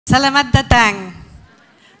Selamat datang.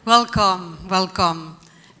 Welcome, welcome.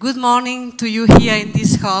 Good morning to you here in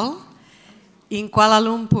this hall in Kuala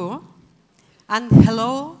Lumpur. And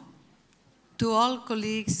hello to all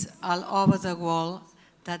colleagues all over the world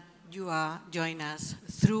that you are joining us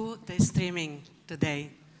through the streaming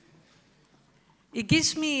today. It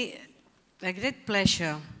gives me a great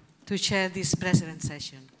pleasure to share this President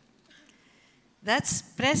session. That's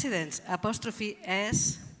President's apostrophe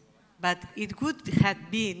S, but it would have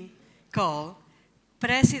been called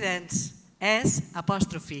President's S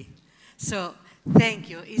apostrophe. So thank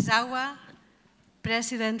you. It's our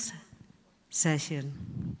President's session.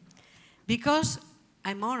 Because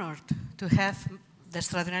I'm honored to have the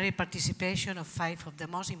extraordinary participation of 5 of the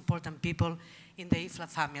most important people in the IFLA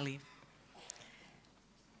family.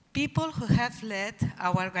 People who have led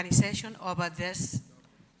our organization over this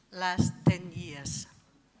last 10 years.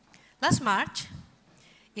 Last March,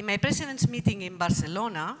 in my president's meeting in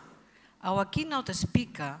Barcelona, our keynote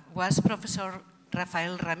speaker was Professor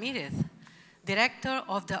Rafael Ramírez, director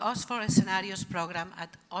of the Oxford Scenarios program at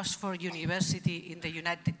Oxford University in the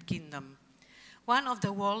United Kingdom, one of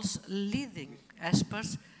the world's leading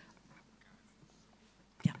experts.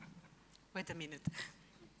 Yeah, wait a minute.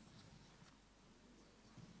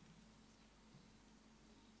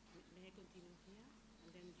 May I continue here?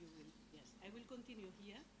 And then you will, yes, I will continue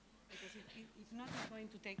here because if not, it's going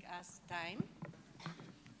to take us time.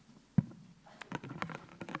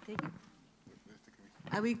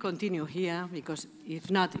 I will continue here because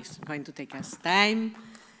if not, it's going to take us time.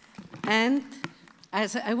 And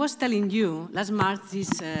as I was telling you, last March, this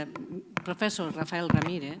Professor Rafael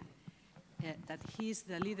Ramírez, that he's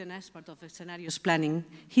the leading expert of scenarios planning,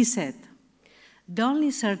 he said, the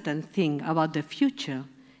only certain thing about the future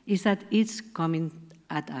is that it's coming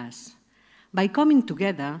at us. By coming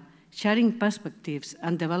together, sharing perspectives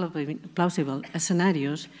and developing plausible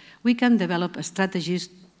scenarios, we can develop strategies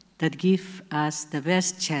that give us the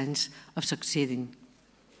best chance of succeeding.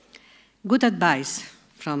 Good advice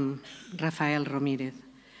from Rafael Ramírez.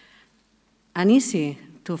 And easy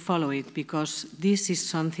to follow it because this is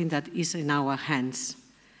something that is in our hands.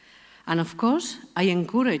 And of course, I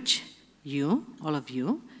encourage you, all of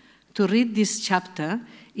you, to read this chapter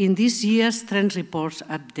in this year's Trend Reports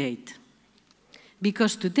update.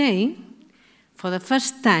 Because today, for the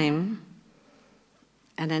first time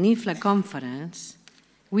at an IFLA conference,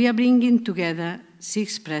 we are bringing together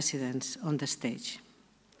 6 presidents on the stage.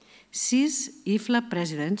 6 IFLA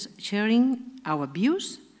presidents sharing our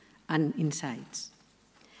views and insights.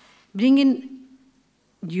 Bringing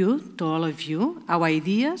you, to all of you, our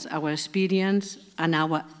ideas, our experience, and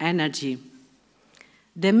our energy.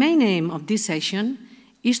 The main aim of this session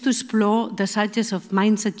is to explore the subject of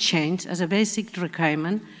mindset change as a basic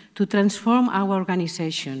requirement to transform our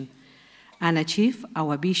organization and achieve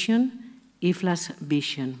our vision, IFLA's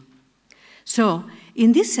vision. So,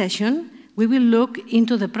 in this session, we will look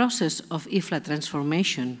into the process of IFLA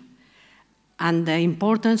transformation and the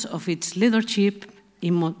importance of its leadership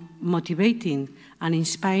in motivating and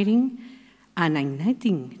inspiring and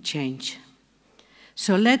igniting change.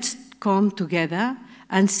 So let's come together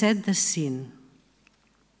and set the scene.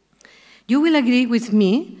 You will agree with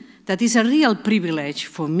me that it's a real privilege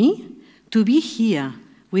for me to be here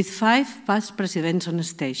with 5 past presidents on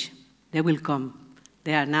stage. They will come.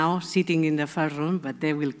 They are now sitting in the first room, but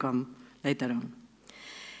they will come later on.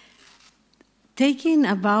 Talking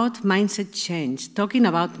about mindset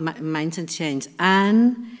change,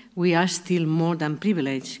 and we are still more than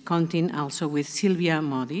privileged, counting also with Sylvia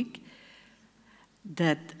Modic,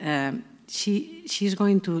 that she's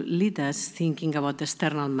going to lead us thinking about the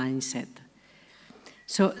external mindset.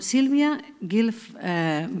 So Sylvia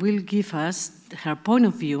will give us her point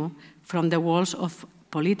of view from the worlds of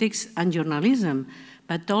politics and journalism,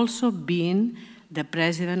 but also being the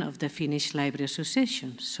president of the Finnish Library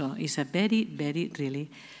Association. So it's a very, very, really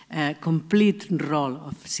complete role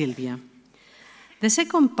of Sylvia. The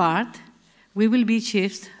second part, we will be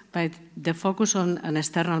shifted by the focus on an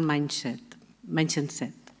external mindset.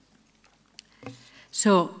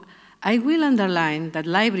 So I will underline that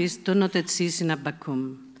libraries do not exist in a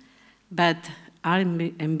vacuum, but are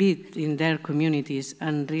embedded in their communities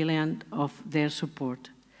and reliant of their support.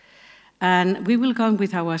 And we will come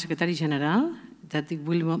with our Secretary General that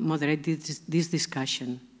will moderate this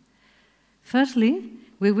discussion. Firstly,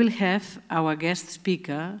 we will have our guest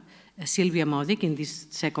speaker, Sylvia Modic, in this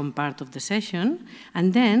second part of the session,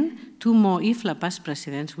 and then 2 more IFLA past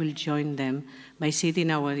presidents will join them by sitting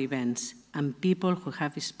our events, and people who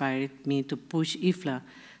have inspired me to push IFLA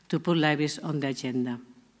to put libraries on the agenda.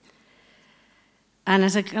 And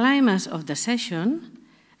as a climax of the session,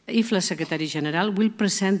 IFLA Secretary General will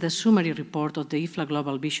present the summary report of the IFLA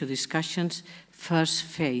Global Vision discussions first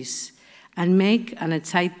phase and make an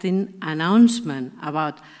exciting announcement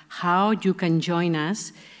about how you can join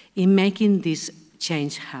us in making this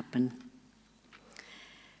change happen.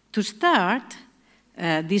 To start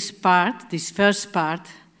this first part,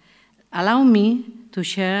 allow me to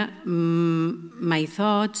share my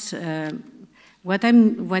thoughts, what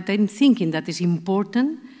I'm thinking that is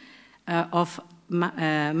important of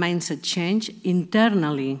mindset change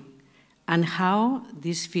internally and how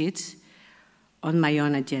this fits on my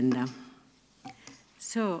own agenda.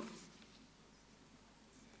 So,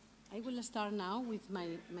 I will start now with my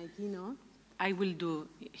keynote. I will do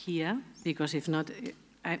here, because if not,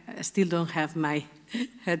 I still don't have my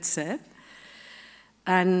headset.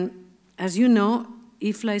 And as you know,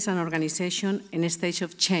 IFLA is an organization in a stage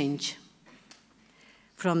of change.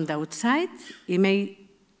 From the outside, it may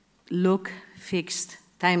look fixed,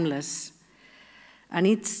 timeless, and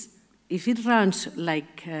if it runs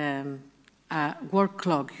like a work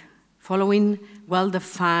clock, following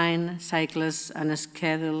well-defined cycles and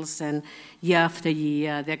schedules, and year after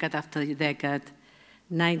year, decade after decade,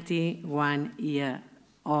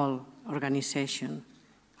 91-year-old organization,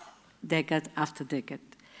 decade after decade.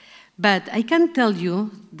 But I can tell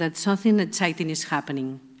you that something exciting is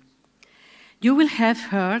happening. You will have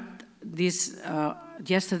heard this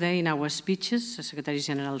yesterday in our speeches, the Secretary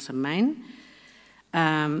General's and mine,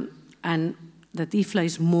 and that IFLA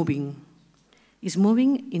is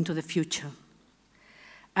moving into the future.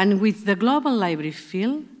 And with the global library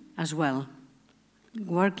field as well,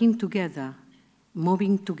 working together,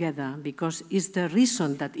 moving together, because it's the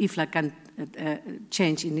reason that IFLA can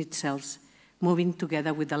change in itself, moving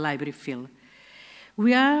together with the library field.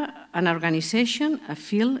 We are an organization, a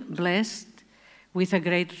field blessed with a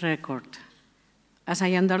great record. As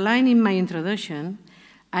I underlined in my introduction,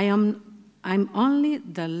 I'm only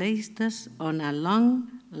the latest on a long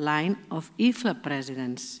line of IFLA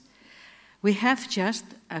presidents. We have just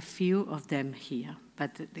a few of them here,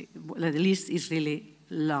 but the list is really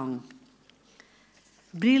long.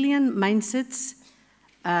 Brilliant mindsets,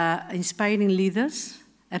 inspiring leaders,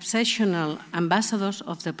 exceptional ambassadors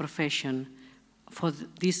of the profession for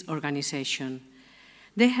this organization.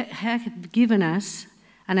 They have given us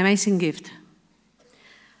an amazing gift,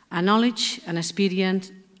 a knowledge, an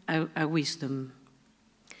experience, a wisdom.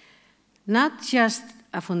 Not just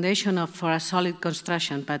a foundation for a solid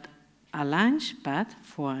construction, but a launch pad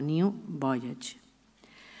for a new voyage.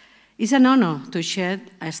 It's an honor to share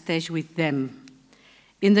a stage with them.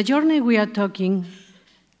 In the journey we are taking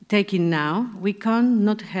now, we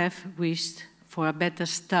cannot have wished for a better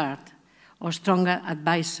start or stronger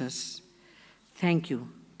advisors. Thank you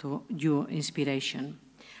to your inspiration.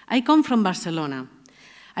 I come from Barcelona.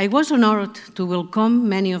 I was honored to welcome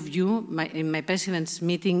many of you in my president's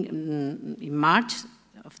meeting in March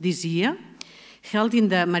of this year, held in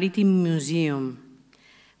the Maritime Museum.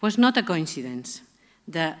 It was not a coincidence.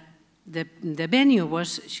 The venue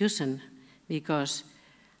was chosen because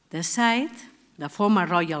the site, the former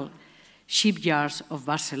royal shipyards of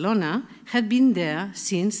Barcelona, had been there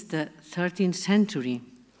since the 13th century.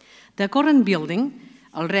 The current building,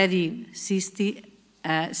 already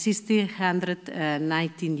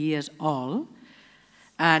 119 years old,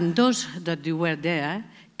 and those that were there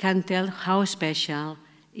can tell how special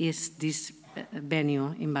is this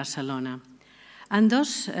venue in Barcelona. And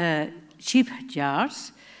those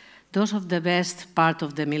shipyards, those of the best part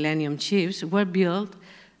of the Millennium ships, were built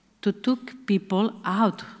to take people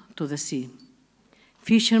out to the sea.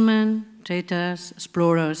 Fishermen, traders,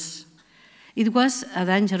 explorers. It was a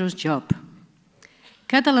dangerous job.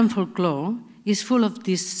 Catalan folklore is full of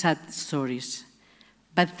these sad stories,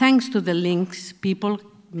 but thanks to the links people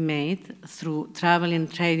made through traveling,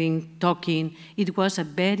 trading, talking, it was a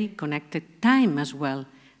very connected time as well.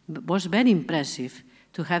 It was very impressive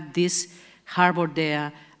to have this harbor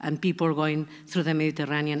there and people going through the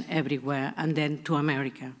Mediterranean everywhere and then to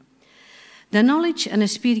America. The knowledge and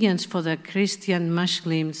experience for the Christian,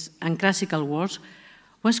 Muslims, and classical wars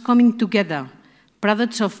was coming together.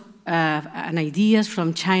 Products of and ideas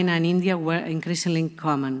from China and India were increasingly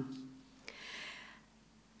common.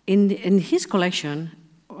 In his collection,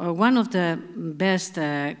 one of the best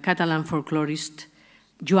Catalan folklorists,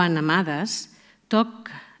 Joan Amades,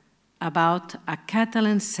 talked about a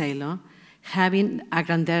Catalan sailor having a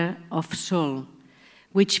grandeur of soul,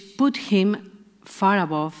 which put him far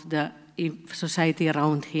above the society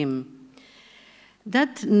around him.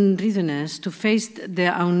 That readiness to face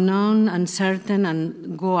the unknown, uncertain,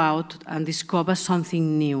 and go out and discover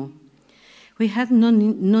something new. We had no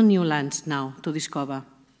new lands now to discover.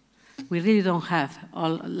 We really don't have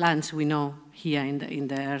all lands we know here in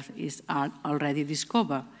the earth are already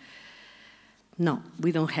discovered. No,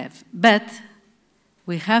 we don't have. But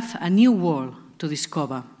we have a new world to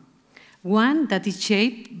discover, one that is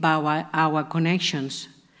shaped by our connections,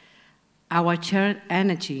 our shared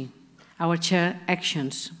energy, our shared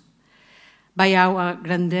actions, by our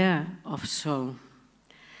grandeur of soul.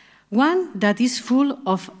 One that is full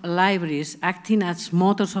of libraries acting as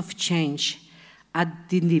motors of change at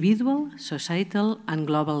the individual, societal, and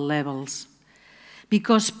global levels.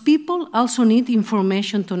 Because people also need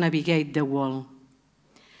information to navigate the world.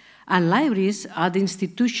 And libraries are the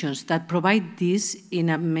institutions that provide this in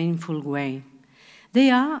a meaningful way. They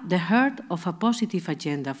are the heart of a positive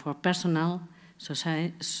agenda for personal,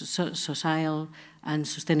 social, and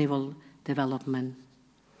sustainable development.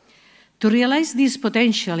 To realize this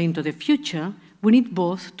potential into the future, we need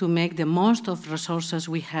both to make the most of resources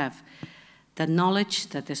we have, that knowledge,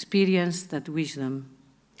 that experience, that wisdom.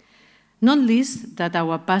 Not least that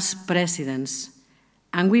our past presidents,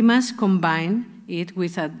 and we must combine it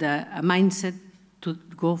with a mindset to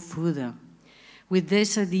go further. With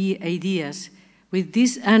these ideas, with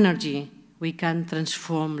this energy, we can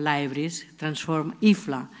transform libraries, transform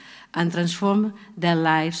IFLA, and transform the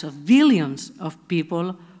lives of billions of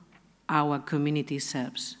people our community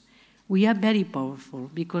serves. We are very powerful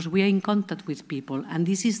because we are in contact with people, and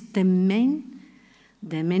this is the main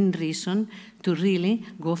reason to really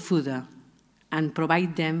go further and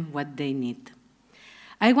provide them what they need.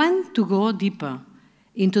 I want to go deeper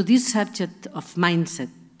into this subject of mindset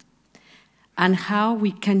and how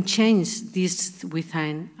we can change this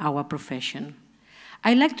within our profession.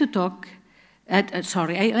 I like to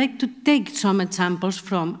take some examples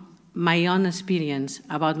from my own experience,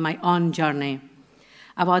 about my own journey,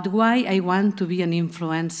 about why I want to be an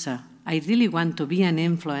influencer. I really want to be an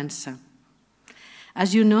influencer.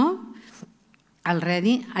 As you know,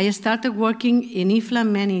 already, I started working in IFLA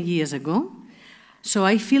many years ago, so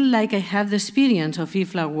I feel like I have the experience of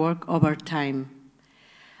IFLA work over time.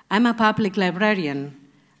 I'm a public librarian,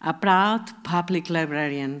 a proud public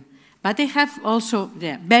librarian, but I have also,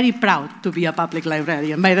 very proud to be a public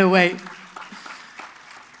librarian, by the way.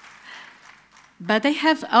 But I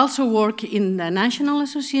have also worked in the national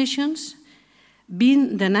associations,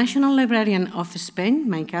 been the National Librarian of Spain,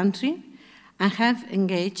 my country, and have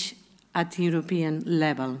engaged at the European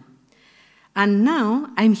level. And now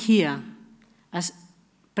I'm here as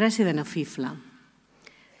president of IFLA.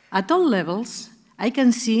 At all levels, I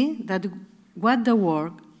can see that what the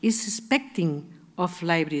world is expecting of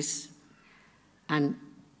libraries, and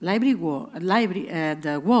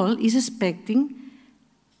the world is expecting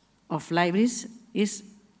of libraries is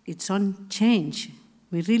its own change.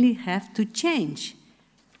 We really have to change.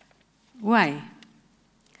 Why?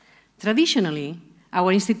 Traditionally,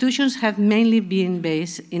 our institutions have mainly been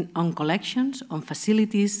based on collections, on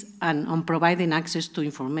facilities, and on providing access to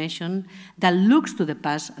information that looks to the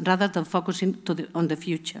past rather than focusing on the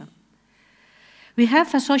future. We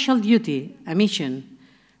have a social duty, a mission,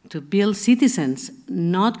 to build citizens,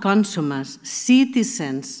 not consumers,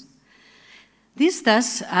 citizens. This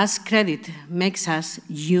does us credit, makes us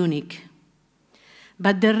unique.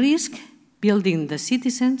 But the risk building the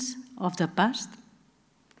citizens of the past,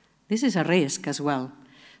 this is a risk as well.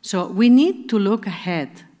 So we need to look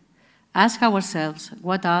ahead, ask ourselves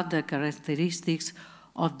what are the characteristics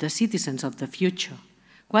of the citizens of the future?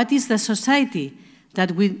 What is the society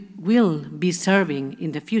that we will be serving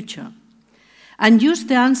in the future? And use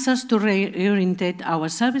the answers to reorientate our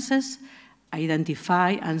services,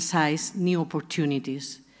 identify and seize new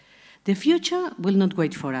opportunities. The future will not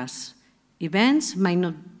wait for us. Events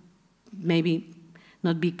maybe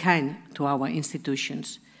not be kind to our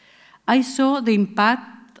institutions. I saw the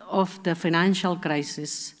impact of the financial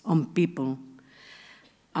crisis on people,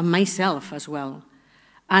 and myself as well,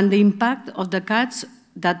 and the impact of the cuts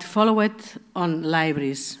that followed on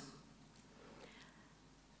libraries.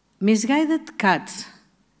 Misguided cuts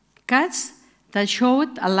that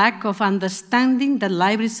showed a lack of understanding that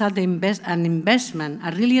libraries are an investment,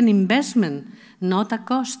 really an investment, not a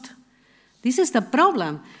cost. This is the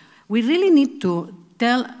problem. We really need to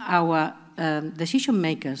tell our decision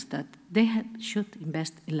makers that they should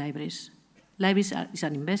invest in libraries. Libraries is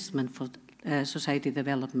an investment for society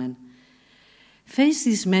development. Face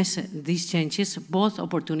these changes, both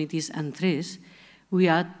opportunities and threats, we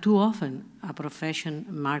are too often a profession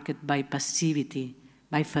marked by passivity,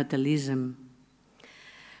 by fatalism.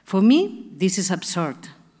 For me, this is absurd,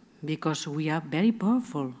 because we are very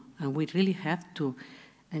powerful, and we really have to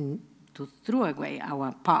throw away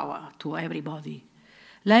our power to everybody.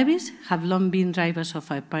 Libraries have long been drivers of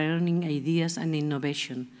pioneering ideas and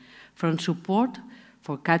innovation, from support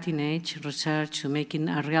for cutting-edge research to making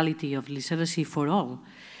a reality of literacy for all.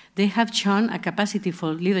 They have shown a capacity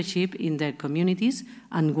for leadership in their communities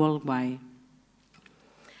and worldwide.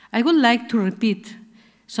 I would like to repeat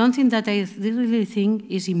something that I really think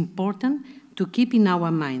is important to keep in our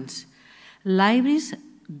minds. Libraries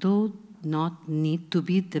do not need to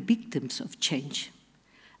be the victims of change.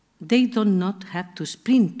 They do not have to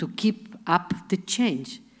sprint to keep up the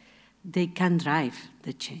change. They can drive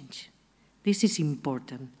the change. This is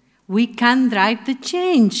important. We can drive the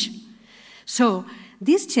change. So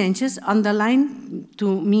these changes underline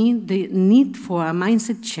to me the need for a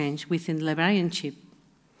mindset change within librarianship.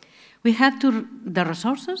 We have the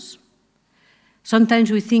resources. Sometimes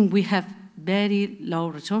we think we have very low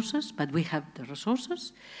resources, but we have the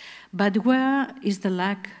resources. But where is the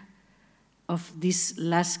lack of this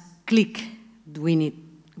last click? We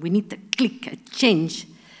need a click, a change,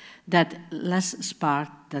 that last spark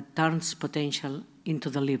that turns potential into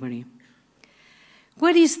delivery.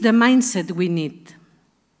 What is the mindset we need?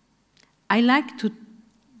 I like to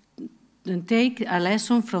take a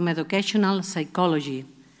lesson from educational psychology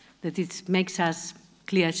that it makes us a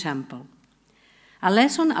clear example. A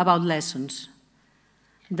lesson about lessons.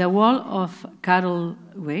 The work of Carol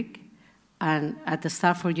Dweck and at the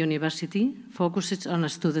Stanford University focuses on a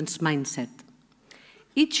student's mindset.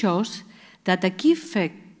 It shows that a key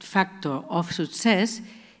factor of success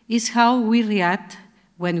is how we react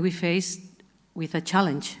when we face with a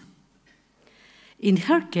challenge. In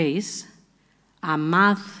her case, a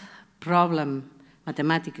math problem,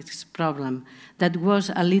 mathematics problem, that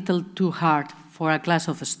was a little too hard for a class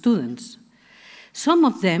of students. Some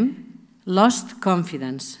of them lost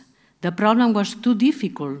confidence. The problem was too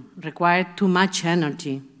difficult, required too much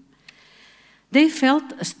energy. They felt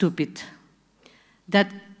stupid,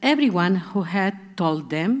 that everyone who had told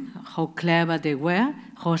them how clever they were,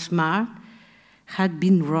 how smart, had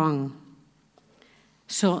been wrong.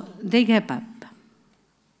 So they gave up.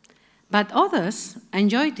 But others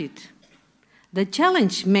enjoyed it. The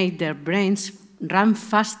challenge made their brains run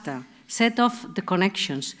faster, set off the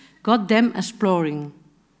connections, got them exploring.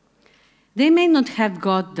 They may not have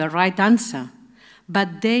got the right answer,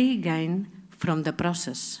 but they gained from the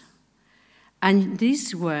process. And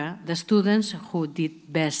these were the students who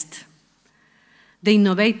did best. The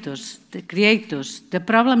innovators, the creators, the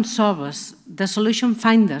problem solvers, the solution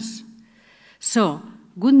finders. So,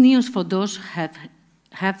 good news for those who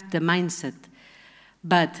have the mindset.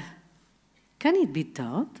 But can it be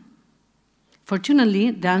taught?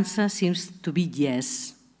 Fortunately, the answer seems to be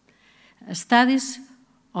yes. Studies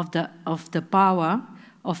of the power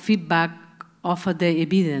of feedback offer the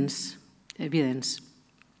evidence.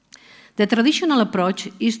 The traditional approach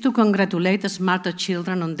is to congratulate smarter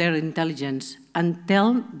children on their intelligence and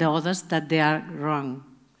tell the others that they are wrong.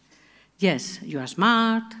 Yes, you are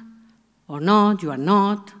smart, or not, you are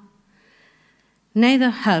not. Neither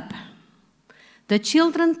help. The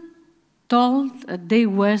children told they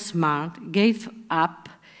were smart gave up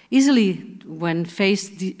easily when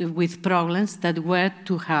faced with problems that were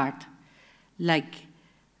too hard, like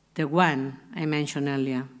the one I mentioned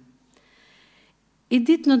earlier. It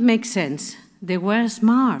did not make sense. They were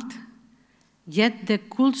smart, yet they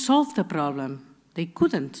could solve the problem. They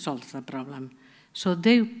couldn't solve the problem. So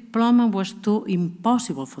the problem was too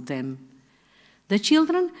impossible for them. The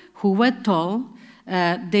children who were told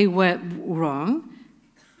they were wrong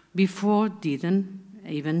before didn't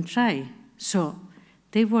even try. So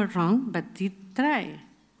they were wrong, but did try.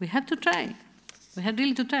 We have to try. We have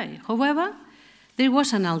really to try. However, there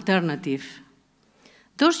was an alternative.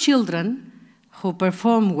 Those children who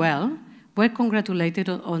performed well were congratulated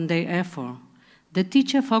on their effort. The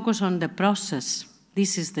teacher focused on the process.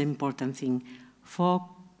 This is the important thing.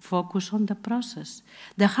 Focus on the process.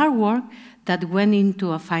 The hard work that went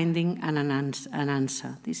into finding an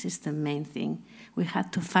answer. This is the main thing. We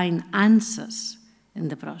had to find answers in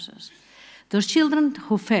the process. Those children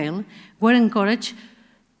who failed were encouraged,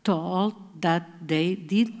 told that they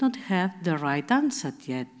did not have the right answer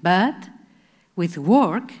yet, but with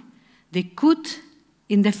work, they could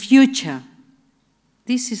in the future.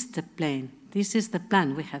 This is the plan. This is the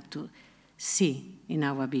plan we have to see in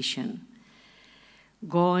our vision.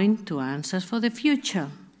 Going to answers for the future.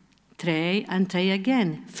 Try and try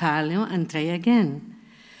again. Fail and try again.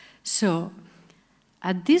 So,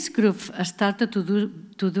 this group started to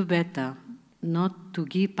do better, not to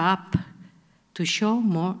give up, to show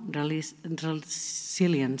more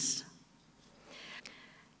resilience.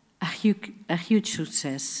 A huge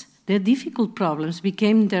success. Their difficult problems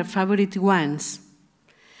became their favorite ones,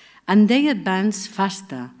 and they advanced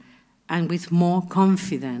faster and with more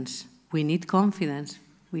confidence. We need confidence.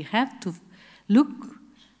 We have to look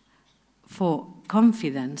for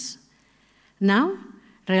confidence. Now,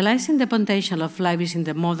 realizing the potential of libraries in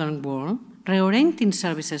the modern world, reorienting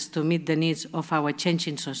services to meet the needs of our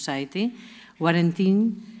changing society,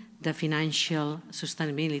 guaranteeing the financial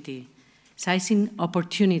sustainability, seizing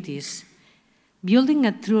opportunities, building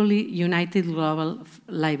a truly united global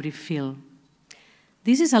library field.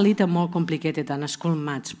 This is a little more complicated than a school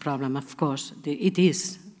maths problem, of course. It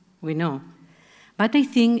is, we know. But I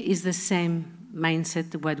think it's the same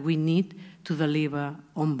mindset what we need to deliver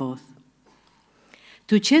on both.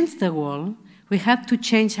 To change the world, we have to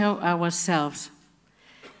change ourselves,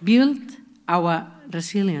 build our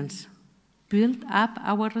resilience, build up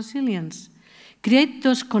our resilience, create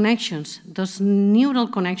those connections, those neural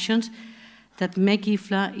connections that make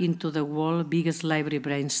IFLA into the world's biggest library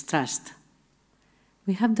brains trust.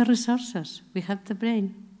 We have the resources, we have the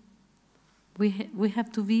brain. We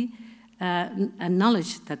have to be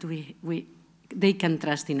acknowledge that they can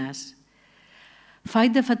trust in us.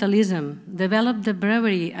 Fight the fatalism, develop the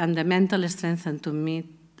bravery and the mental strength to meet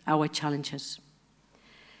our challenges.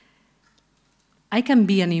 I can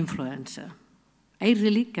be an influencer. I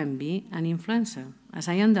really can be an influencer. As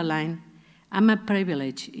I underline, I'm a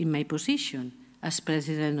privilege in my position as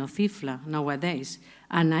president of IFLA nowadays,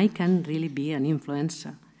 and I can really be an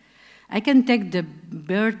influencer. I can take the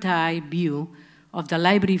bird's-eye view of the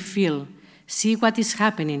library field, see what is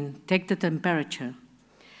happening, take the temperature,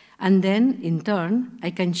 and then, in turn,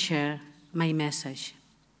 I can share my message.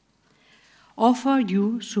 Offer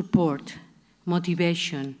you support,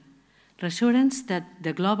 motivation, reassurance that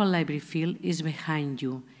the global library field is behind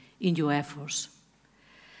you in your efforts.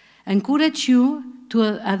 Encourage you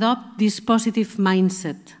to adopt this positive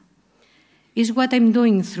mindset is what I'm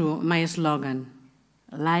doing through my slogan,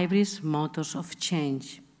 Libraries, Motors of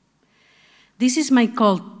Change. This is my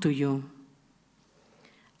call to you.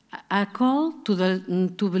 A call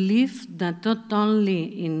to believe that not only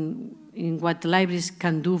in what libraries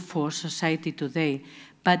can do for society today,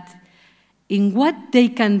 but in what they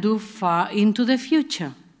can do far into the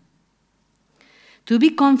future. To be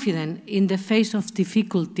confident in the face of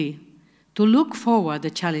difficulty, to look forward the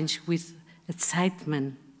challenge with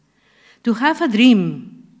excitement, to have a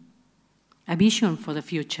dream, a vision for the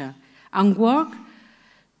future, and work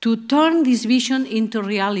to turn this vision into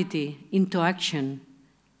reality, into action,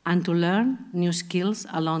 and to learn new skills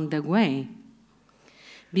along the way.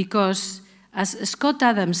 Because, as Scott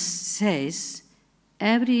Adams says,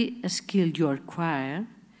 every skill you acquire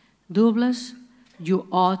doubles your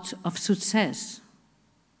odds of success.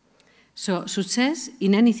 So success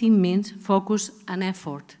in anything means focus and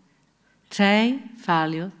effort. Try,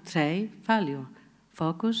 value,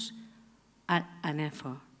 focus and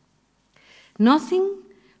effort. Nothing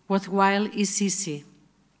worthwhile is easy.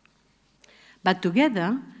 But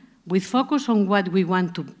together, with focus on what we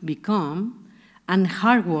want to become and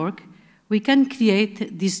hard work, we can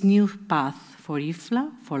create this new path for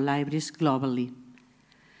IFLA, for libraries globally.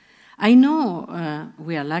 I know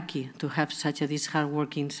we are lucky to have such this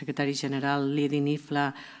hard-working Secretary General leading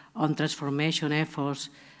IFLA on transformation efforts,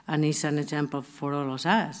 and is an example for all of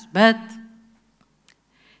us. But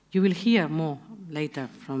you will hear more later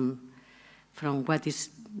from what is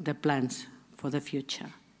the plans for the future.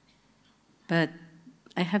 But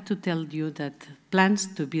I have to tell you that plans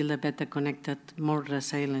to build a better connected, more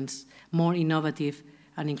resilient, more innovative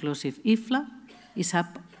and inclusive IFLA is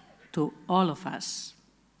up to all of us.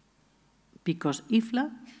 Because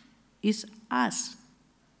IFLA is us.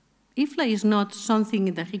 IFLA is not something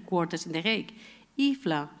in the headquarters in The Hague.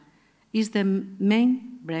 IFLA is the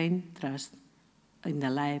main brain trust in the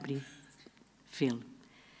library field.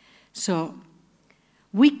 So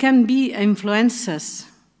we can be influencers.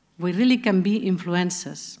 We really can be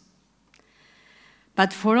influencers.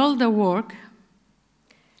 But for all the work,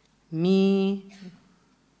 me,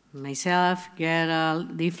 myself,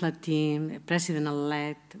 Gerald, the IFLA team,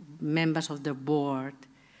 president-elect, members of the board,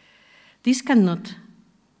 this cannot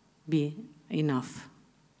be enough.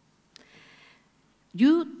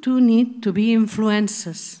 You too need to be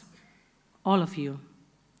influencers, all of you,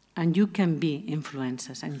 and you can be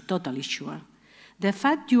influencers, I'm totally sure. The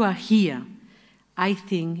fact you are here, I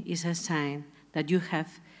think, is a sign that you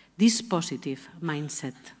have this positive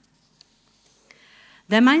mindset.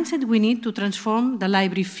 The mindset we need to transform the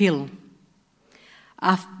library field.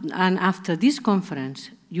 And after this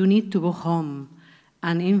conference, you need to go home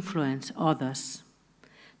and influence others,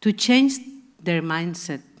 to change their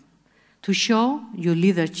mindset, to show your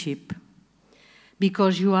leadership,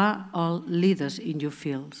 because you are all leaders in your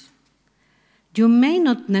fields. You may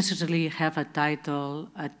not necessarily have a title,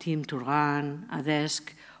 a team to run, a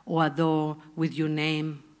desk, or a door with your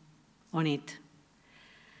name on it.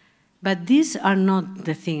 But these are not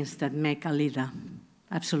the things that make a leader,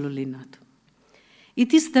 absolutely not.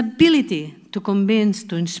 It is the ability to convince,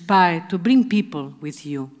 to inspire, to bring people with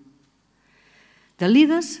you. The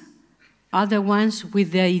leaders are the ones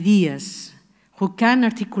with the ideas, who can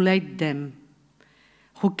articulate them,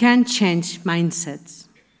 who can change mindsets,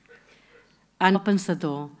 and opens the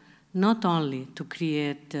door not only to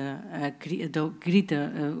create a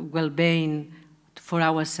greater well-being for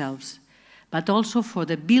ourselves, but also for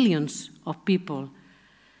the billions of people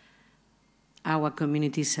our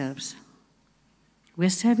community serves. We're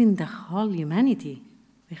serving the whole humanity.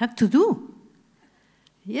 We have to do.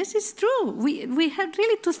 Yes, it's true. We have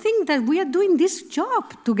really to think that we are doing this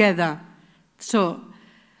job together. So,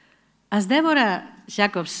 as Deborah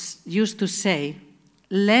Jacobs used to say,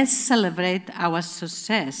 let's celebrate our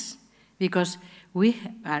success, because we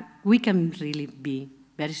can really be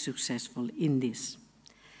very successful in this.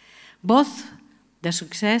 Both the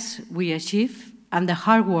success we achieve and the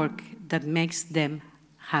hard work that makes them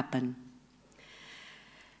happen.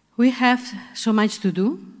 We have so much to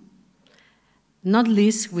do, not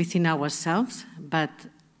least within ourselves, but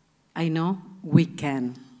I know we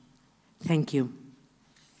can. Thank you.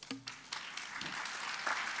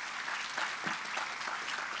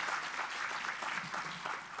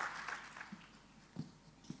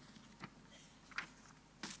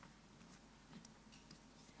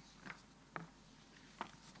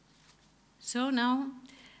 So now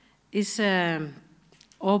it's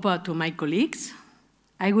over to my colleagues.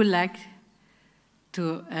 I would like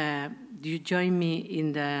to you join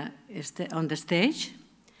me on the stage.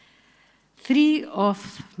 3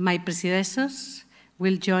 of my predecessors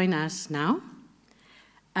will join us now,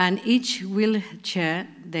 and each will share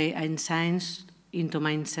their insights into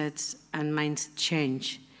mindsets and mind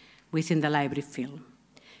change within the library field.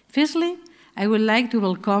 Firstly, I would like to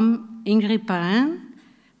welcome Ingrid Perrin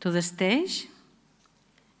to the stage.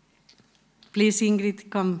 Please, Ingrid,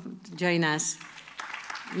 come join us.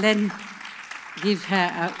 Let's give her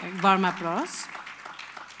a warm applause.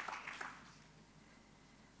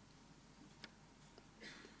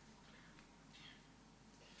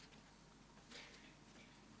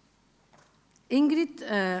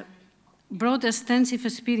 Ingrid brought extensive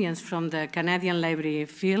experience from the Canadian library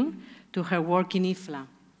field to her work in IFLA.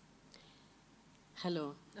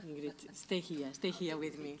 Hello, Ingrid. Stay here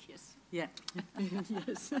with me. Yes. Yeah.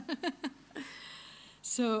 Yes.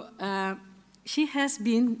 So she has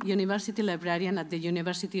been university librarian at the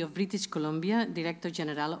University of British Columbia, Director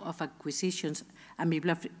General of Acquisitions and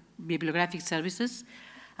Bibliographic Services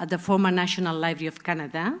at the former National Library of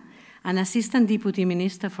Canada, and Assistant Deputy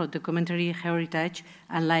Minister for Documentary Heritage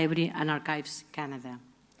and Library and Archives Canada.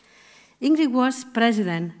 Ingrid was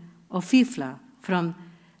President of IFLA from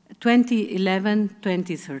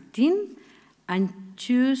 2011-2013 and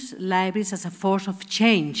chose libraries as a force of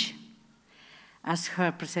change as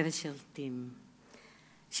her presidential team.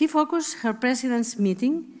 She focused her president's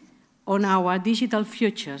meeting on our digital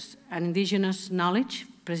futures and indigenous knowledge,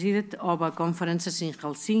 presided over conferences in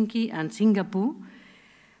Helsinki and Singapore,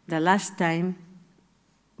 the last time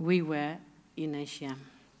we were in Asia.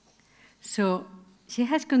 So she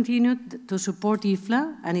has continued to support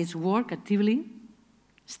IFLA and its work actively.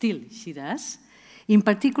 Still, she does, in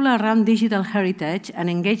particular around digital heritage and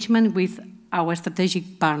engagement with our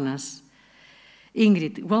strategic partners.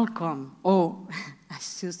 Ingrid, welcome, or I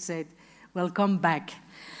should say, welcome back.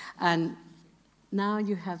 And now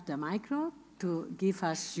you have the micro to give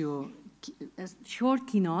us your short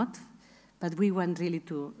keynote, but we want really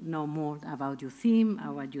to know more about your theme,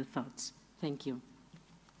 about your thoughts. Thank you.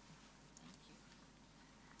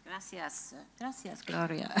 Gracias. Gracias,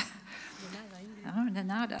 Gloria. De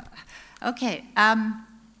nada. Okay.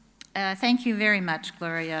 Thank you very much,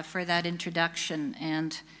 Gloria, for that introduction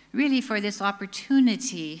and really for this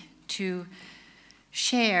opportunity to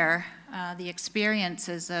share the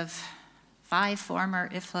experiences of 5 former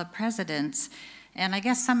IFLA presidents, and I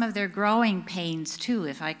guess some of their growing pains too,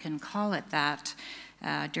 if I can call it that,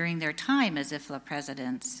 during their time as IFLA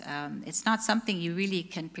presidents. It's not something you really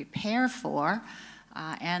can prepare for,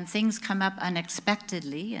 and things come up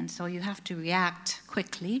unexpectedly, and so you have to react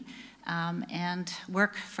quickly and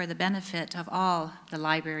work for the benefit of all the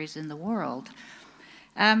libraries in the world.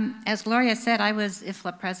 As Gloria said, I was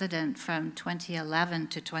IFLA president from 2011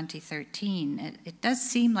 to 2013. It does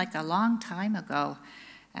seem like a long time ago,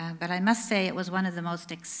 but I must say it was one of the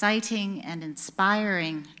most exciting and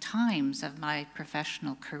inspiring times of my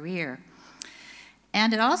professional career.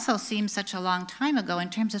 And it also seems such a long time ago in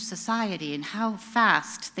terms of society and how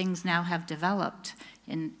fast things now have developed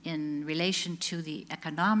in relation to the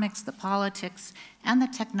economics, the politics, and the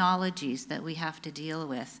technologies that we have to deal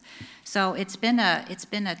with. So it's been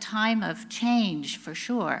a time of change for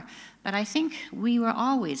sure, but I think we were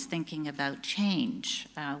always thinking about change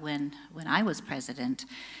when I was president.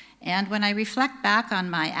 And when I reflect back on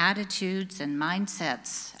my attitudes and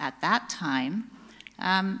mindsets at that time,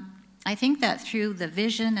 I think that through the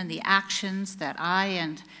vision and the actions that I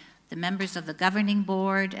and the members of the governing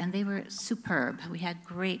board, and they were superb. We had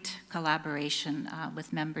great collaboration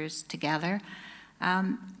with members together.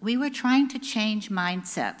 We were trying to change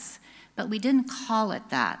mindsets, but we didn't call it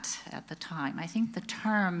that at the time. I think the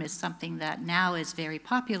term is something that now is very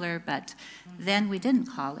popular, but then we didn't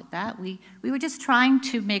call it that. We were just trying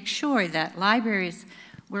to make sure that libraries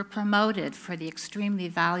were promoted for the extremely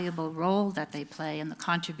valuable role that they play and the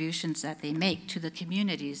contributions that they make to the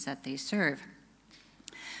communities that they serve.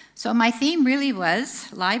 So my theme really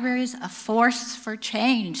was libraries, a force for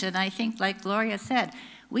change. And I think, like Gloria said,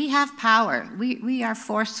 we have power, we are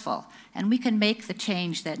forceful, and we can make the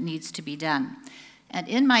change that needs to be done. And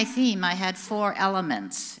in my theme, I had 4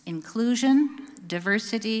 elements: inclusion,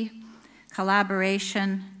 diversity,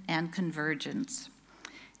 collaboration, and convergence.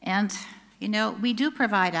 And, you know, we do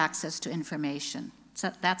provide access to information,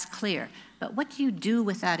 so that's clear. But what do you do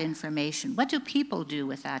with that information? What do people do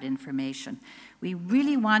with that information? We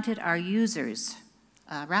really wanted our users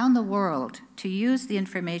around the world to use the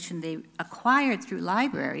information they acquired through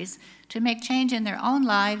libraries to make change in their own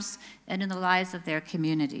lives and in the lives of their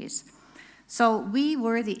communities. So we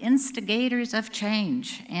were the instigators of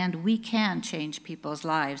change, and we can change people's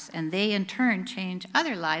lives, and they in turn change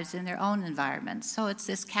other lives in their own environments. So it's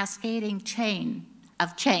this cascading chain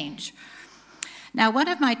of change. Now, one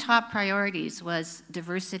of my top priorities was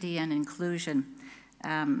diversity and inclusion,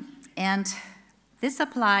 and this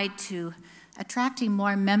applied to attracting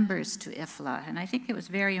more members to IFLA, and I think it was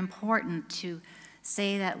very important to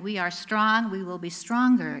say that we are strong, we will be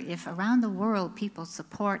stronger if around the world people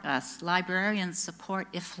support us, librarians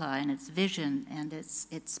support IFLA and its vision and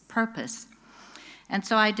its purpose. And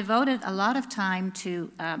so I devoted a lot of time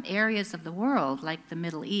to areas of the world like the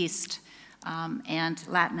Middle East and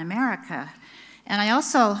Latin America. And I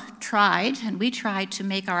also tried, and we tried, to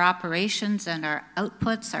make our operations and our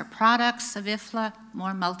outputs, our products of IFLA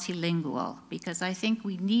more multilingual, because I think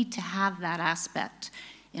we need to have that aspect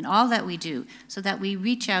in all that we do so that we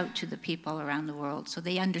reach out to the people around the world so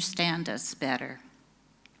they understand us better.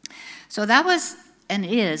 So that was and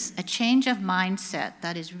is a change of mindset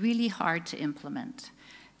that is really hard to implement.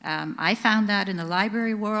 I found that in the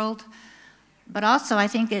library world. But also, I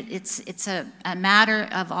think it's a matter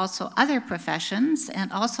of also other professions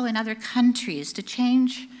and also in other countries to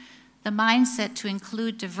change the mindset to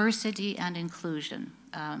include diversity and inclusion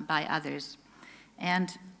by others.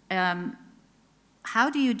 And how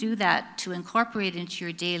do you do that to incorporate into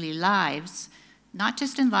your daily lives, not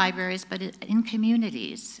just in libraries, but in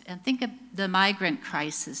communities? And think of the migrant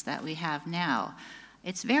crisis that we have now.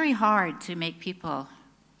 It's very hard to make people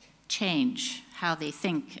change how they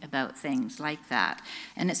think about things like that.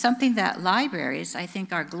 And it's something that libraries, I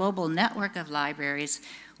think our global network of libraries,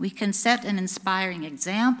 we can set an inspiring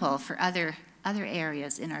example for other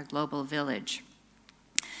areas in our global village.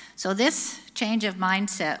 So this change of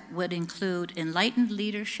mindset would include enlightened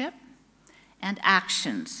leadership and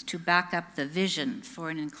actions to back up the vision for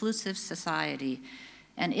an inclusive society.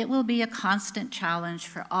 And it will be a constant challenge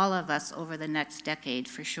for all of us over the next decade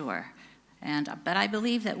for sure. But I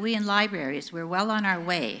believe that we in libraries, we're well on our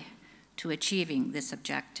way to achieving this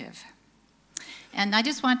objective. And I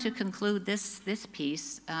just want to conclude this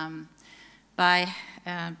piece by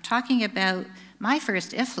talking about my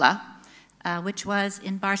first IFLA, which was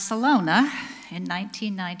in Barcelona in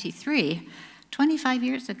 1993, 25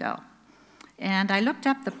 years ago. And I looked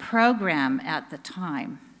up the program at the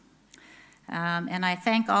time. And I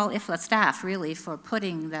thank all IFLA staff, really, for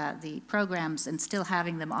putting the programs and still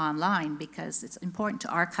having them online, because it's important to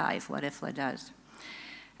archive what IFLA does.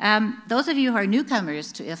 Those of you who are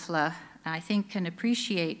newcomers to IFLA, I think, can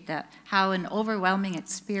appreciate how an overwhelming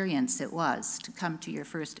experience it was to come to your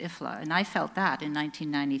first IFLA, and I felt that in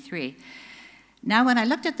 1993. Now, when I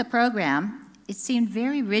looked at the program, it seemed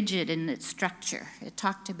very rigid in its structure. It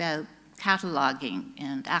talked about cataloging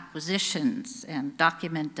and acquisitions and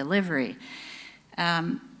document delivery.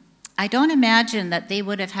 I don't imagine that they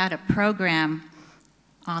would have had a program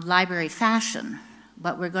on library fashion,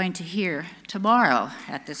 what we're going to hear tomorrow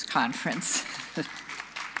at this conference.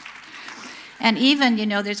 And even, you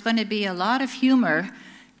know, there's going to be a lot of humor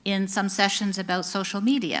in some sessions about social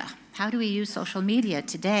media. How do we use social media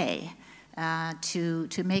today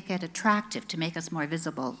to make it attractive, to make us more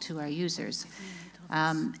visible to our users?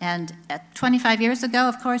 And 25 years ago,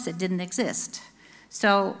 of course, it didn't exist.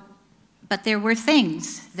 So, but there were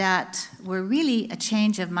things that were really a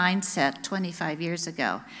change of mindset 25 years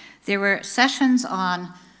ago. There were sessions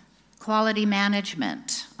on quality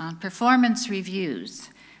management, on performance reviews,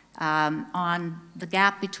 on the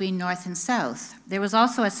gap between North and South. There was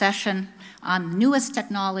also a session on newest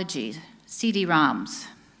technology, CD-ROMs.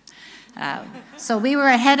 So we were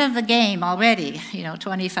ahead of the game already,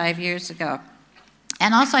 25 years ago.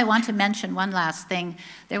 And also I want to mention one last thing.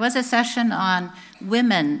 There was a session on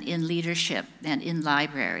women in leadership and in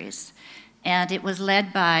libraries. And it was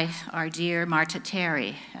led by our dear Marta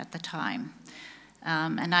Terry at the time.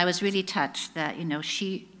 And I was really touched that,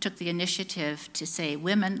 she took the initiative to say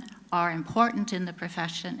women are important in the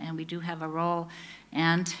profession and we do have a role.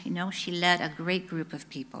 And, she led a great group of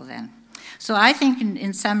people then. So I think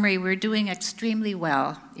in summary, we're doing extremely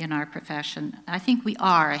well in our profession. I think we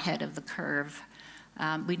are ahead of the curve.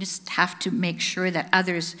 We just have to make sure that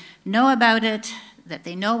others know about it, that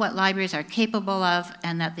they know what libraries are capable of,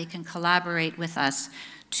 and that they can collaborate with us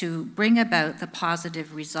to bring about the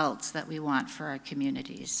positive results that we want for our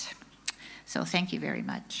communities. So thank you very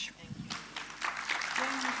much.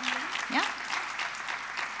 Yeah.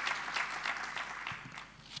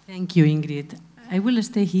 Thank you, Ingrid. I will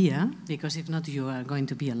stay here, because if not, you are going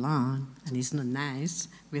to be alone, and it's not nice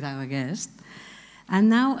with our guest. And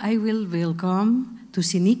now I will welcome to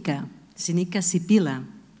Sinika Sipila.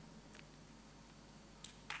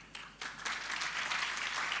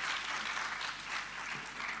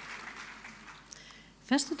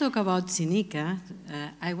 First, to talk about Sinika,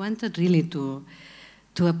 I wanted really to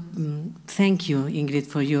thank you, Ingrid,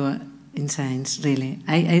 for your insights, really.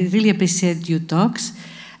 I really appreciate your talks.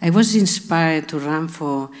 I was inspired to run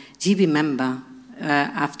for GB member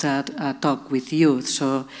after a talk with youth,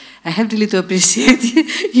 so I have really to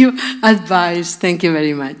appreciate your advice. Thank you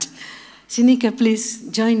very much. Sinika, please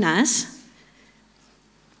join us.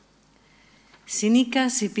 Sinika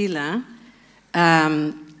Sipila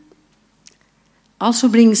also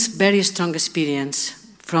brings very strong experience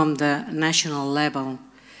from the national level,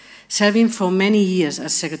 serving for many years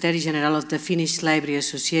as Secretary General of the Finnish Library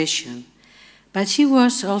Association. But she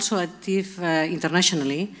was also active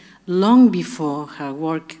internationally long before her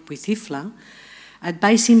work with IFLA,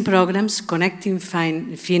 advising programs connecting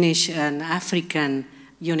Finnish and African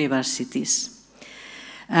universities.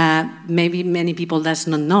 Maybe many people does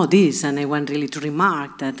not know this, and I want really to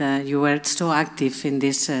remark that you were so active in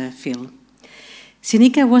this field.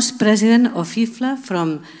 Sinika was president of IFLA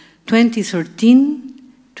from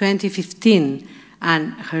 2013-2015,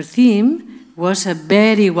 and her theme was a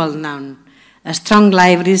very well-known, strong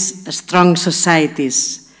libraries, strong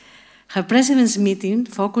societies. Her president's meeting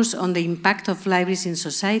focused on the impact of libraries in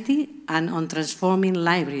society and on transforming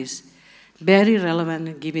libraries, very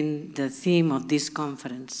relevant given the theme of this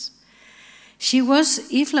conference. She was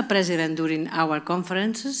IFLA president during our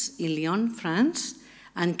conferences in Lyon, France,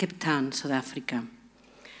 and Cape Town, South Africa.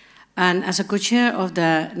 And as a co-chair of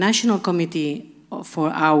the National Committee for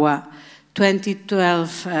our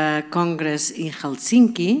 2012 Congress in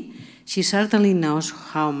Helsinki, she certainly knows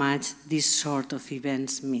how much this sort of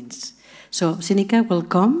events means. So, Sinika,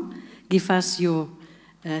 welcome. Give us your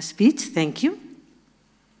speech. Thank you.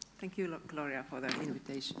 Thank you, Gloria, for the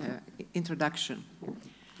introduction.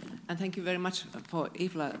 And thank you very much for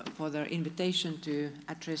IFLA for their invitation to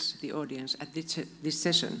address the audience at this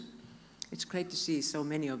session. It's great to see so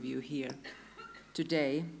many of you here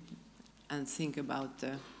today and think about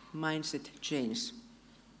the mindset change,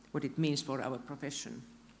 what it means for our profession.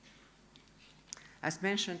 As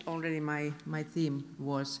mentioned already, my theme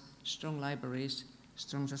was strong libraries,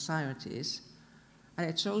 strong societies. And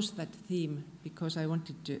I chose that theme because I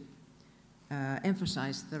wanted to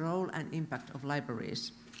emphasize the role and impact of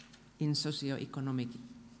libraries in socio-economic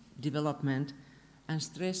development and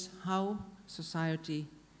stress how society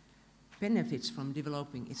benefits from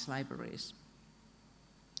developing its libraries.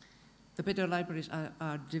 The better libraries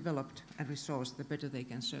are developed and resourced, the better they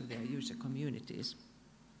can serve their user communities.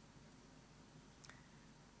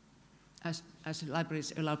 As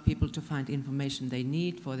libraries allow people to find information they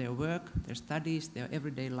need for their work, their studies, their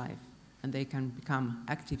everyday life, and they can become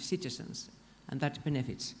active citizens, and that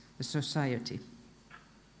benefits the society.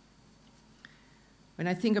 When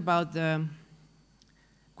I think about the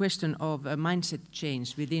question of a mindset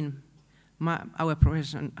change within our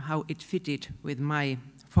profession, how it fitted with my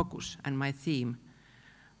focus and my theme,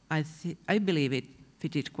 I believe it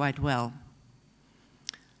fitted quite well.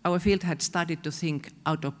 Our field had started to think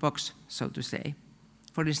out of box, so to say.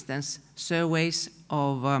 For instance, surveys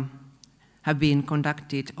have been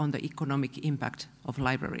conducted on the economic impact of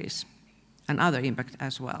libraries. and other impact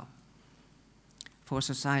as well for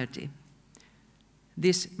society.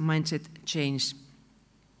 This mindset change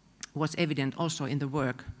was evident also in the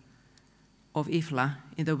work of IFLA,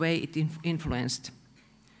 in the way it influenced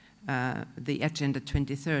the Agenda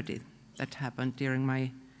 2030 that happened during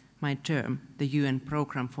my term, the UN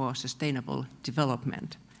Programme for Sustainable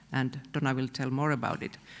Development. And Donna will tell more about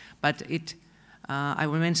it. But I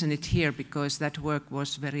will mention it here because that work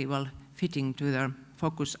was very well fitting to the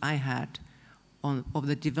focus I had of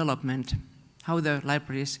the development, how the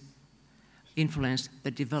libraries influence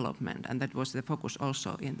the development, and that was the focus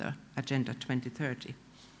also in the Agenda 2030.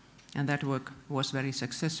 And that work was very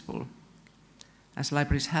successful, as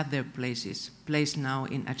libraries have their place now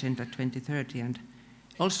in Agenda 2030 and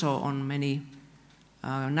also on many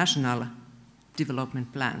national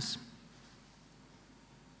development plans.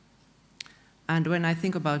 And when I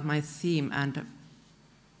think about my theme and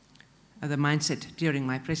the mindset during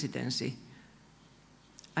my presidency,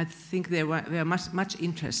 I think there were much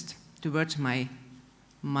interest towards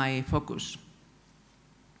my focus.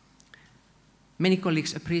 Many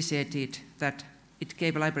colleagues appreciated that it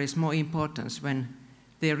gave libraries more importance when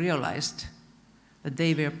they realized that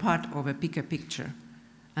they were part of a bigger picture,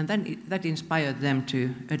 and then that inspired them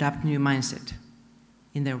to adopt new mindset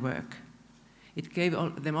in their work. It gave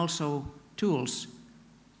them also tools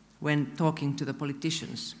when talking to the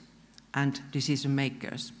politicians and decision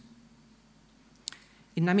makers.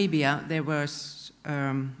 In Namibia, there was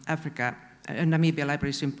a Namibia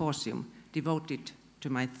Library Symposium devoted to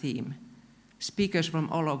my theme. Speakers from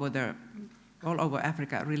all over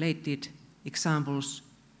Africa related examples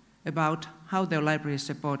about how their libraries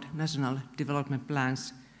support national development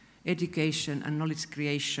plans, education and knowledge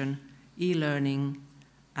creation, e-learning,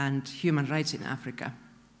 and human rights in Africa.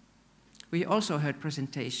 We also heard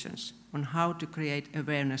presentations on how to create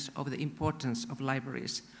awareness of the importance of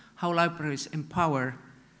libraries, how libraries empower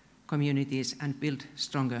communities and build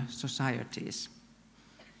stronger societies.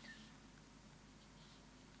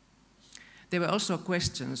 There were also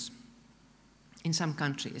questions in some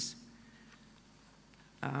countries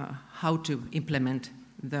how to implement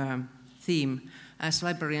the theme, as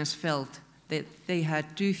librarians felt that they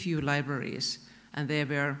had too few libraries and they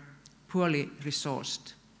were poorly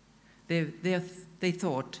resourced. They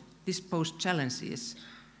thought this posed challenges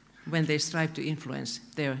when they strive to influence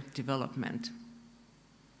their development.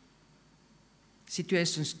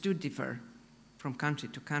 Situations do differ from country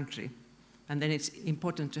to country, and then it's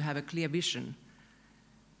important to have a clear vision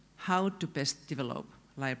how to best develop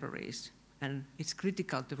libraries. And it's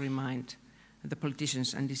critical to remind the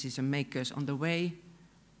politicians and decision makers on the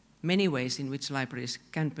many ways in which libraries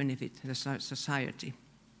can benefit the society.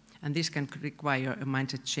 And this can require a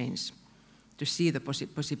mindset change to see the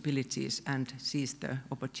possibilities and seize the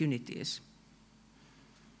opportunities.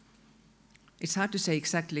 It's hard to say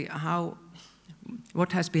exactly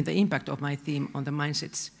what has been the impact of my theme on the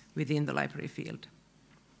mindsets within the library field.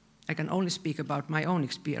 I can only speak about my own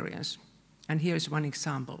experience, and here is one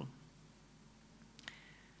example.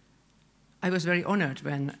 I was very honored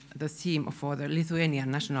when the theme for the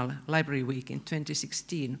Lithuanian National Library Week in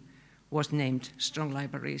 2016 was named Strong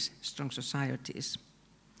Libraries, Strong Societies.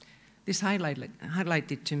 This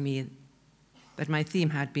highlighted to me that my theme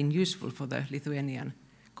had been useful for the Lithuanian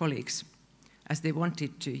colleagues, as they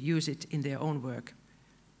wanted to use it in their own work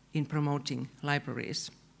in promoting libraries.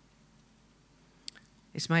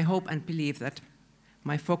 It's my hope and belief that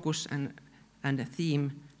my focus and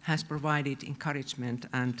theme has provided encouragement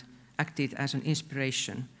and acted as an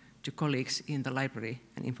inspiration to colleagues in the library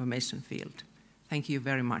and information field. Thank you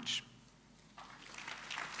very much.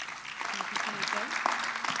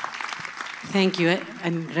 Thank you.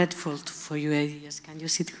 I'm grateful for your ideas. Can you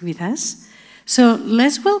sit with us? So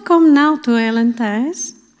let's welcome now to Ellen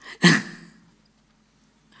Thijs.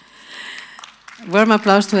 Warm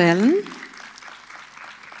applause to Ellen.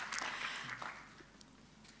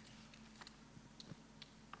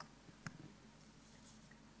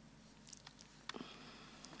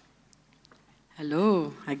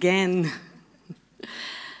 Hello, again.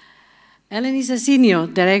 Ellen is a senior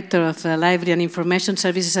director of the Library and Information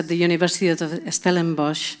Services at the University of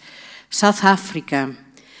Stellenbosch, South Africa.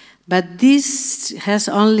 But this has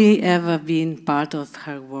only ever been part of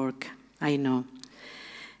her work, I know.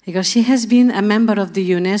 Because she has been a member of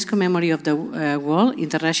the UNESCO Memory of the World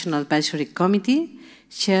International Advisory Committee,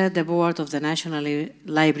 chaired the board of the National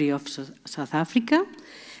Library of South Africa,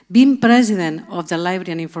 been president of the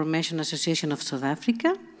Library and Information Association of South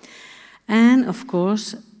Africa, and of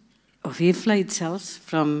course, of IFLA itself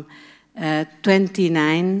from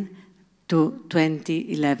 2009 to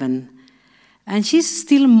 2011. And she's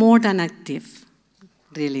still more than active,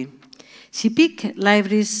 really. She picked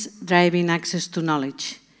libraries driving access to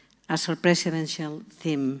knowledge as her presidential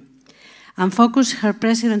theme and focused her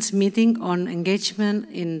president's meeting on engagement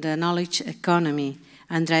in the knowledge economy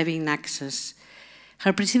and driving access.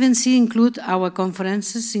 Her presidency included our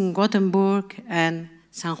conferences in Gothenburg and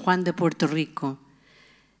San Juan de Puerto Rico.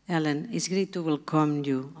 Ellen, it's great to welcome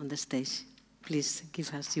you on the stage. Please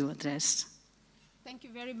give us your address. Thank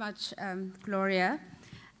you very much, Gloria.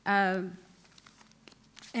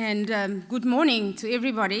 Good morning to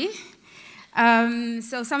everybody.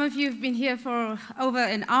 So some of you have been here for over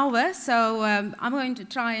an hour, so I'm going to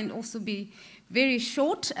try and also be very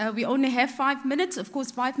short. We only have 5 minutes. Of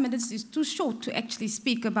course, 5 minutes is too short to actually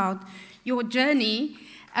speak about your journey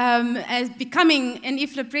as becoming an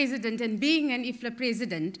IFLA president and being an IFLA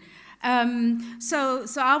president. So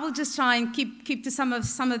I will just try and keep to some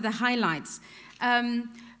of the highlights.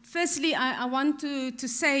 Firstly, I want to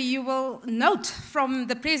say you will note from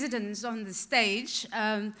the presidents on the stage,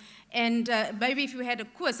 and maybe if you had a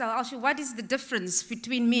quiz, I'll ask you, what is the difference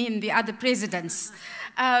between me and the other presidents?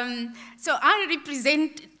 So I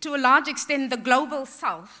represent, to a large extent, the Global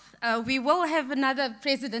South. We will have another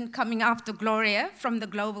president coming after Gloria from the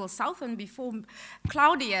Global South, and before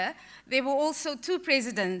Claudia, there were also 2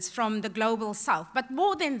 presidents from the Global South. But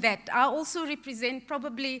more than that, I also represent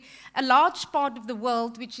probably a large part of the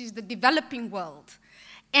world, which is the developing world.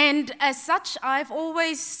 And as such, I've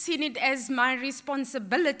always seen it as my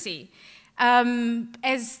responsibility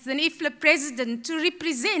as an IFLA president to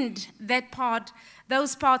represent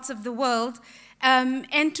those parts of the world,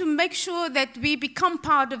 and to make sure that we become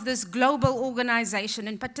part of this global organization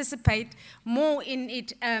and participate more in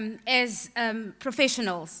it as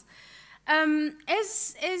professionals.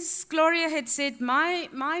 As Gloria had said,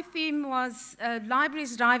 my theme was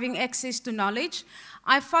libraries driving access to knowledge.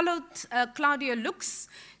 I followed Claudia Luch's.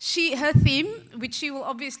 Her theme, which she will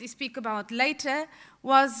obviously speak about later,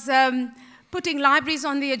 was putting libraries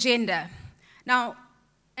on the agenda. Now,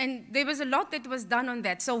 and there was a lot that was done on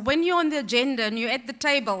that. So when you're on the agenda and you're at the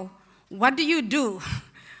table, what do you do?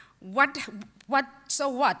 So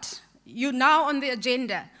what? You're now on the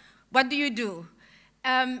agenda. What do you do?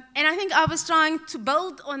 And I think I was trying to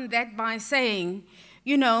build on that by saying,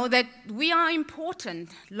 you know, that we are important.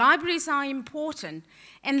 Libraries are important.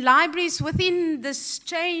 And libraries, within this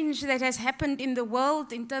change that has happened in the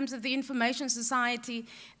world in terms of the information society,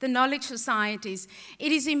 the knowledge societies,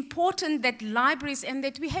 it is important that libraries, and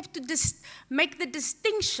that we have to make the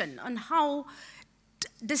distinction on how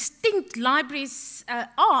distinct libraries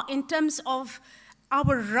are in terms of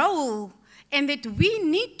our role, and that we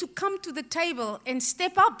need to come to the table and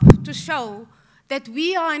step up to show that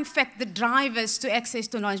we are, in fact, the drivers to access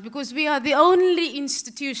to knowledge, because we are the only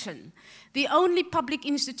institution, the only public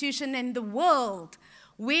institution in the world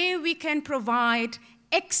where we can provide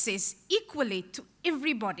access equally to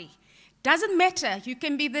everybody. Doesn't matter, you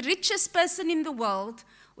can be the richest person in the world,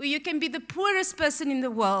 or you can be the poorest person in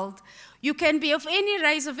the world. You can be of any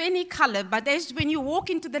race, of any color, but when you walk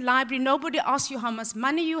into the library, nobody asks you how much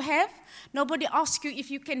money you have. Nobody asks you if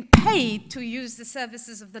you can pay to use the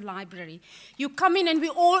services of the library. You come in and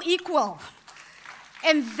we're all equal.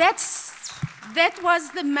 And that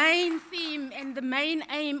was the main theme and the main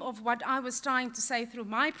aim of what I was trying to say through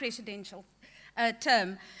my presidential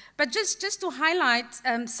term. But just to highlight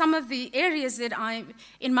some of the areas that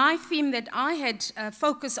in my theme that I had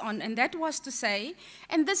focused on, and that was to say,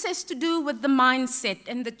 and this has to do with the mindset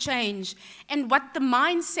and the change and what the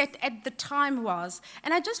mindset at the time was.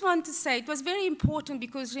 And I just want to say it was very important,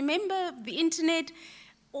 because remember the internet,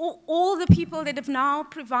 all the people that have now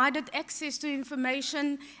provided access to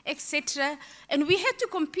information, etc., and we had to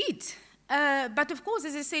compete. But of course,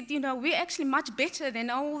 as I said, you know, we're actually much better than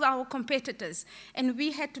all our competitors, and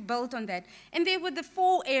we had to build on that. And there were the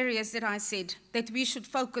 4 areas that I said that we should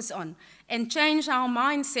focus on and change our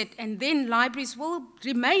mindset, and then libraries will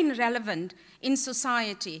remain relevant in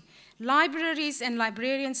society. Libraries and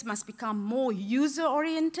librarians must become more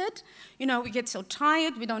user-oriented. You know, we get so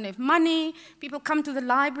tired, we don't have money, people come to the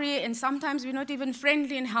library, and sometimes we're not even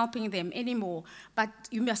friendly in helping them anymore. But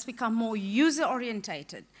you must become more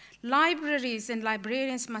user-orientated. Libraries and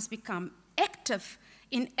librarians must become active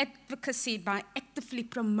in advocacy by actively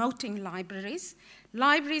promoting libraries.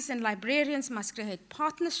 Libraries and librarians must create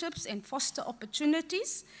partnerships and foster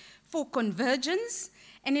opportunities for convergence.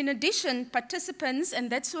 And in addition, participants,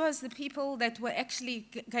 and that was the people that were actually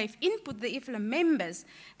gave input, the IFLA members,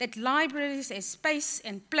 that libraries as space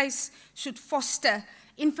and place should foster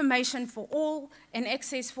information for all and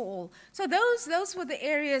access for all. So those were the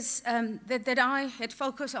areas that I had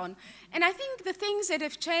focused on. And I think the things that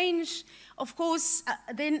have changed, of course,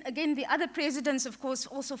 then again, the other presidents, of course,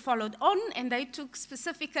 also followed on, and they took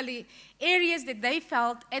specifically areas that they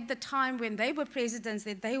felt at the time when they were presidents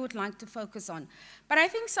that they would like to focus on. But I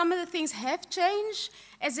think some of the things have changed.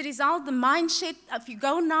 As a result, the mindset, if you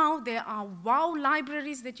go now, there are wow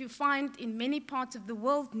libraries that you find in many parts of the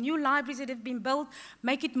world, new libraries that have been built,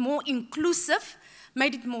 make it more inclusive,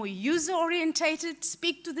 made it more user-orientated,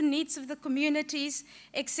 speak to the needs of the communities,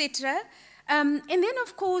 etc. And then,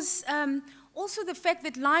 of course, also the fact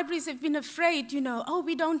that libraries have been afraid, oh,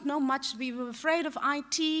 we don't know much, we were afraid of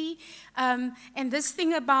IT, and this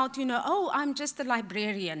thing about, oh, I'm just a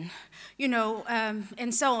librarian,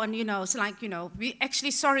 and so on, it's like, we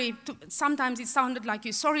actually sorry, sometimes it sounded like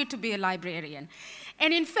you're sorry to be a librarian.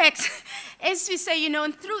 And in fact, as we say,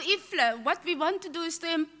 and through IFLA, what we want to do is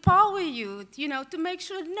to empower you, to make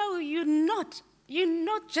sure, no, you're not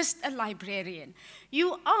just a librarian.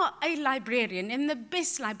 You are a librarian, and the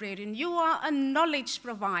best librarian. You are a knowledge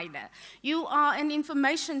provider. You are an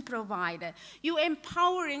information provider. You're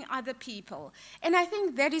empowering other people. And I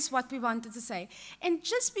think that is what we wanted to say. And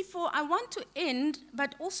just before, I want to end,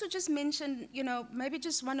 but also just mention, maybe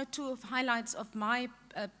just one or two of highlights of my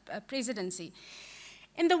presidency.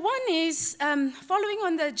 And the one is, following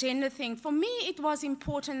on the agenda thing, for me it was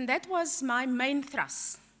important, that was my main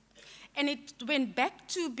thrust. And it went back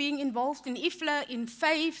to being involved in IFLA, in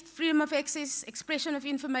faith, freedom of access, expression of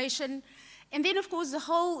information, and then, of course, the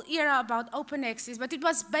whole era about open access. But it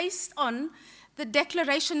was based on the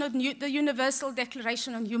Declaration of the Universal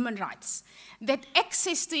Declaration on Human Rights, that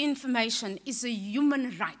access to information is a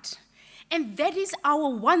human right. And that is our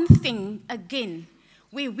one thing, again,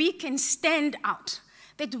 where we can stand out,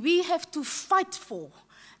 that we have to fight for,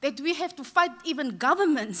 that we have to fight even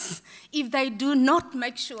governments if they do not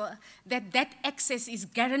make sure that that access is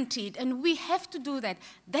guaranteed. And we have to do that.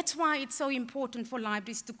 That's why it's so important for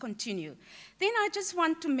libraries to continue. Then I just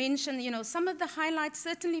want to mention, some of the highlights,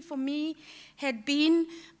 certainly for me, had been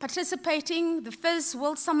participating the first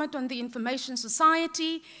World Summit on the Information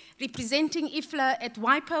Society, representing IFLA at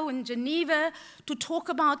WIPO in Geneva to talk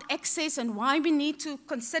about access and why we need to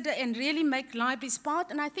consider and really make libraries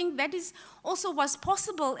part. And I think that is also was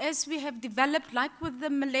possible as we have developed, like with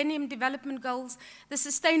the Millennium Development Goals, the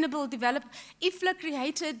Sustainable Development. IFLA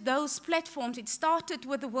created those platforms. It started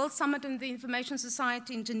with the World Summit on the Information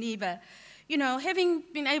Society in Geneva. Having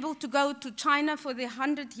been able to go to China for the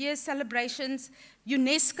 100-year celebrations,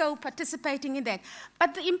 UNESCO participating in that.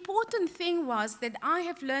 But the important thing was that I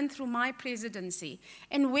have learned through my presidency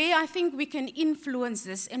and where I think we can influence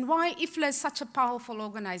this and why IFLA is such a powerful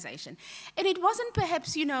organization. And it wasn't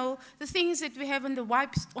perhaps, the things that we have on the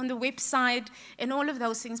website and all of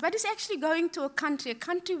those things, but it's actually going to a country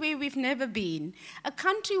where we've never been, a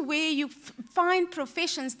country where you find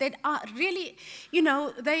professions that are really,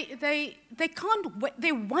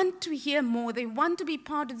 they want to hear more, they want to be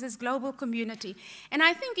part of this global community. And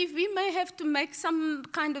I think if we may have to make some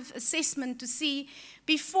kind of assessment to see,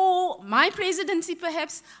 before my presidency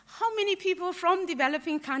perhaps, how many people from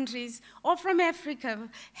developing countries or from Africa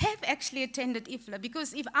have actually attended IFLA.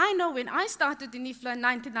 Because if I know when I started in IFLA in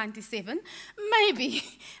 1997,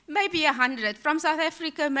 maybe 100. From South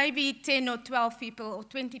Africa, maybe 10 or 12 people or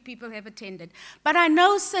 20 people have attended. But I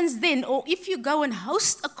know since then, or if you go and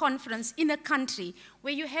host a conference in a country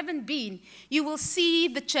where you haven't been, you will see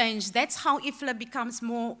the change. That's how IFLA becomes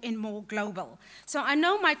more and more global. So I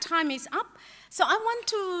know my time is up. So I want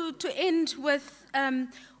to end with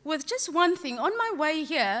just one thing. On my way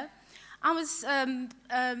here, I was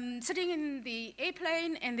sitting in the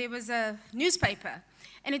airplane, and there was a newspaper,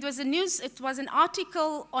 and it was an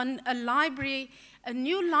article on a library, a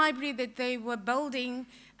new library that they were building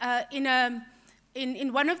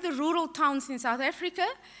in one of the rural towns in South Africa,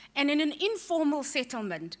 and in an informal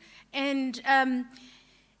settlement. And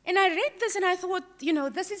I read this and I thought,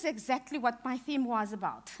 this is exactly what my theme was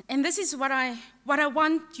about. And this is what I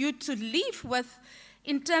want you to leave with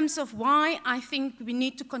in terms of why I think we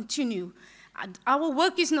need to continue. Our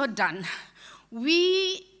work is not done.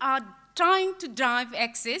 We are trying to drive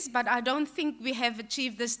access, but I don't think we have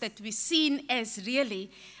achieved this, that we're seen as really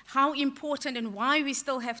how important and why we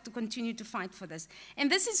still have to continue to fight for this. And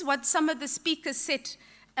this is what some of the speakers said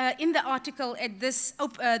in the article at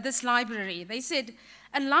this library. They said,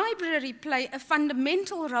 a library plays a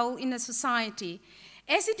fundamental role in a society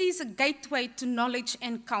as it is a gateway to knowledge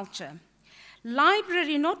and culture.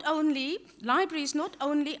 Libraries not only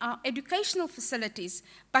are educational facilities,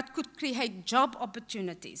 but could create job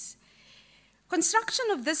opportunities, Construction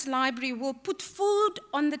of this library will put food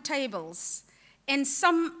on the tables and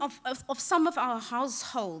some of our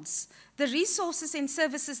households. The resources and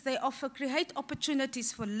services they offer create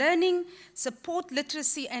opportunities for learning, support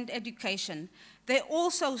literacy and education. They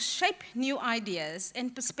also shape new ideas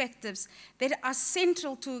and perspectives that are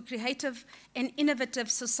central to a creative and innovative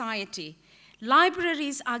society.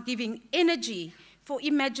 Libraries are giving energy for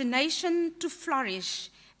imagination to flourish.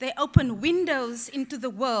 They open windows into the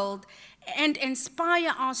world and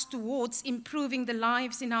inspire us towards improving the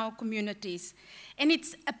lives in our communities. And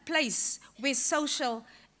it's a place where social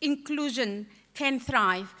inclusion can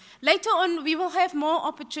thrive. Later on, we will have more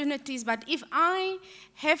opportunities, but if I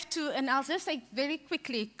have to, and I'll just say very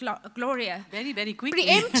quickly, Gloria. Very, very quickly.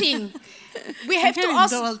 Preempting, we have to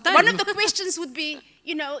ask, one of the questions would be,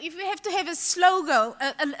 you know, if we have to have a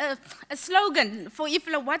slogan for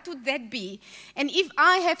IFLA, what would that be? And if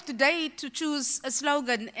I have today to choose a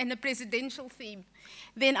slogan and a presidential theme,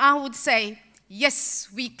 then I would say, yes,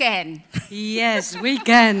 we can. Yes, we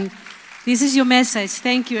can. This is your message.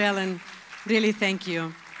 Thank you, Ellen. Really, thank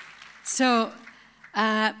you. So,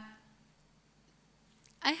 I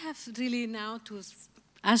have really now to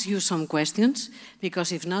ask you some questions,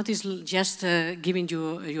 because if not, it's just giving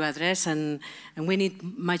you your address, and we need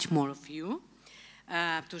much more of you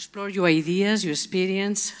to explore your ideas, your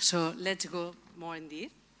experience. So let's go more in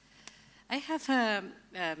depth. I have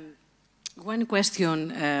one question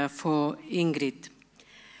for Ingrid.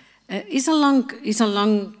 It's a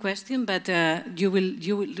long question, but you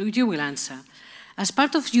will answer. As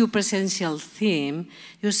part of your presidential theme,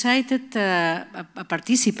 you cited a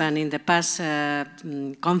participant in the past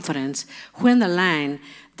conference who underlined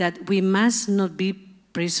that we must not be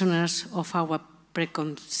prisoners of our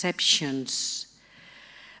preconceptions.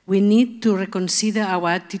 We need to reconsider our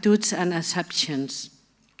attitudes and assumptions.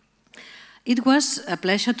 It was a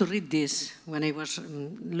pleasure to read this when I was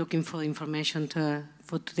looking for information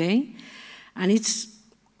for today, and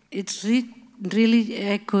it really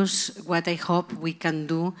echoes what I hope we can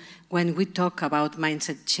do when we talk about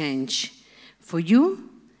mindset change. For you,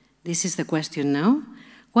 this is the question now.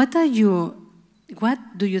 What do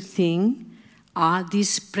you think are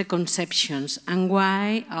these preconceptions, and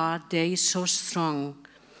why are they so strong?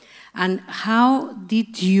 And how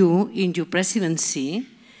did you, in your presidency,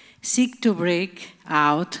 seek to break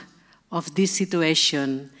out of this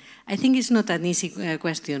situation? I think it's not an easy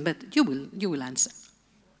question, but you will answer.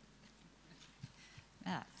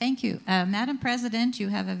 Thank you. Madam President, you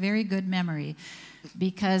have a very good memory,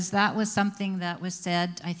 because that was something that was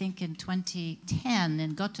said, I think, in 2010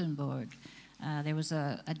 in Gothenburg. There was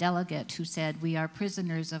a delegate who said, we are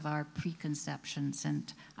prisoners of our preconceptions.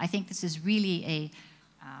 And I think this is really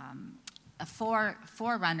a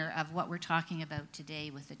forerunner of what we're talking about today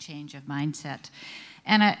with the change of mindset.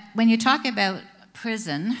 And when you talk about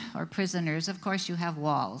prison or prisoners, of course you have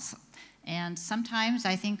walls. And sometimes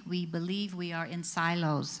I think we believe we are in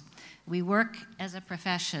silos. We work as a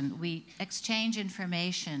profession, we exchange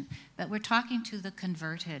information, but we're talking to the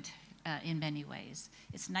converted in many ways.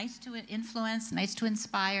 It's nice to influence, nice to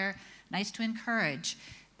inspire, nice to encourage,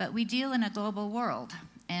 but we deal in a global world.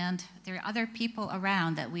 And there are other people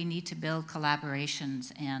around that we need to build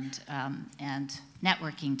collaborations and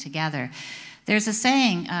networking together. There's a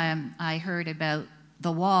saying I heard about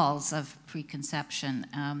the walls of preconception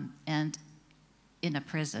and in a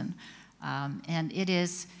prison. And it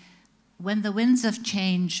is, when the winds of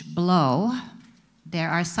change blow, there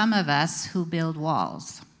are some of us who build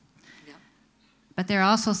walls. Yeah. But there are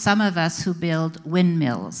also some of us who build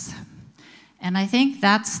windmills. And I think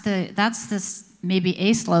that's this maybe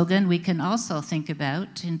a slogan we can also think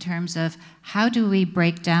about in terms of how do we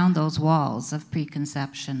break down those walls of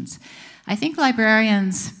preconceptions. I think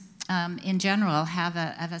librarians in general have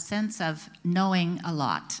a sense of knowing a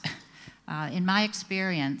lot. In my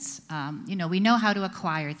experience, you know, we know how to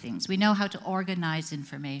acquire things. We know how to organize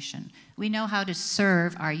information. We know how to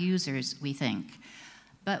serve our users, we think.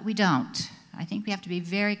 But we don't. I think we have to be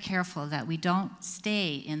very careful that we don't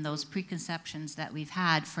stay in those preconceptions that we've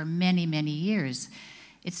had for many, many years.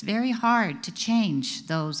 It's very hard to change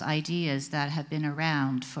those ideas that have been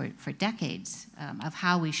around for decades of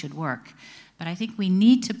how we should work. But I think we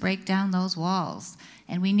need to break down those walls,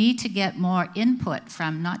 and we need to get more input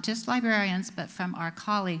from not just librarians, but from our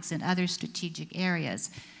colleagues in other strategic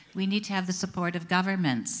areas. We need to have the support of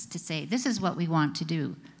governments to say, this is what we want to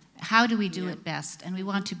do. How do we do it best? And we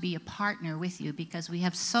want to be a partner with you because we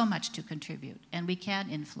have so much to contribute, and we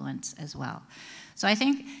can influence as well. So I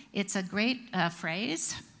think it's a great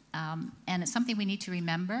phrase, and it's something we need to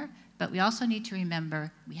remember, but we also need to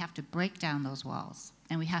remember we have to break down those walls.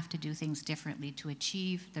 and we have to do things differently to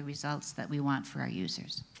achieve the results that we want for our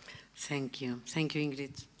users. Thank you,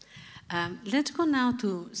 Ingrid. Let's go now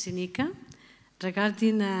to Sinika.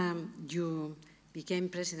 Regarding you became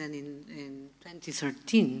president in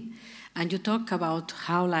 2013, and you talk about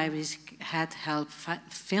how libraries had helped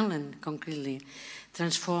Finland concretely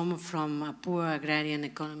transform from a poor agrarian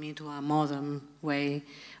economy to a modern way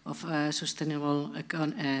of a sustainable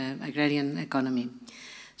agrarian economy.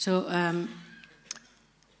 So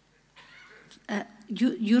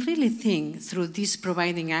you really think through this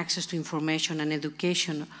providing access to information and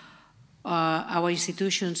education our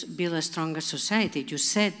institutions build a stronger society? You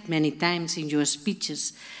said many times in your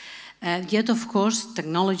speeches, yet of course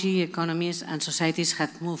technology, economies and societies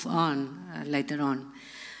have moved on later on.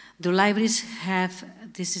 Do libraries have,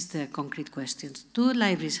 this is the concrete questions, do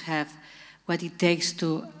libraries have what it takes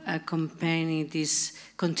to accompany this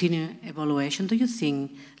continued evaluation? Do you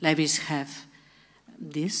think libraries have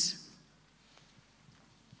this?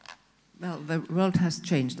 Well, the world has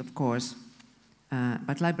changed, of course.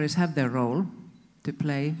 But libraries have their role to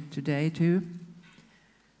play today too.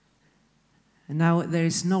 And now there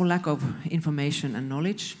is no lack of information and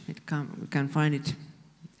knowledge. We can find it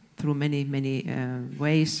through many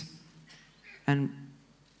ways. And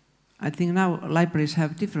I think now libraries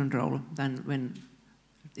have a different role than when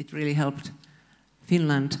it really helped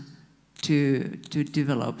Finland to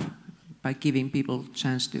develop by giving people a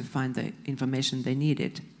chance to find the information they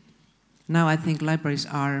needed. Now I think libraries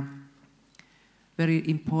are very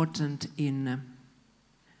important in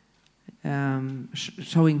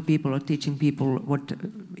showing people or teaching people what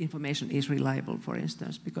information is reliable, for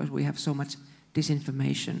instance, because we have so much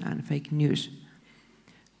disinformation and fake news.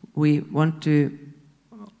 We want to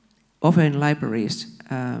offer in libraries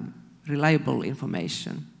reliable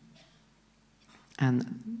information,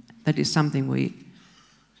 and that is something we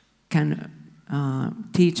can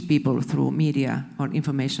teach people through media or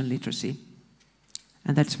information literacy.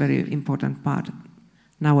 And that's a very important part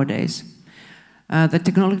nowadays. The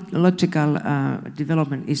technological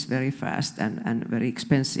development is very fast and very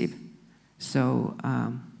expensive. So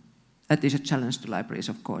that is a challenge to libraries,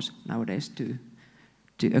 of course, nowadays to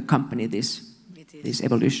accompany this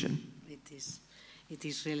evolution. It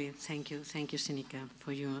is really. Thank you, Sinika,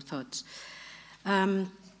 for your thoughts.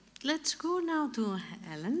 Let's go now to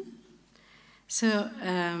Ellen. So,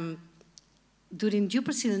 during your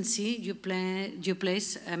presidency, you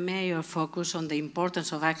place a major focus on the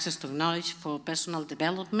importance of access to knowledge for personal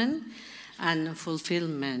development and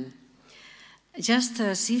fulfillment. Just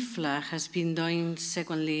as IFLA has been doing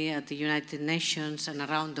secondly at the United Nations and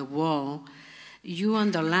around the world, you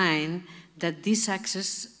underline that this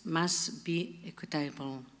access must be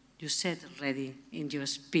equitable. You said already in your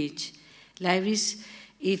speech, libraries,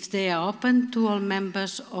 if they are open to all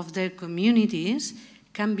members of their communities,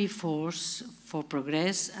 can be force for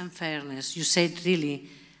progress and fairness. You said really,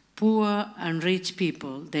 poor and rich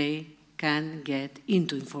people, they can get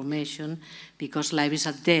into information because libraries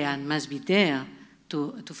are there and must be there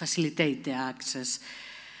to facilitate the access.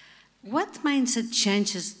 What mindset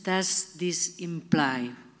changes does this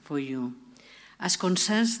imply for you as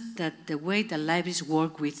concerns that the way that libraries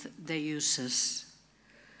work with the users?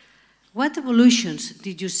 What evolutions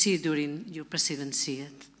did you see during your presidency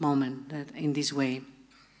at the moment in this way?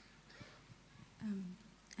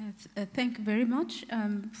 Thank you very much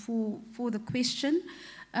for the question.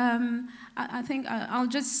 I think I'll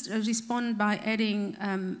just respond by adding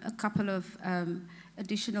a couple of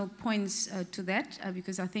additional points to that,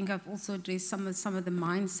 because I think I've also addressed some of the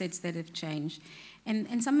mindsets that have changed.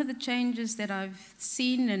 And some of the changes that I've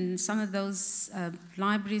seen and some of those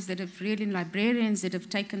libraries that have really, librarians that have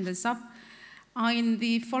taken this up are in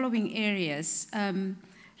the following areas.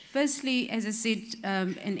 Firstly, as I said,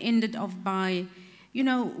 and ended off by, you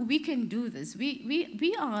know, we can do this.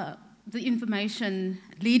 We are the information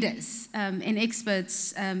leaders and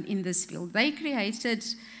experts in this field. They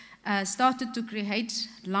started to create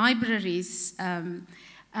libraries.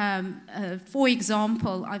 For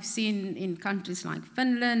example, I've seen in countries like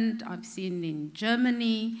Finland, I've seen in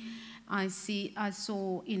Germany, I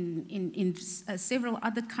saw in several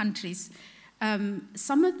other countries.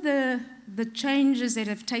 Some of the changes that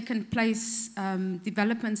have taken place,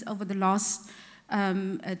 developments over the last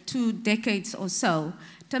 2 decades or so,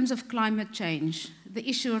 in terms of climate change, the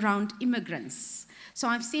issue around immigrants. So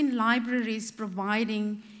I've seen libraries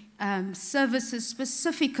providing services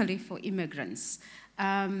specifically for immigrants.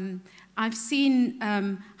 I've seen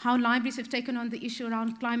how libraries have taken on the issue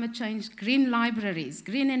around climate change, green libraries,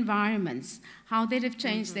 green environments, how they have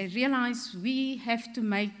changed. They realize we have to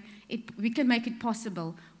make it, we can make it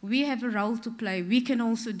possible we have a role to play. We can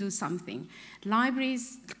also do something.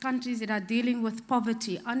 Libraries, countries that are dealing with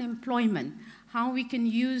poverty, unemployment, how we can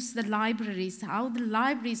use the libraries, how the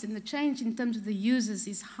libraries and the change in terms of the users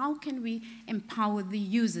is how can we empower the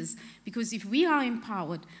users? Because if we are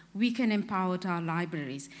empowered, we can empower our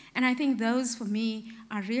libraries. And I think those, for me,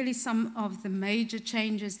 are really some of the major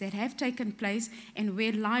changes that have taken place and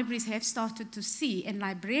where libraries have started to see, and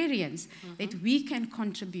librarians, that we can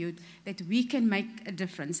contribute, that we can make a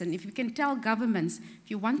difference. And if we can tell governments,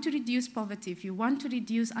 if you want to reduce poverty, if you want to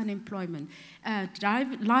reduce unemployment,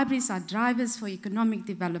 libraries are drivers for economic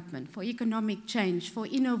development, for economic change, for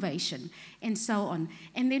innovation, and so on.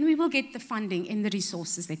 And then we will get the funding and the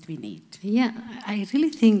resources that we need. Yeah, I really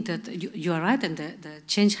think that you are right, and the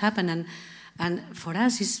change happened, and for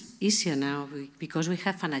us it's easier now because we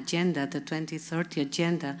have an agenda, the 2030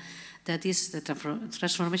 agenda, that is the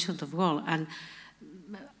transformation of the world. And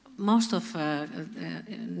most of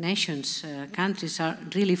nations, countries are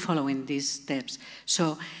really following these steps.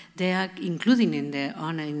 So they are including in their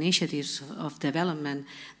own initiatives of development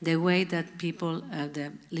the way that people,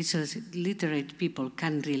 the literate people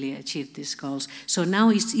can really achieve these goals. So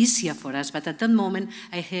now it's easier for us, but at that moment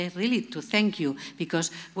I had really to thank you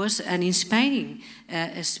because it was an inspiring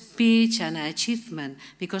speech and achievement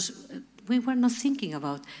because we were not thinking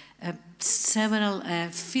about several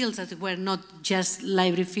fields that were not just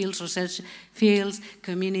library fields, research fields,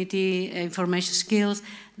 community information skills.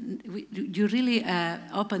 You really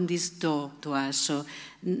opened this door to us. So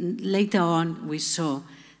later on we saw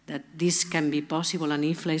that this can be possible, and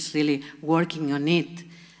IFLA is really working on it.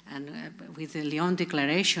 And with the Lyon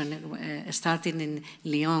Declaration, starting in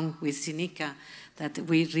Lyon with Sinica, that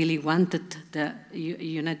we really wanted the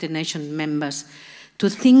United Nations members to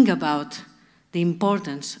think about the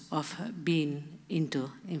importance of being into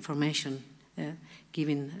information,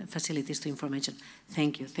 giving facilities to information.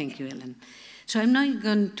 Thank you, Ellen. So I'm now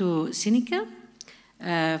going to Sinica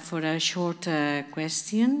for a short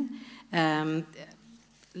question.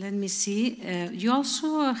 Let me see. You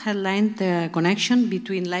also highlight the connection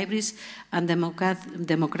between libraries and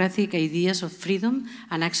democratic ideas of freedom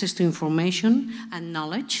and access to information and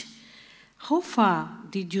knowledge. How far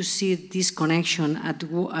did you see this connection at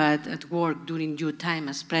work during your time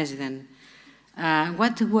as president?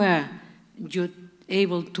 What were you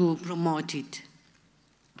able to promote it?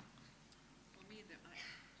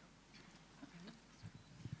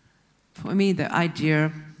 For me, the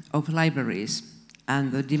idea of libraries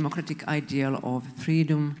and the democratic ideal of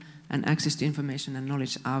freedom and access to information and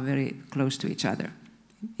knowledge are very close to each other.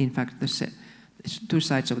 In fact, the two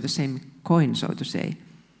sides of the same coin, so to say.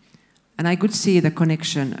 And I could see the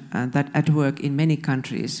connection that at work in many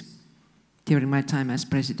countries during my time as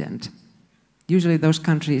president. Usually those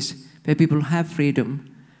countries where people have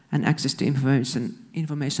freedom and access to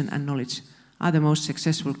information and knowledge are the most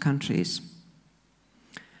successful countries.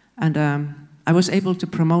 And I was able to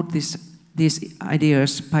promote these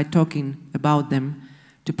ideas by talking about them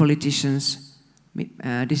to politicians,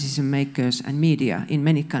 decision makers and media in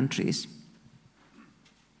many countries.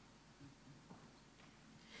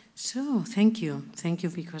 So, thank you,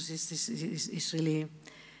 because it's really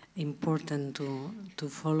important to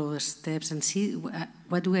follow the steps and see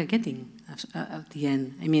what we are getting at the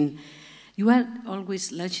end. I mean, you are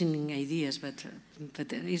always launching ideas, but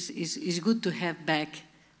it's good to have back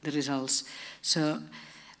the results. So,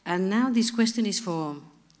 and now this question is for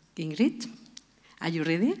Ingrid. Are you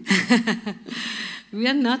ready? We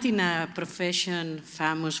are not in a profession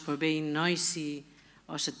famous for being noisy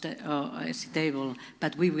or excitable,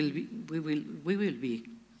 but we will be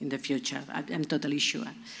in the future. I'm totally sure.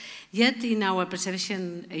 Yet, in your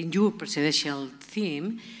presidential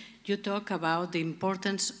theme, you talk about the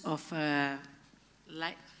importance of I'm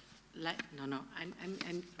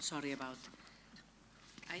sorry about.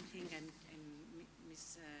 I think I'm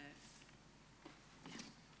miss.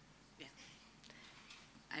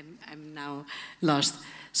 I'm now lost.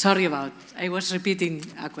 Sorry about. I was repeating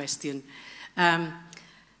a question.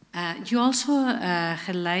 You also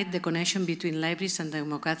highlight the connection between libraries and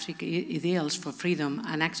democratic ideals for freedom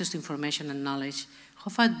and access to information and knowledge. How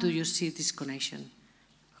far do you see this connection?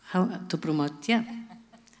 How to promote? Yeah,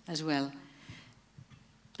 as well.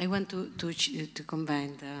 I want to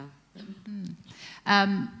combine the...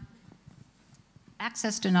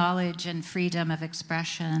 Access to knowledge and freedom of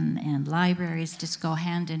expression and libraries just go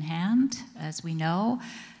hand in hand, as we know.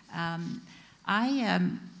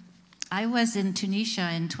 I was in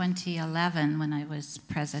Tunisia in 2011 when I was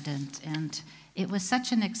president, and it was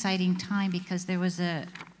such an exciting time because there was a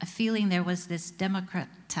feeling there was this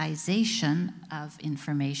democratization of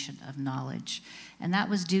information, of knowledge, and that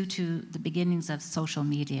was due to the beginnings of social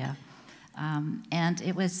media. And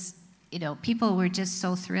it was, you know, people were just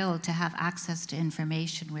so thrilled to have access to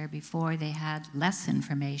information where before they had less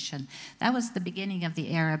information. That was the beginning of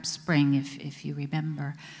the Arab Spring, if you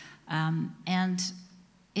remember. And,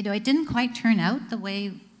 you know, it didn't quite turn out the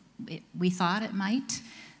way we thought it might,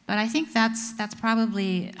 but I think that's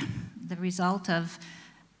probably the result of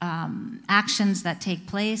actions that take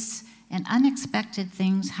place, and unexpected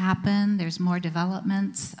things happen. There's more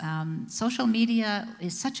developments. Social media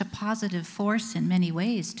is such a positive force in many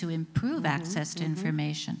ways to improve access to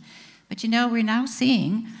information. But you know, we're now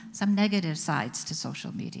seeing some negative sides to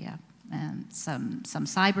social media, and some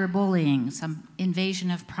cyberbullying, some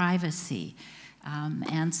invasion of privacy,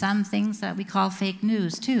 and some things that we call fake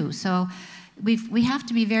news too. So we have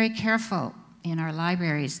to be very careful in our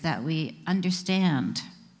libraries that we understand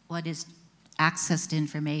what is access to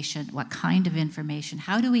information, what kind of information,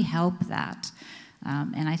 how do we help that?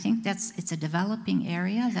 And I think it's a developing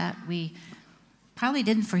area that we probably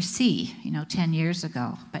didn't foresee, you know, 10 years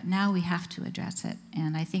ago, but now we have to address it,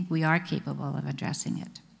 and I think we are capable of addressing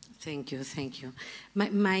it. Thank you, thank you.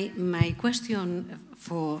 My question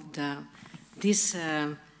for this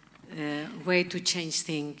way to change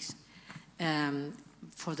things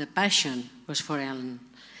for the passion was for Ellen.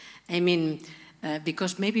 I mean,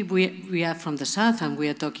 because maybe we are from the South and we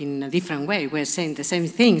are talking in a different way. We're saying the same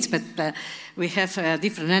things, but we have a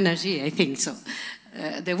different energy, I think. So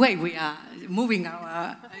the way we are moving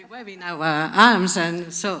waving our arms,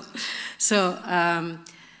 and so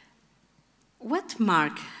what,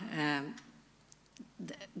 Mark,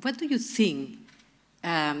 what do you think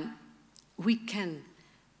we can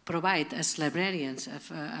provide as librarians,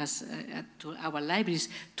 to our libraries,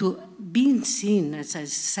 to being seen as a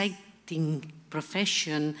exciting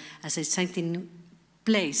profession, as an exciting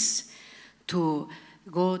place to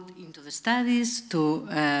go into the studies, to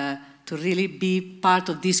really be part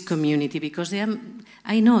of this community? Because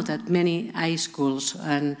I know that many high schools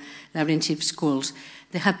and librarianship schools,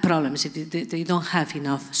 they have problems if they don't have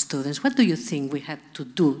enough students. What do you think we have to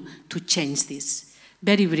do to change this?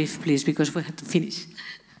 Very brief, please, because we have to finish.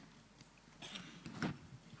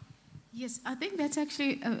 Yes, I think that's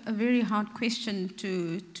actually a very hard question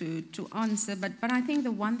to answer, but I think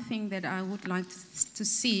the one thing that I would like to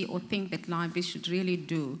see or think that libraries should really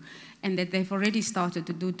do, and that they've already started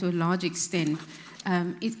to do to a large extent,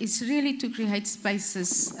 is really to create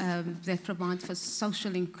spaces that provide for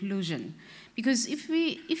social inclusion. Because if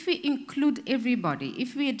we include everybody,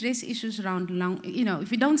 if we address issues around,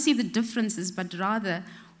 if we don't see the differences, but rather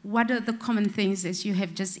what are the common things, as you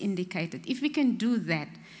have just indicated, if we can do that,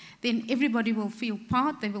 then everybody will feel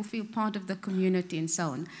part, they will feel part of the community and so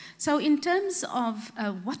on. So in terms of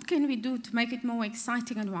what can we do to make it more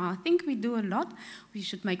exciting, and I think we do a lot. We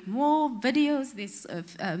should make more videos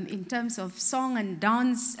in terms of song and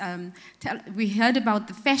dance. We heard about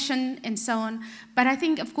the fashion and so on. But I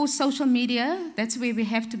think, of course, social media, that's where we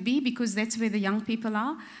have to be, because that's where the young people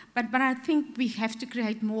are. But I think we have to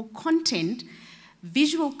create more content,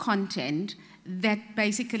 visual content, that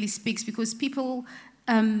basically speaks, because people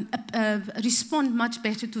respond much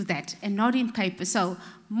better to that and not in paper. So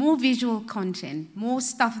more visual content, more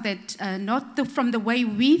stuff that not from the way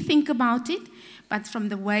we think about it, but from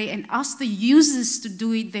the way, and ask the users to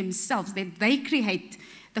do it themselves, that they create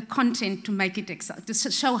the content to make it to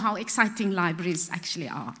show how exciting libraries actually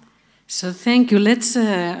are. So thank you. Let's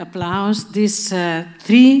applaud these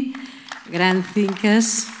three grand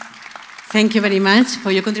thinkers. Thank you very much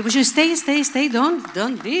for your contribution. Stay,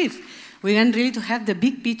 don't leave. We want really to have the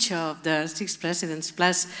big picture of the 6 presidents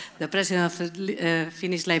plus the president of the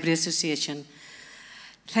Finnish Library Association.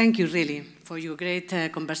 Thank you really for your great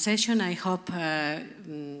conversation. I hope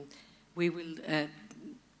we will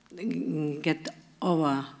get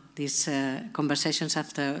over these conversations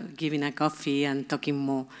after giving a coffee and talking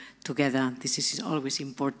more together. This is always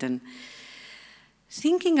important.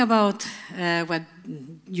 Thinking about what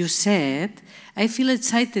you said, I feel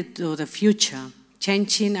excited to the future.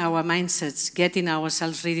 Changing our mindsets, getting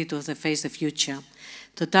ourselves ready to face the future,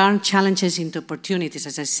 to turn challenges into opportunities,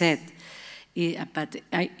 as I said. But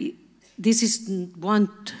this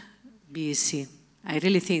won't be easy. I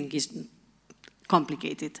really think it's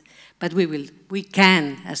complicated, but we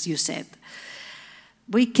can, as you said.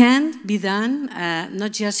 We can be done,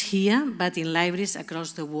 not just here, but in libraries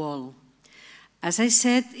across the world. As I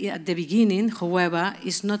said at the beginning, however,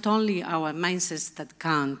 it's not only our mindsets that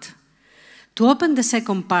count. To open the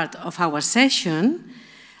second part of our session,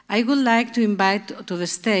 I would like to invite to the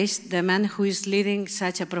stage the man who is leading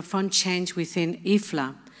such a profound change within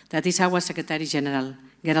IFLA, that is our Secretary General,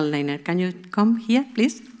 Gerald Leiner. Can you come here,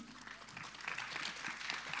 please?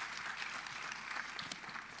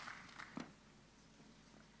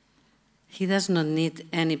 He does not need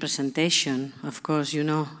any presentation. Of course, you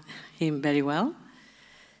know him very well.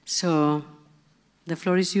 So the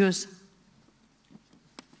floor is yours.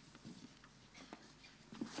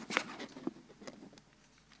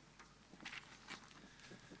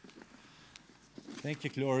 Thank you,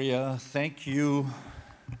 Gloria. Thank you,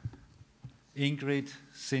 Ingrid,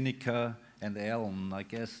 Sinica, and Ellen. I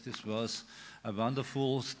guess this was a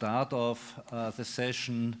wonderful start of the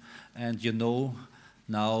session, and you know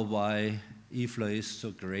now why IFLA is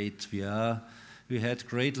so great. We had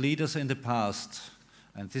great leaders in the past,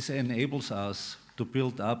 and this enables us to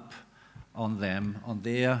build up on them, on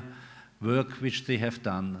their work which they have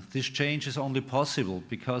done. This change is only possible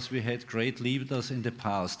because we had great leaders in the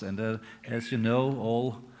past, and as you know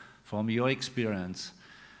all from your experience,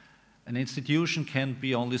 an institution can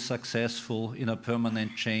be only successful in a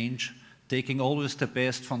permanent change, taking always the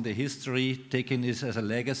best from the history, taking this as a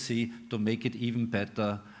legacy to make it even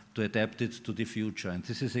better, to adapt it to the future. And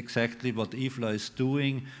this is exactly what IFLA is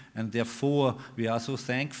doing, and therefore we are so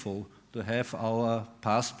thankful to have our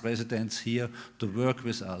past presidents here to work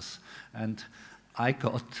with us. And I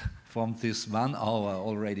got from this 1 hour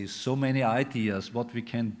already so many ideas what we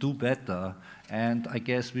can do better, and I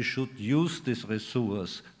guess we should use this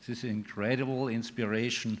resource, this incredible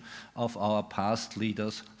inspiration of our past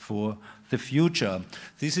leaders for the future.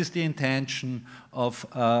 This is the intention of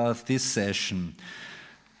this session.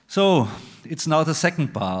 So it's now the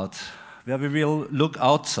second part, where we will look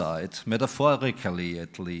outside, metaphorically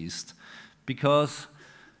at least, because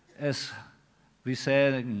as we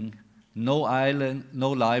said, no island, no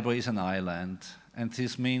library is an island, and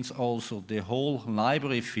this means also the whole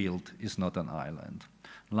library field is not an island.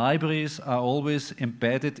 Libraries are always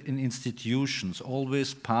embedded in institutions,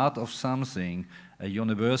 always part of something, a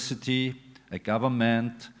university, a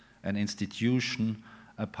government, an institution,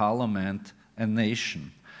 a parliament, a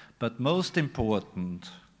nation. But most important,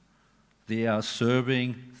 they are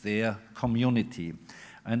serving their community.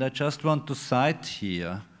 And I just want to cite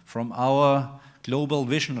here from our Global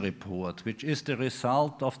Vision Report, which is the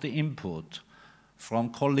result of the input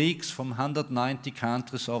from colleagues from 190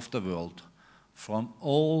 countries of the world, from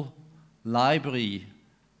all library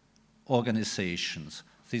organizations.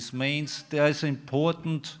 This means there is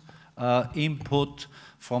important input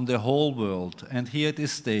from the whole world, and here it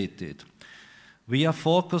is stated. We are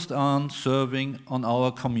focused on serving on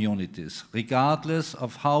our communities, regardless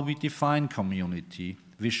of how we define community.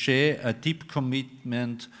 We share a deep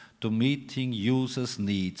commitment to meeting users'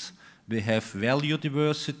 needs. We have value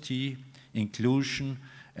diversity, inclusion,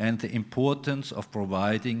 and the importance of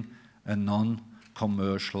providing a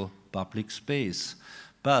non-commercial public space.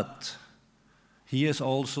 But here's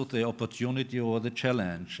also the opportunity or the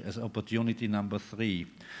challenge as opportunity number 3.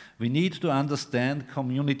 We need to understand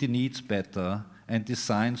community needs better and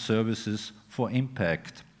design services for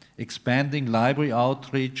impact. Expanding library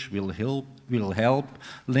outreach will help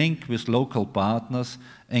link with local partners,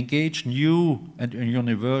 engage new and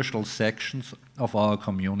universal sections of our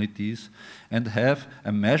communities, and have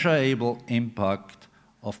a measurable impact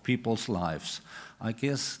of people's lives. I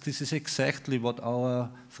guess this is exactly what our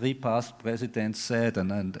 3 past presidents said,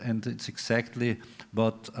 and it's exactly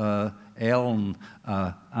what Ellen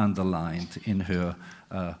underlined in her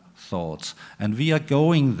thoughts. And we are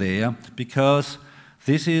going there because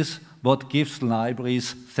this is what gives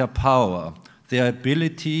libraries their power, their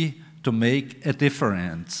ability to make a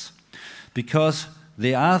difference, because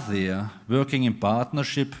they are there working in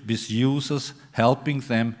partnership with users, helping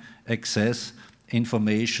them access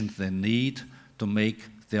information they need to make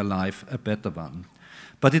their life a better one.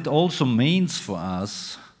 But it also means for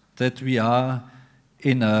us that we are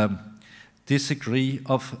in a degree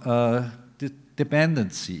of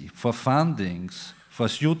dependency for fundings, for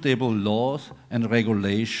suitable laws and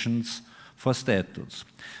regulations, for statutes.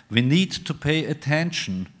 We need to pay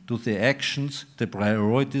attention to the actions, the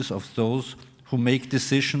priorities of those who make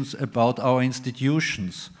decisions about our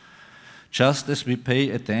institutions, just as we pay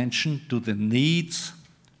attention to the needs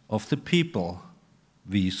of the people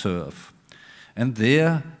we serve. And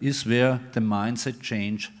there is where the mindset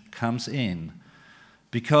change comes in,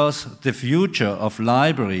 because the future of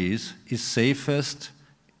libraries is safest,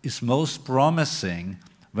 is most promising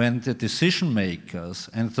when the decision makers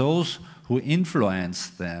and those who influence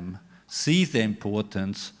them see the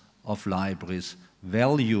importance of libraries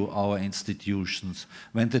value our institutions,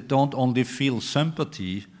 when they don't only feel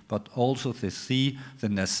sympathy, but also they see the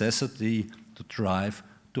necessity to drive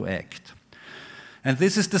to act. And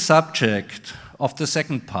this is the subject of the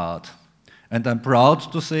second part. And I'm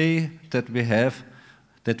proud to say that we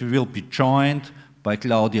will be joined by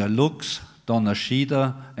Claudia Lux, Donna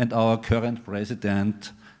Schieder, and our current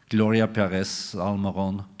president, Gloria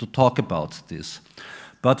Perez-Salmeron, to talk about this.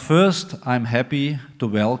 But first, I'm happy to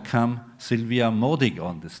welcome Silvia Modig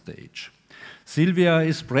on the stage. Silvia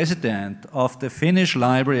is president of the Finnish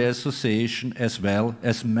Library Association as well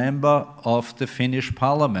as member of the Finnish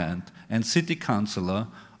Parliament and city councillor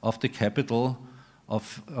of the capital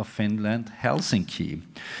of Finland, Helsinki.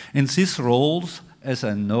 In these roles, as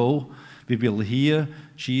I know, we will hear,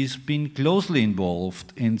 she's been closely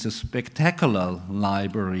involved in the spectacular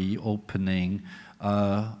library opening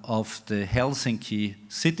of the Helsinki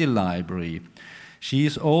City Library. She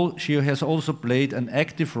has also played an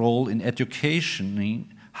active role in education,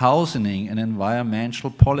 housing, and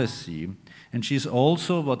environmental policy. And she's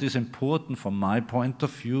also, what is important from my point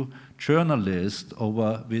of view, journalist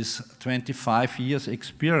with 25 years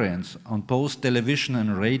experience on both television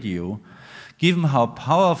and radio. Given how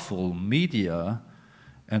powerful media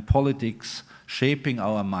and politics shaping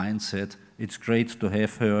our mindset, it's great to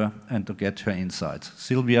have her and to get her insights.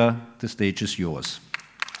 Silvia, the stage is yours.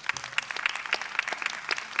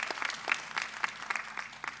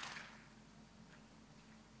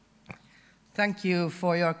 Thank you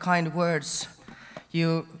for your kind words.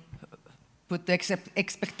 You put the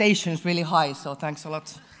expectations really high, so thanks a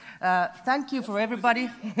lot. Thank you for everybody.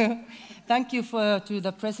 Thank you to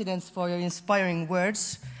the presidents for your inspiring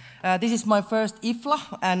words. This is my first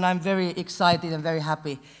IFLA, and I'm very excited and very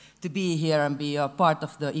happy to be here and be a part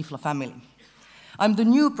of the IFLA family. I'm the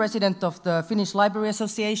new president of the Finnish Library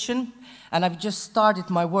Association, and I've just started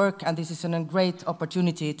my work, and this is a great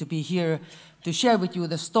opportunity to be here to share with you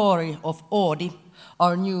the story of Oodi,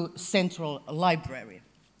 our new central library.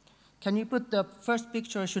 Can you put the first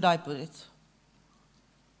picture, or should I put it?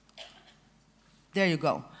 There you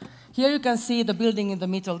go. Here you can see the building in the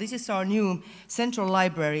middle. This is our new central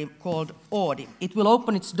library called Oodi. It will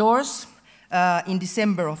open its doors in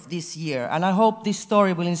December of this year, and I hope this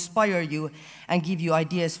story will inspire you and give you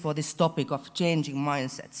ideas for this topic of changing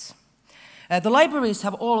mindsets. The libraries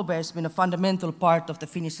have always been a fundamental part of the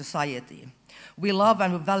Finnish society. We love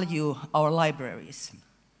and we value our libraries.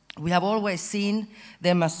 We have always seen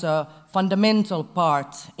them as a fundamental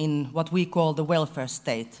part in what we call the welfare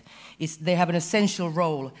state. They have an essential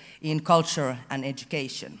role in culture and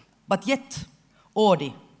education. But yet,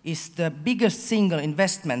 Oodi is the biggest single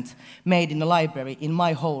investment made in a library in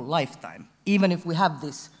my whole lifetime, even if we have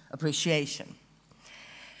this appreciation.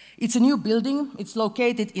 It's a new building. It's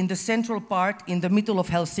located in the central part in the middle of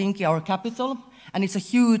Helsinki, our capital, and it's a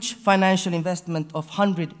huge financial investment of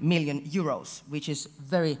 100 million euros, which is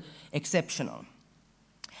very exceptional.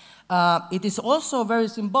 It is also very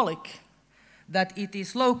symbolic that it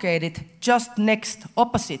is located just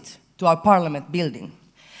opposite to our parliament building.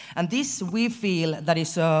 And this, we feel, that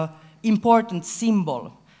is an important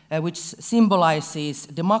symbol which symbolizes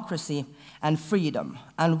democracy and freedom.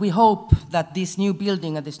 And we hope that this new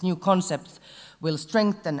building and this new concept will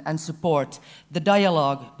strengthen and support the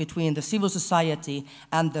dialogue between the civil society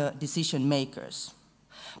and the decision makers.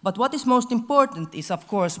 But what is most important is, of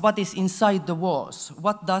course, what is inside the walls.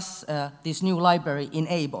 What does this new library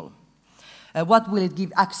enable? What will it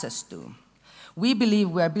give access to? We believe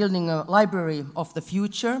we are building a library of the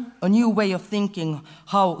future, a new way of thinking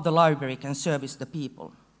how the library can service the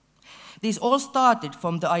people. This all started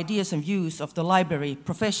from the ideas and views of the library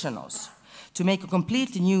professionals to make a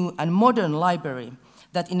completely new and modern library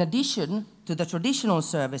that, in addition to the traditional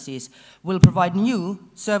services, will provide new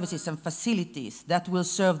services and facilities that will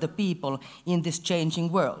serve the people in this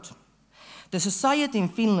changing world. The society in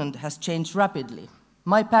Finland has changed rapidly.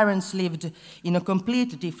 My parents lived in a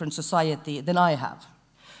completely different society than I have.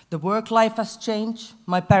 The work life has changed.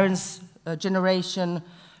 My parents' generation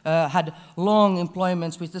had long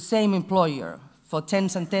employments with the same employer for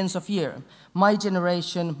tens and tens of years. My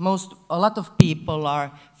generation, a lot of people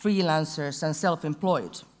are freelancers and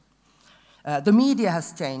self-employed. The media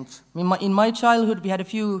has changed. In my childhood, we had a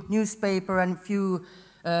few newspaper and a few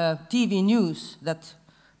TV news that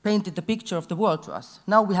painted the picture of the world to us.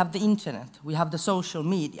 Now we have the internet, we have the social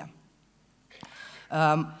media.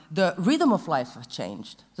 The rhythm of life has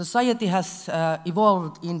changed. Society has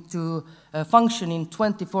evolved into functioning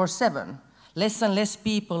 24/7. Less and less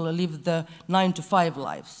people live the 9-to-5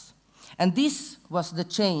 lives. And this was the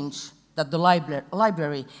change that the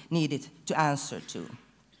library needed to answer to.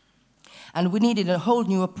 And we needed a whole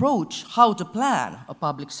new approach how to plan a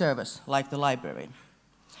public service like the library.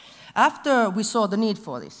 After we saw the need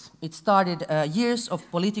for this, it started years of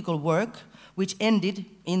political work, which ended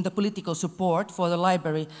in the political support for the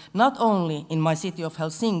library, not only in my city of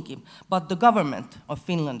Helsinki, but the government of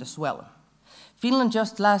Finland as well. Finland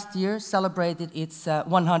just last year celebrated its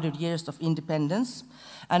 100 years of independence,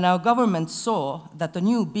 and our government saw that the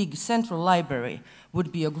new big central library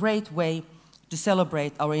would be a great way to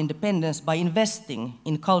celebrate our independence by investing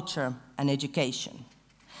in culture and education.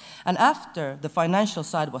 And after the financial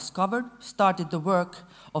side was covered, started the work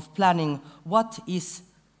of planning what is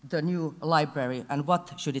the new library and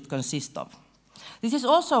what should it consist of. This is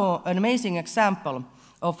also an amazing example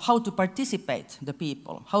of how to participate the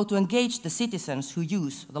people, how to engage the citizens who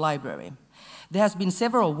use the library. There has been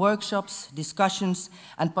several workshops, discussions,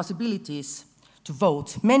 and possibilities to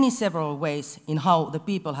vote, many several ways in how the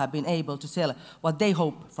people have been able to tell what they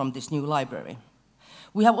hope from this new library.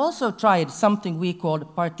 We have also tried something we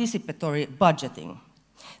called participatory budgeting.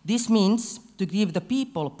 This means to give the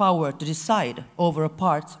people power to decide over a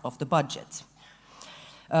part of the budget.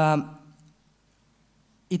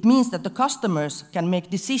 It means that the customers can make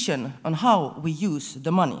decisions on how we use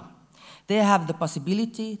the money. They have the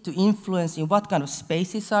possibility to influence in what kind of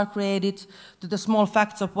spaces are created, to the small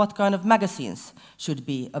facts of what kind of magazines should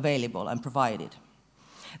be available and provided.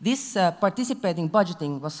 This participating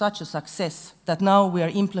budgeting was such a success that now we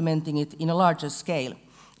are implementing it in a larger scale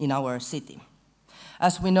in our city.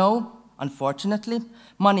 As we know, unfortunately,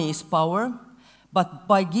 money is power, but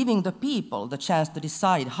by giving the people the chance to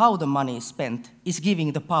decide how the money is spent is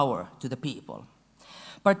giving the power to the people.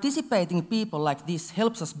 Participating people like this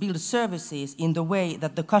helps us build services in the way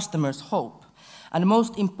that the customers hope. And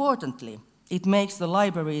most importantly, it makes the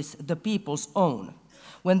libraries the people's own.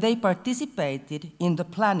 When they participated in the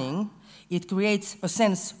planning, it creates a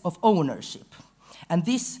sense of ownership. And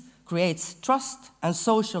this creates trust and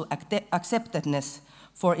social acceptedness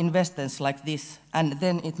for investors like this, and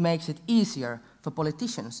then it makes it easier for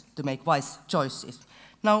politicians to make wise choices.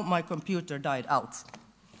 Now my computer died out.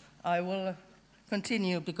 I will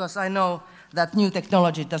continue because I know that new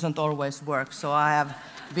technology doesn't always work, so I have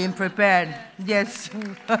been prepared. Yes.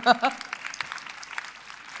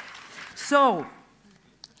 So,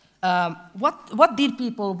 what did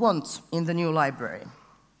people want in the new library?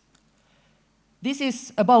 This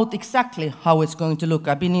is about exactly how it's going to look.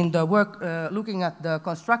 I've been in the work looking at the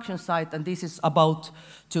construction site, and this is about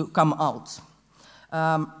to come out.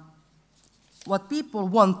 What people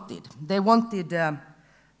wanted, they wanted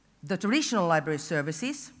the traditional library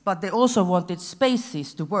services, but they also wanted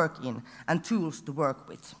spaces to work in and tools to work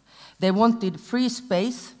with. They wanted free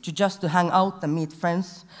space to hang out and meet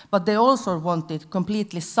friends, but they also wanted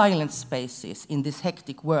completely silent spaces in this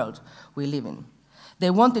hectic world we live in. They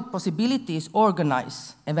wanted possibilities to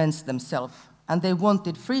organize events themselves, and they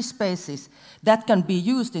wanted free spaces that can be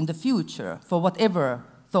used in the future for whatever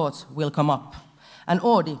thoughts will come up. And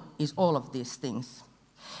Oodi is all of these things.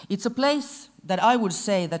 It's a place that I would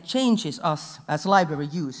say that changes us as library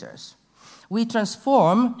users. We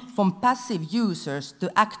transform from passive users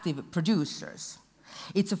to active producers.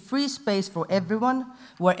 It's a free space for everyone,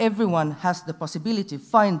 where everyone has the possibility to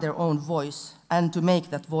find their own voice and to make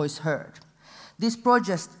that voice heard. This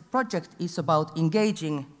project is about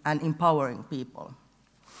engaging and empowering people.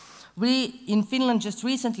 We in Finland just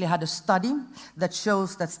recently had a study that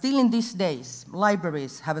shows that still in these days,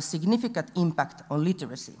 libraries have a significant impact on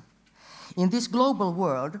literacy. In this global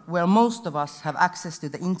world, where most of us have access to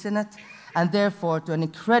the internet and therefore to an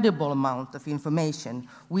incredible amount of information,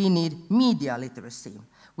 we need media literacy.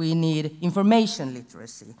 We need information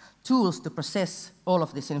literacy, tools to process all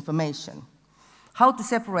of this information. How to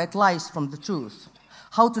separate lies from the truth,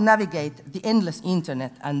 how to navigate the endless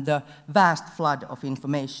internet and the vast flood of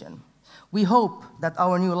information. We hope that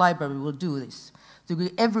our new library will do this, to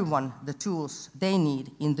give everyone the tools they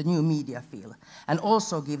need in the new media field, and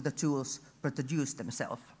also give the tools to produce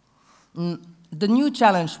themselves. The new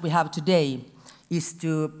challenge we have today is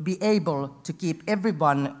to be able to keep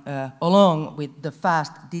everyone along with the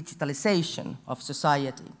fast digitalization of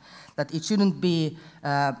society, that it shouldn't be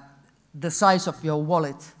the size of your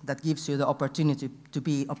wallet that gives you the opportunity to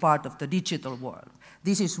be a part of the digital world.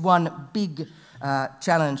 This is one big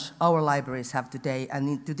challenge our libraries have today,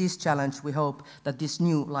 and to this challenge we hope that this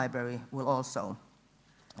new library will also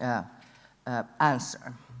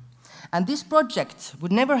answer. And this project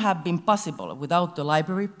would never have been possible without the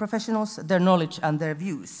library professionals, their knowledge and their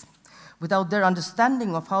views, without their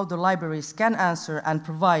understanding of how the libraries can answer and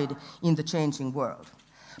provide in the changing world.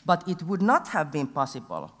 But it would not have been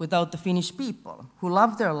possible without the Finnish people who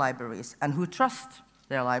love their libraries and who trust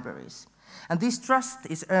their libraries. And this trust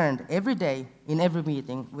is earned every day in every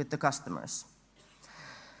meeting with the customers.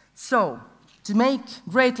 So, to make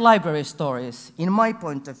great library stories, in my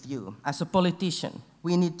point of view, as a politician,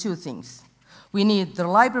 we need two things. We need the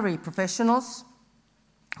library professionals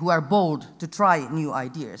who are bold to try new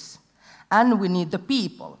ideas. And we need the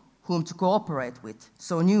people whom to cooperate with,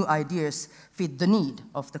 so new ideas fit the need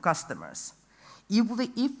of the customers.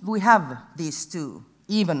 If we have these two,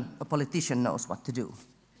 even a politician knows what to do.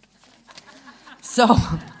 So,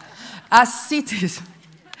 as cities,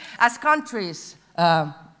 as countries,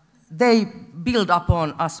 they build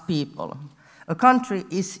upon us people. A country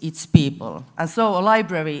is its people, and so a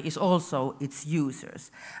library is also its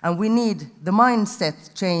users. And we need the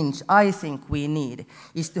mindset change I think we need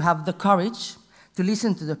is to have the courage to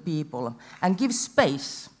listen to the people and give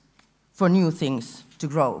space for new things to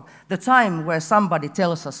grow. The time where somebody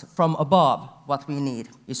tells us from above what we need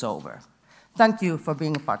is over. Thank you for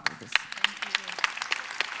being a part of this.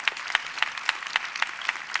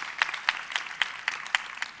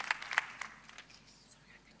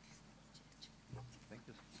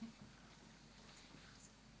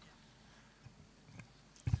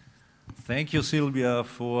 Thank you, Sylvia,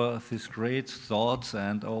 for these great thoughts,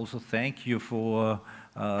 and also thank you for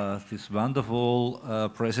this wonderful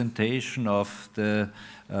presentation of the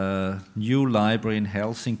new library in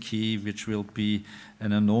Helsinki, which will be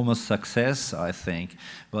an enormous success, I think.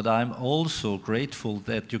 But I'm also grateful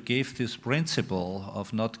that you gave this principle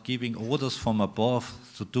of not giving orders from above,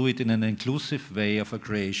 to do it in an inclusive way of a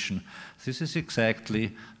creation. This is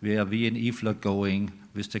exactly where we in IFLA are going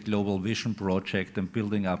with the Global Vision project and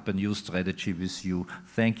building up a new strategy with you.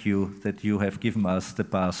 Thank you that you have given us the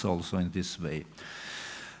path also in this way.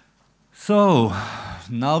 So,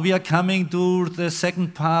 now we are coming to the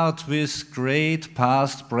second part with great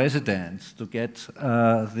past presidents to get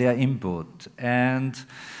their input. And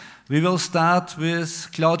we will start with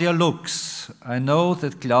Claudia Lux. I know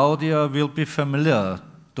that Claudia will be familiar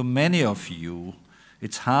to many of you.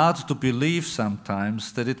 It's hard to believe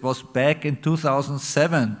sometimes that it was back in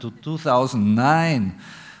 2007 to 2009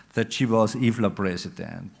 that she was IFLA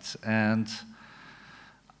president. And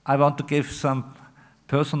I want to give some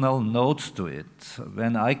personal notes to it.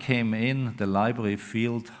 When I came in the library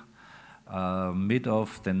field mid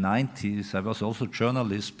of the 90s, I was also a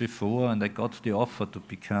journalist before, and I got the offer to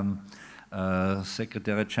become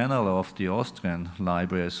Secretary General of the Austrian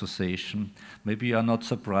Library Association. Maybe you are not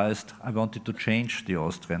surprised, I wanted to change the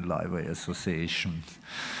Austrian Library Association.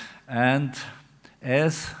 And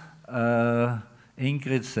as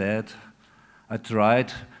Ingrid said, I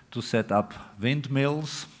tried to set up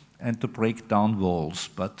windmills and to break down walls,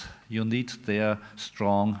 but you need their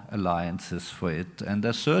strong alliances for it, and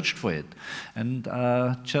I searched for it. And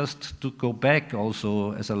just to go back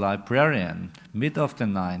also as a librarian, mid of the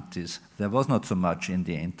 90s, there was not so much in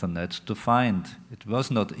the internet to find. It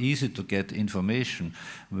was not easy to get information.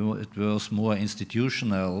 It was more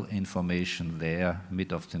institutional information there,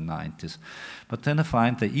 mid of the 90s. But then I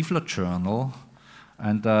find the IFLA journal,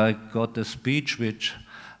 and I got a speech which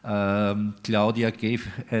Claudia gave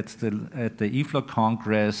at the IFLA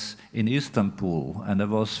Congress in Istanbul, and I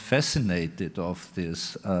was fascinated of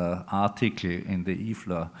this article in the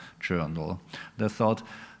IFLA journal. And I thought,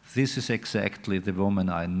 this is exactly the woman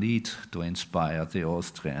I need to inspire the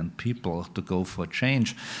Austrian people to go for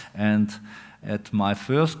change. And at my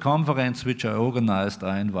first conference, which I organized,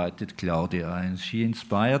 I invited Claudia, and she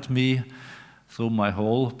inspired me through my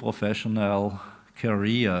whole professional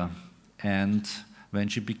career. And when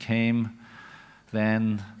she became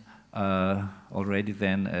then, already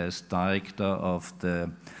then as director of the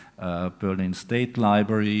Berlin State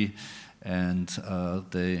Library and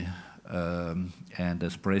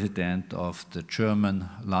as president of the German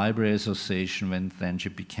Library Association, when then she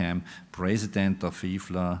became president of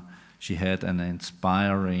IFLA, she had an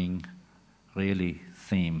inspiring, really,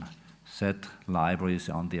 theme. Set libraries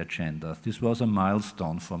on the agenda. This was a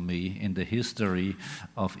milestone for me in the history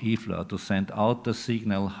of IFLA to send out the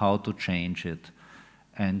signal how to change it.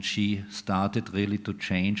 And she started really to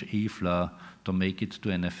change IFLA to make it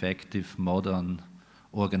to an effective, modern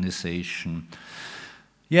organization.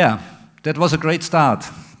 Yeah, that was a great start,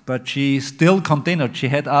 but she still continued. She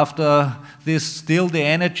had after this still the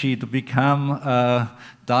energy to become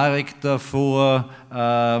director for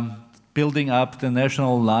building up the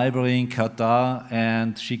National Library in Qatar,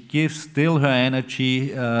 and she gives still her energy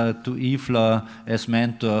to IFLA as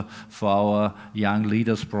mentor for our Young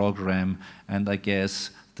Leaders program, and I guess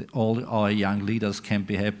all our young leaders can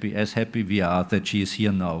be happy, as happy we are that she is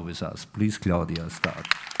here now with us. Please, Claudia, start.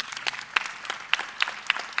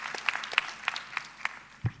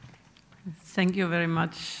 Thank you very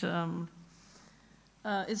much,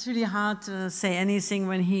 It's really hard to say anything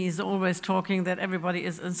when he is always talking that everybody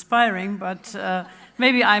is inspiring, but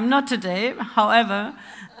maybe I'm not today. However,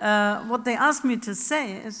 what they asked me to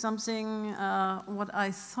say is something what I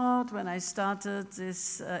thought when I started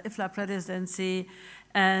this IFLA presidency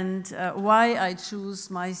and why I choose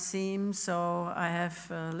my theme. So I have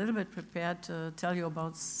a little bit prepared to tell you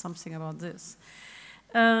about something about this.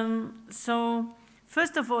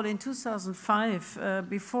 First of all, in 2005,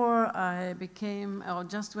 before I became, or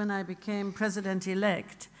just when I became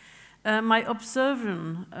president-elect, my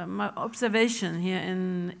observation here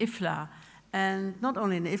in IFLA, and not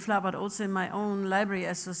only in IFLA, but also in my own library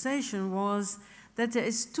association, was that there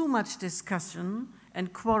is too much discussion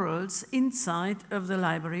and quarrels inside of the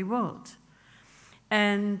library world.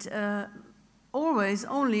 And always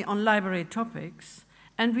only on library topics,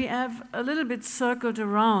 and we have a little bit circled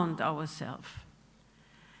around ourselves.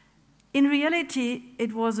 In reality,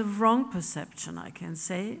 it was a wrong perception, I can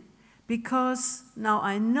say, because now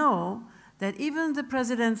I know that even the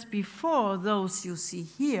presidents before those you see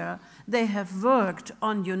here, they have worked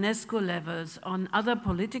on UNESCO levels, on other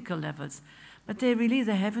political levels, but they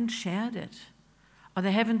haven't shared it. Or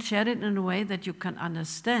they haven't shared it in a way that you can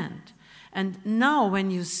understand. And now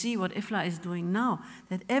when you see what IFLA is doing now,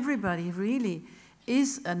 that everybody really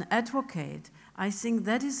is an advocate, I think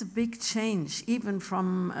that is a big change, even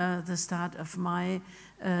from the start of my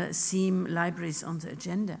theme, Libraries on the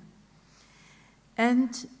Agenda.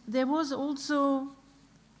 And there was also,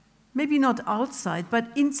 maybe not outside, but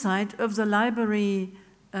inside of the library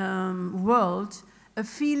world, a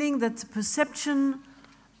feeling that the perception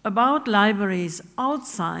about libraries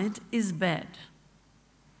outside is bad.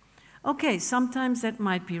 Okay, sometimes that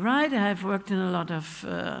might be right. I have worked in a lot of,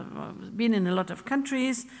 been in a lot of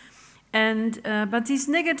countries, and, but this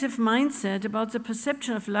negative mindset about the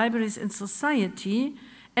perception of libraries in society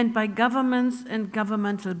and by governments and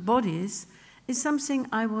governmental bodies is something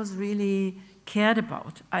I was really cared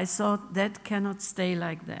about. I thought that cannot stay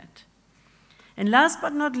like that. And last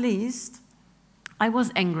but not least, I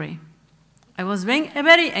was angry. I was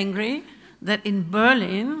very angry that in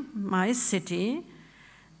Berlin, my city,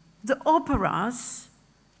 the operas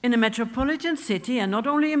in a metropolitan city, and not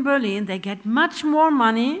only in Berlin, they get much more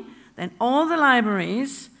money than all the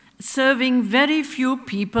libraries, serving very few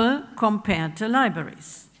people compared to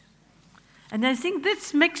libraries. And I think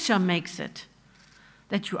this mixture makes it,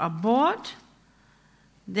 that you are bored,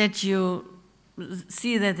 that you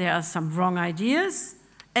see that there are some wrong ideas,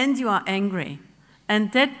 and you are angry.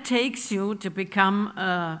 And that takes you to become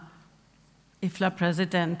a IFLA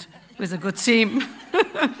president with a good theme.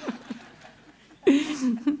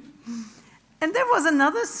 And there was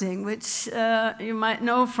another thing which you might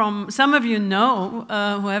know from, some of you know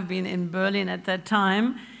who have been in Berlin at that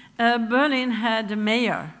time. Berlin had a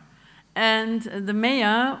mayor. And the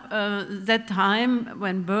mayor, that time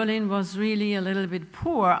when Berlin was really a little bit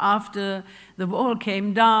poor after the wall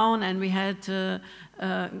came down and we had to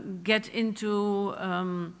get into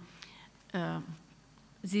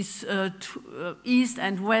this east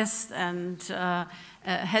and west and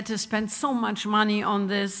had to spend so much money on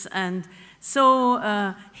this. And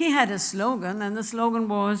so he had a slogan, and the slogan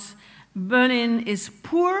was, Berlin is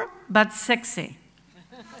poor but sexy.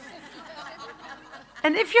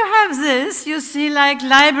 And if you have this, you see, like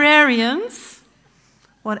librarians,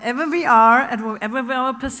 whatever we are and whatever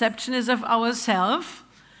our perception is of ourselves,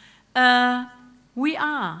 we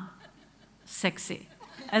are sexy.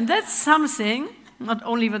 And that's something, not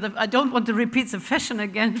only with the, I don't want to repeat the fashion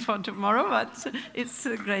again for tomorrow, but it's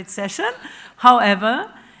a great session.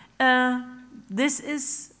 However, this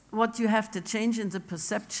is what you have to change in the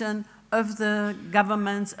perception of the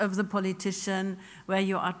governments, of the politician, where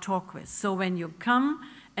you are talk with. So when you come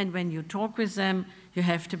and when you talk with them, you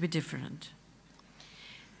have to be different.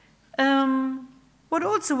 What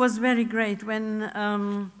also was very great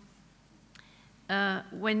when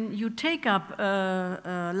you take up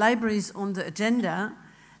libraries on the agenda,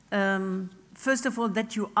 first of all,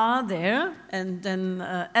 that you are there, and then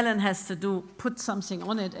Ellen has to put something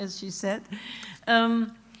on it, as she said.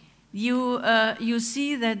 You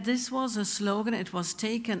see that this was a slogan, it was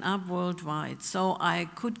taken up worldwide. So I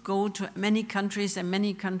could go to many countries, and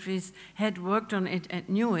many countries had worked on it and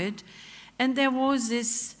knew it. And there was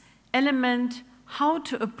this element, how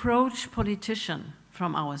to approach politicians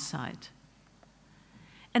from our side.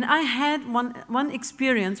 And I had one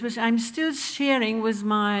experience, which I'm still sharing with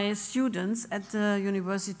my students at the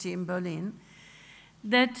university in Berlin,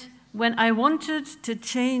 that when I wanted to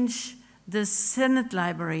change the Senate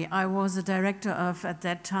Library I was a director of at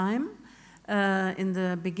that time, in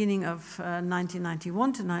the beginning of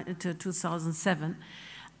 1991 to 2007,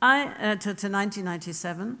 to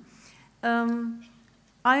 1997,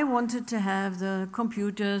 I wanted to have the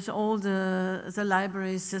computers, all the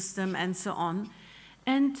library system and so on.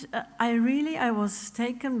 And I was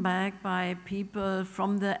taken back by people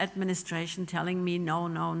from the administration telling me, no,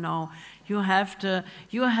 no, no, you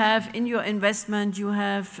have in your investment, you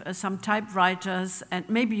have some typewriters, and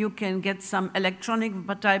maybe you can get some electronic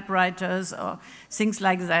typewriters or things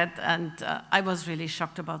like that. And I was really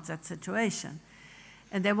shocked about that situation.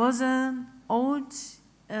 And there was an old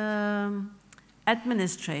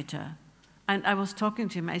administrator, and I was talking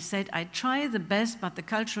to him. I said, I try the best, but the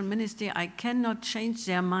cultural ministry, I cannot change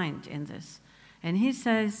their mind in this. And he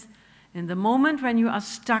says, in the moment when you are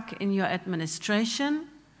stuck in your administration,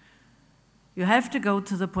 you have to go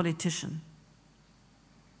to the politician.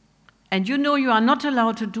 And you know you are not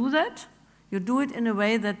allowed to do that. You do it in a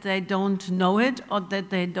way that they don't know it or that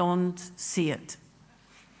they don't see it.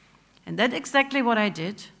 And that's exactly what I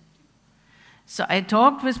did. So I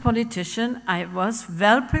talked with politicians. I was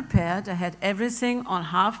well prepared. I had everything on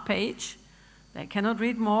half page. They cannot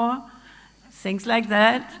read more, things like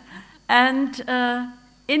that. And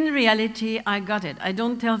in reality, I got it. I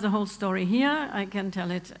don't tell the whole story here. I can tell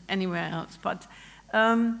it anywhere else. But,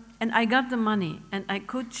 and I got the money, and I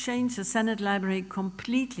could change the Senate Library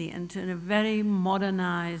completely into a very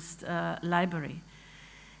modernized library.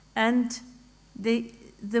 And the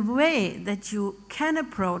way that you can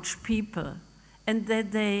approach people and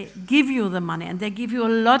that they give you the money, and they give you a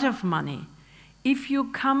lot of money, if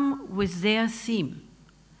you come with their theme,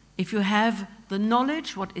 if you have the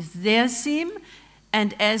knowledge, what is their theme,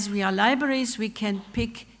 and as we are libraries, we can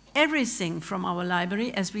pick everything from our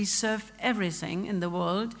library, as we serve everything in the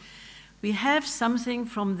world, we have something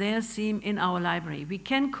from their theme in our library. We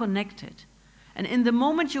can connect it. And in the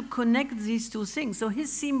moment you connect these two things, so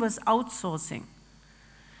his theme was outsourcing.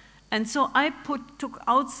 And so I took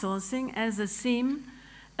outsourcing as a theme,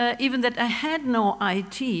 even that I had no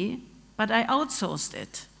IT, but I outsourced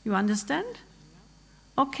it. You understand?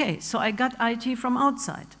 Okay, so I got IT from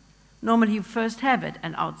outside. Normally you first have it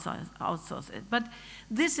and outsource it. But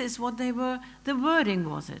this is what they were, the wording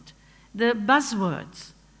was it, the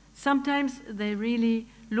buzzwords. Sometimes they really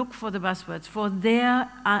look for the buzzwords, for their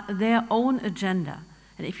own agenda.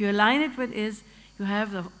 And if you align it with this, you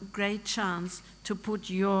have a great chance to put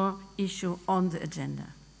your issue on the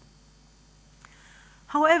agenda.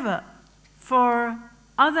 However, for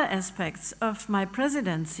other aspects of my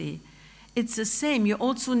presidency, it's the same. You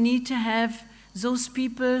also need to have those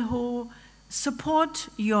people who support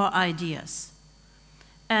your ideas.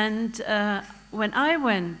 And when I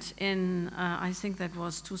went in, I think that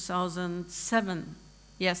was 2007,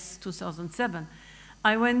 yes, 2007,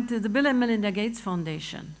 I went to the Bill and Melinda Gates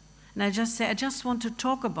Foundation. And I just say, I just want to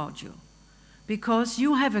talk about you because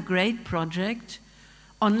you have a great project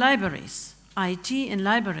on libraries, IT in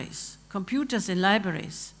libraries, computers in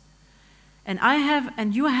libraries.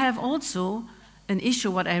 And you have also an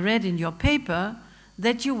issue, what I read in your paper,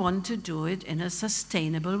 that you want to do it in a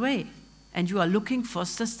sustainable way. And you are looking for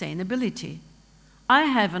sustainability. I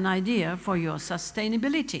have an idea for your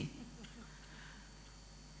sustainability.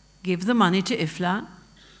 Give the money to IFLA.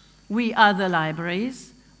 We are the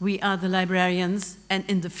libraries. We are the librarians, and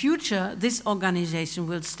in the future, this organization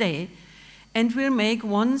will stay and will make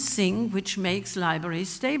one thing which makes libraries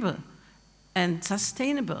stable and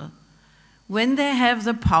sustainable. When they have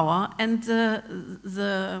the power and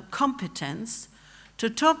the competence to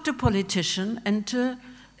talk to politicians and to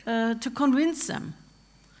convince them.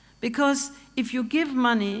 Because if you give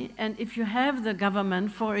money and if you have the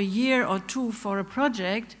government for a year or two for a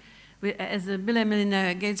project, as the Bill and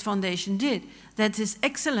Melinda Gates Foundation did, that is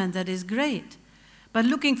excellent, that is great. But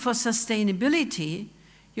looking for sustainability,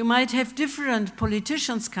 you might have different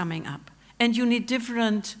politicians coming up, and you need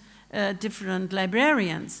different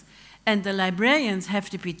librarians. And the librarians have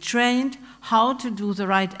to be trained how to do the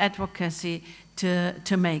right advocacy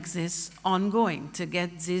to make this ongoing, to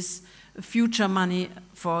get this future money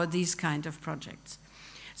for these kind of projects.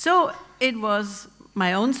 So it was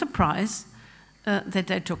my own surprise that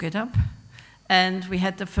I took it up. And we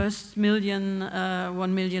had the first $1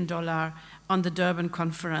 million on the Durban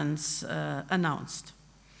conference announced.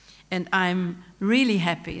 And I'm really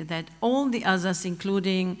happy that all the others,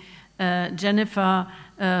 including Jennifer,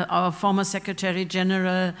 our former Secretary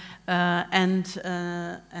General, and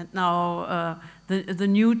now the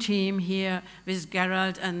new team here with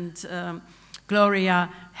Gerald and Gloria,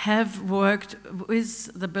 have worked with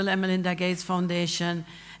the Bill and Melinda Gates Foundation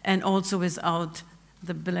and also without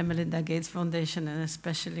the Bill and Melinda Gates Foundation, and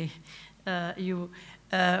especially you,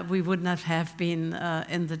 we would not have been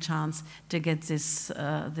in the chance to get this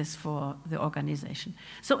for the organization.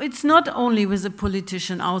 So it's not only with the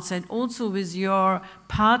politician outside, also with your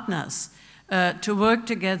partners to work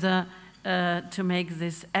together to make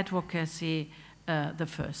this advocacy the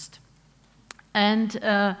first. And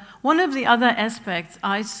one of the other aspects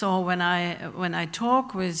I saw when I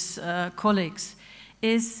talk with colleagues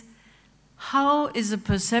is how is the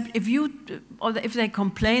perception, if they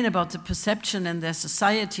complain about the perception in their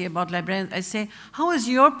society about librarians, I say, how is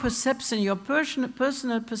your perception, your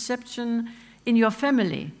personal perception in your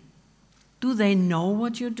family? Do they know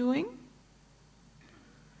what you're doing?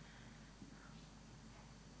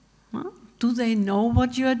 Huh? Do they know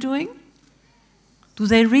what you are doing? Do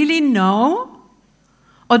they really know?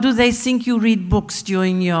 Or do they think you read books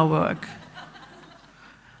during your work?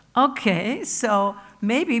 Okay, so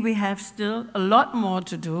maybe we have still a lot more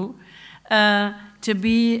to do to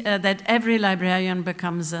be that every librarian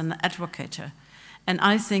becomes an advocate. And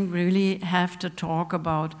I think we really have to talk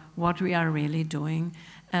about what we are really doing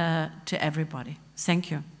to everybody.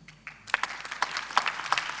 Thank you.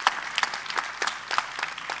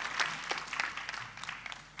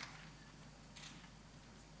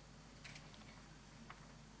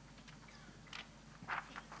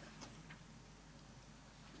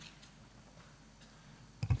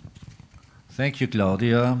 Thank you,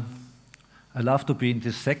 Claudia. I love to be in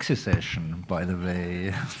this sexy session, by the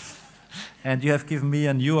way. And you have given me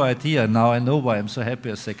a new idea. Now I know why I'm so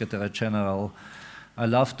happy as Secretary General. I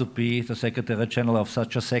love to be the Secretary General of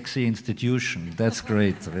such a sexy institution. That's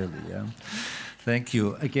great, really. Yeah. Thank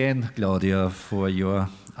you again, Claudia, for your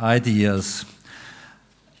ideas.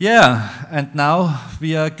 Yeah, and now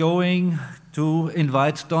we are going to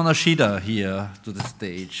invite Donna Shida here to the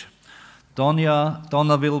stage.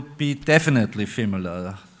 Donna will be definitely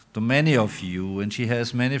familiar to many of you, and she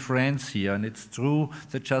has many friends here, and it's true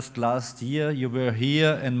that just last year you were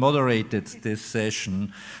here and moderated this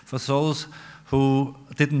session. For those who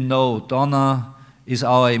didn't know, Donna is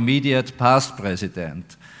our immediate past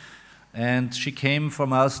president, and she came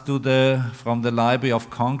from us from the Library of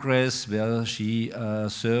Congress, where she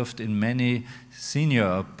served in many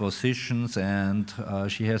senior positions, and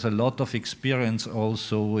she has a lot of experience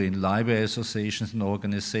also in library associations and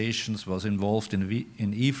organizations, was involved in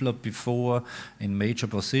IFLA before in major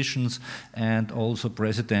positions, and also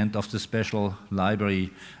president of the Special Library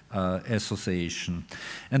Association.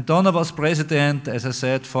 And Donna was president, as I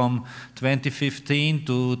said, from 2015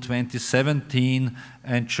 to 2017,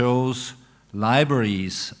 and chose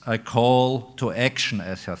libraries, a call to action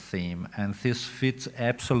as her theme. And this fits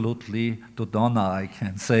absolutely to Donna, I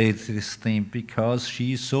can say, this theme, because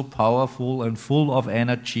she's so powerful and full of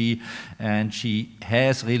energy, and she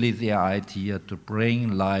has really the idea to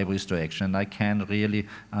bring libraries to action. And I can really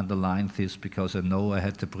underline this because I know I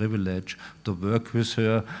had the privilege to work with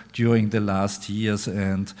her during the last years,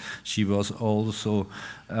 and she was also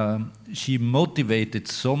she motivated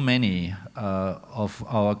so many of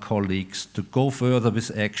our colleagues to go further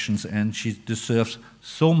with actions, and she deserves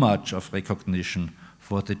so much of recognition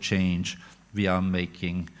for the change we are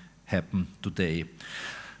making happen today.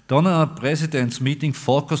 Donna President's meeting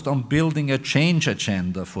focused on building a change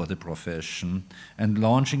agenda for the profession and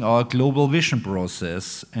launching our global vision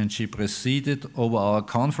process, and she presided over our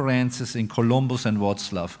conferences in Columbus and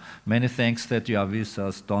Wrocław. Many thanks that you are with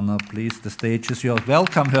us, Donna. Please, the stage is yours.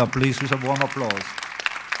 Welcome her, please, with a warm applause.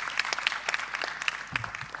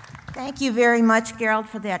 Thank you very much, Gerald,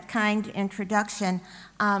 for that kind introduction.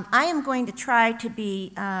 I am going to try to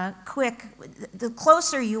be quick. The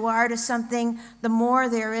closer you are to something, the more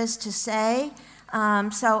there is to say.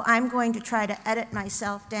 So I'm going to try to edit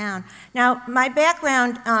myself down. Now, my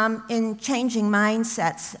background in changing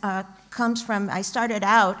mindsets comes from, I started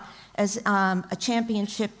out as on a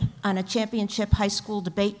championship high school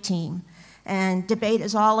debate team. And debate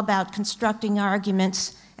is all about constructing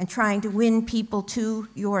arguments and trying to win people to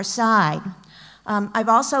your side. I've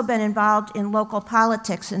also been involved in local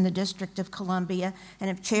politics in the District of Columbia and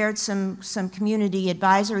have chaired some community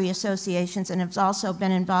advisory associations, and have also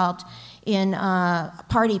been involved in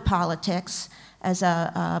party politics as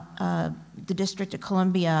the District of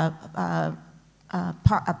Columbia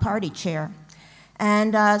a party chair.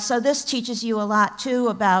 And so this teaches you a lot too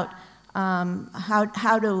about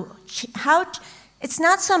it's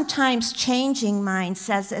not sometimes changing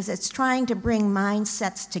mindsets as it's trying to bring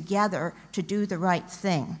mindsets together to do the right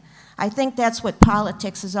thing. I think that's what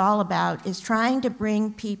politics is all about, is trying to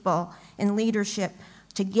bring people in leadership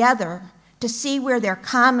together to see where their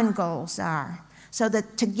common goals are, so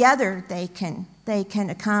that together they can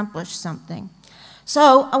accomplish something.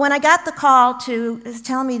 So when I got the call to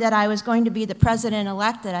tell me that I was going to be the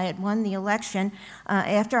president-elect, that I had won the election,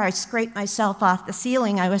 after I scraped myself off the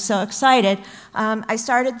ceiling, I was so excited, I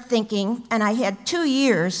started thinking, and I had 2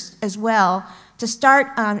 years as well, to start,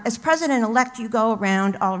 as president-elect, you go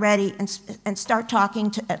around already and start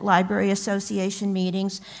talking at Library Association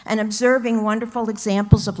meetings and observing wonderful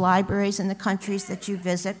examples of libraries in the countries that you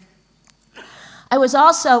visit. I was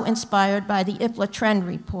also inspired by the IFLA Trend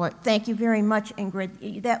Report. Thank you very much,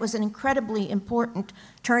 Ingrid. That was an incredibly important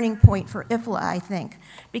turning point for IFLA, I think,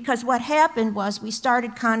 because what happened was we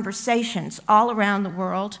started conversations all around the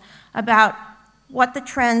world about what the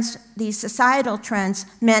trends, these societal trends,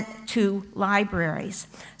 meant to libraries.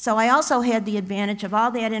 So I also had the advantage of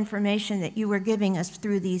all that information that you were giving us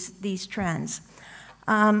through these trends.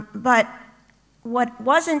 But what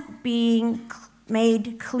wasn't being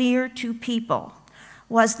made clear to people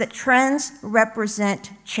was that trends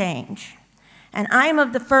represent change. And I'm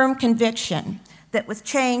of the firm conviction that with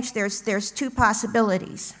change, there's two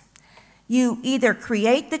possibilities. You either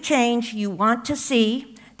create the change you want to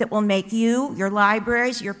see that will make you, your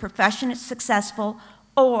libraries, your profession successful,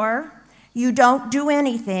 or you don't do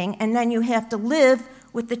anything and then you have to live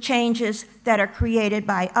with the changes that are created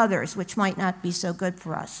by others, which might not be so good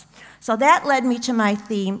for us. So that led me to my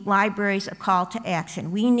theme, Libraries, a Call to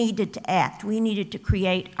Action. We needed to act. We needed to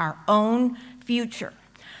create our own future.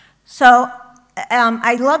 So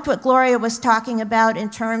I loved what Gloria was talking about in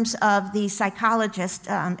terms of the psychologist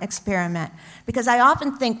experiment, because I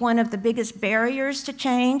often think one of the biggest barriers to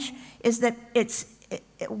change is that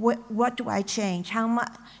what do I change? How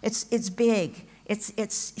much? It's big.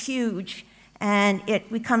 It's huge. And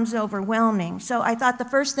it becomes overwhelming. So I thought the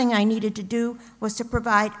first thing I needed to do was to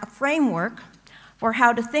provide a framework for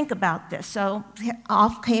how to think about this. So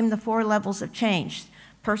off came the 4 levels of change: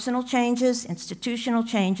 personal changes, institutional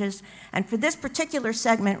changes, and for this particular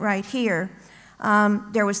segment right here,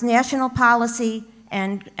 there was national policy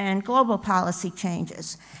and global policy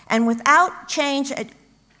changes. And without change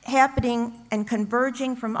happening and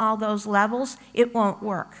converging from all those levels, it won't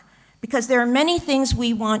work. Because there are many things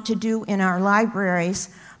we want to do in our libraries,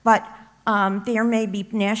 but there may be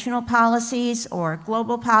national policies or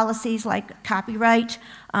global policies like copyright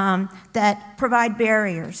that provide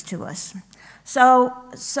barriers to us. So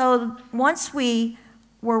once we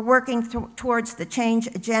were working towards the change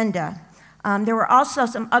agenda, there were also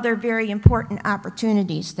some other very important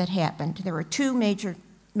opportunities that happened. There were 2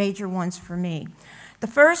 major ones for me. The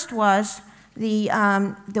first was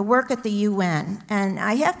the work at the UN. And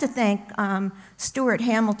I have to thank Stuart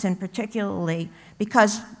Hamilton particularly,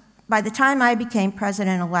 because by the time I became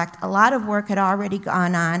president-elect, a lot of work had already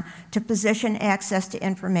gone on to position access to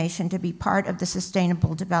information to be part of the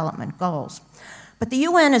Sustainable Development Goals. But the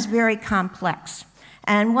UN is very complex.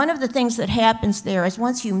 And one of the things that happens there is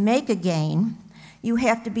once you make a gain, you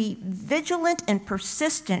have to be vigilant and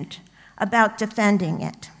persistent about defending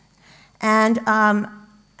it. And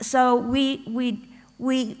so we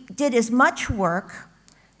did as much work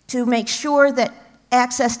to make sure that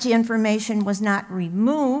access to information was not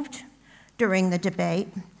removed during the debate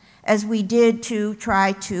as we did to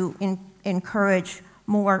try to encourage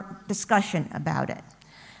more discussion about it.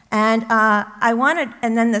 And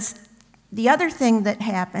the other thing that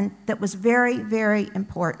happened that was very, very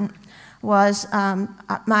important was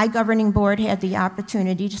my governing board had the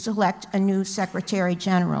opportunity to select a new Secretary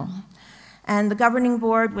General. And the governing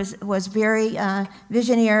board was very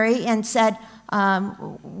visionary and said,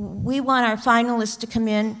 we want our finalists to come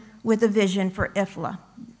in with a vision for IFLA.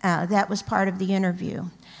 That was part of the interview.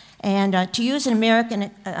 And to use an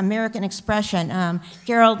American expression,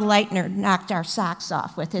 Gerald Leitner knocked our socks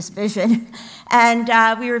off with his vision. And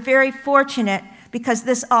we were very fortunate because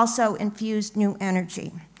this also infused new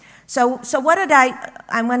energy. So what did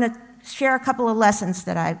I'm going to share a couple of lessons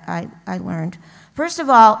that I learned. First of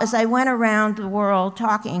all, as I went around the world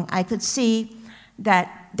talking, I could see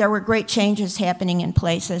that there were great changes happening in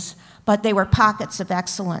places, but they were pockets of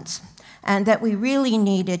excellence, and that we really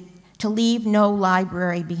needed to leave no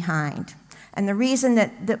library behind. And the reason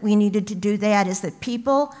that we needed to do that is that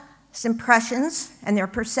people's impressions and their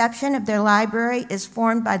perception of their library is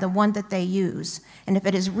formed by the one that they use. And if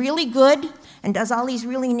it is really good and does all these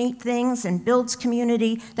really neat things and builds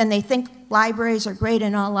community, then they think libraries are great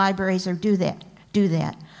and all libraries do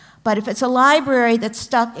that. But if it's a library that's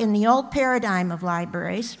stuck in the old paradigm of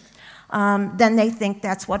libraries, then they think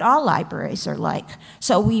that's what all libraries are like.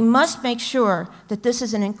 So we must make sure that this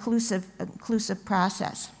is an inclusive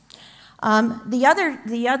process. The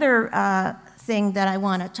other thing that I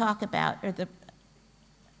want to talk about, or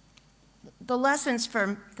the lessons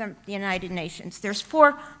from the United Nations. There's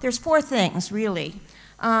four things, really.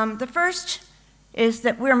 The first is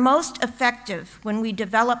that we're most effective when we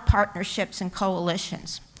develop partnerships and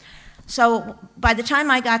coalitions. So by the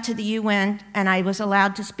time I got to the UN and I was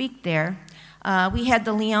allowed to speak there, we had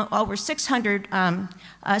over 600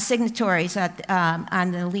 signatories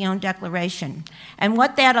on the Lyon Declaration. And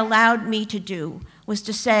what that allowed me to do was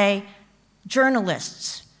to say,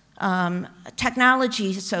 journalists,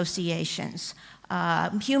 technology associations,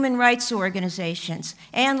 human rights organizations,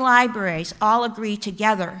 and libraries all agree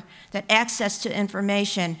together that access to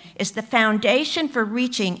information is the foundation for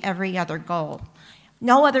reaching every other goal.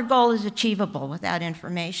 No other goal is achievable without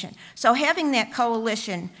information. So having that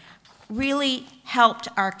coalition really helped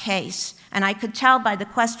our case, and I could tell by the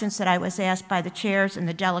questions that I was asked by the chairs and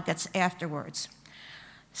the delegates afterwards.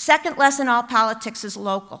 Second lesson, all politics is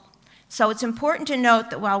local. So it's important to note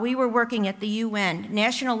that while we were working at the UN,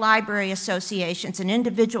 national library associations and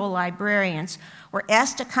individual librarians were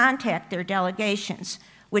asked to contact their delegations,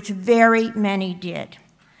 which very many did.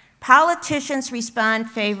 Politicians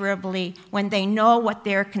respond favorably when they know what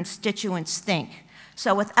their constituents think.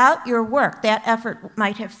 So without your work, that effort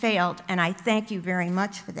might have failed, and I thank you very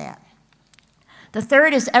much for that. The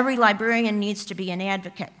third is every librarian needs to be an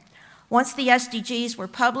advocate. Once the SDGs were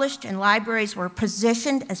published and libraries were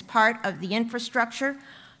positioned as part of the infrastructure,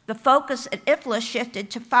 the focus at IFLA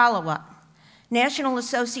shifted to follow-up. National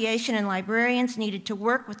Association and librarians needed to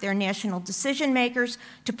work with their national decision makers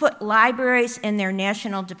to put libraries in their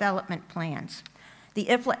national development plans. The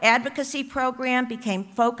IFLA advocacy program became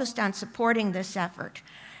focused on supporting this effort.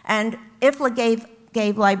 And IFLA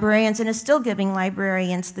gave librarians and is still giving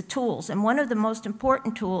librarians the tools. And one of the most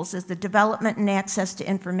important tools is the Development and Access to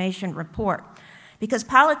Information report. Because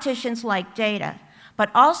politicians like data, but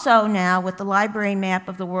also now with the library map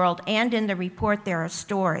of the world and in the report there are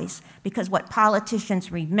stories. Because what politicians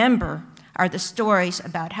remember are the stories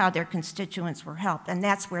about how their constituents were helped. And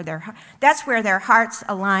that's where their hearts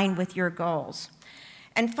align with your goals.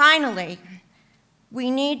 And finally,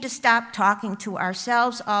 we need to stop talking to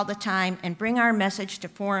ourselves all the time and bring our message to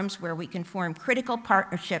forums where we can form critical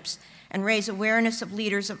partnerships and raise awareness of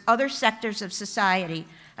leaders of other sectors of society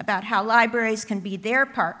about how libraries can be their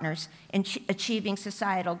partners in achieving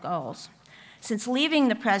societal goals. Since leaving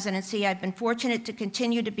the presidency, I've been fortunate to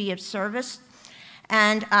continue to be of service,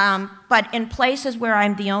 but in places where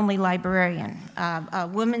I'm the only librarian.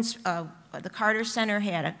 The Carter Center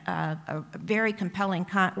had a very compelling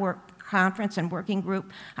conference and working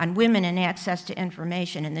group on women and access to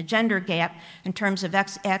information. And the gender gap in terms of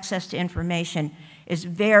access to information is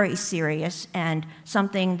very serious and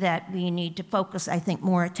something that we need to focus, I think,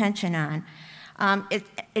 more attention on.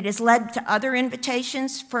 It has led to other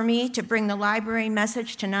invitations for me to bring the library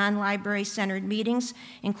message to non-library centered meetings,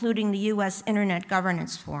 including the U.S. Internet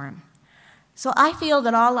Governance Forum. So I feel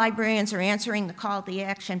that all librarians are answering the call to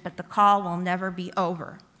action, but the call will never be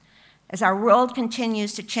over. As our world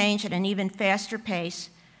continues to change at an even faster pace,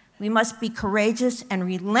 we must be courageous and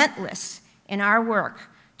relentless in our work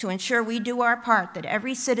to ensure we do our part, that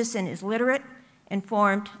every citizen is literate,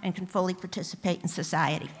 informed, and can fully participate in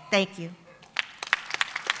society. Thank you.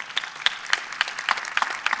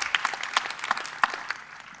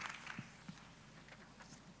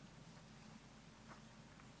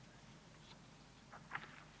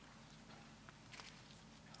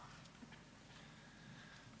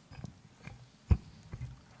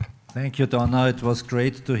 Thank you, Donna. It was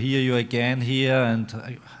great to hear you again here,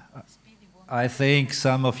 and I think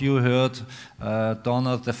some of you heard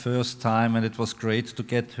Donna the first time, and it was great to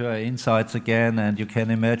get her insights again, and you can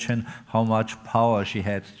imagine how much power she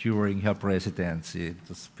had during her presidency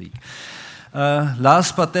to speak.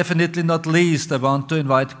 Last but definitely not least, I want to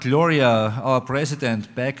invite Gloria, our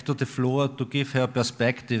president, back to the floor to give her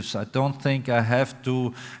perspectives. I don't think I have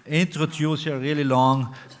to introduce her really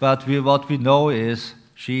long, but what we know is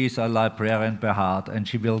she is a librarian by heart, and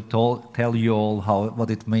she will tell you all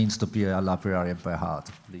what it means to be a librarian by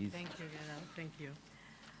heart. Please. Thank you, Gerald. Thank you.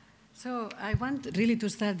 So I want really to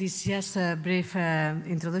start this just brief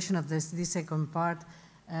introduction of this second part,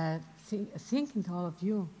 thanking all of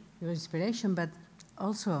you, your inspiration, but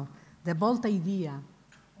also the bold idea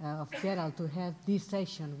of Gerald to have this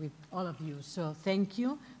session with all of you. So thank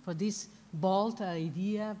you for this bold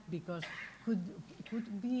idea, because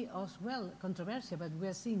could be as well controversial, but we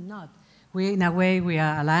are seeing not. In a way, we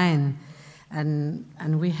are aligned, and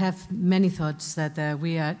we have many thoughts that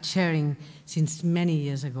we are sharing since many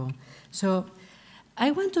years ago. So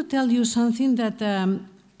I want to tell you something that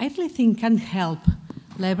I really think can help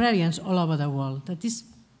librarians all over the world, that is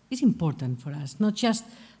important for us, not just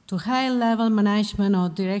to high-level management or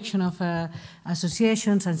direction of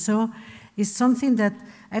associations and so, is something that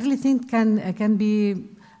I really think can be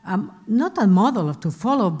not a model to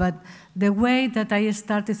follow, but the way that I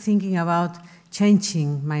started thinking about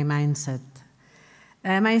changing my mindset.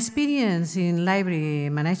 My experience in library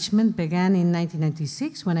management began in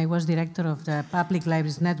 1996 when I was director of the Public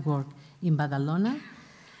Libraries Network in Badalona,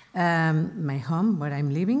 my home where I'm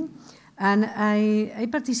living. And I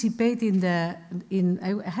participated I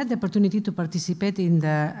had the opportunity to participate in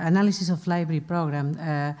the analysis of library program.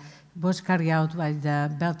 Was carried out by the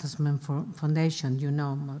Bertelsmann Foundation, you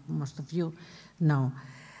know, most of you know.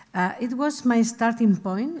 It was my starting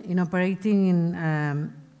point in operating in,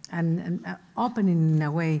 and opening in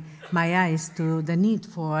a way my eyes to the need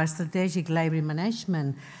for a strategic library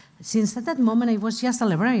management. Since at that moment I was just a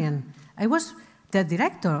librarian. I was the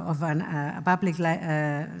director of a public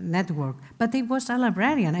network, but I was a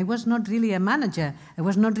librarian. I was not really a manager. I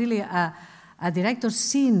was not really a director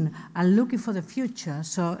seeing and looking for the future.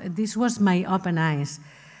 So this was my open eyes.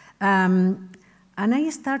 And I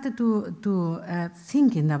started to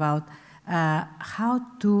thinking about how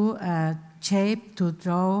to shape, to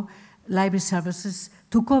draw library services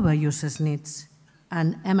to cover users' needs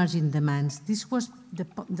and emerging demands. This was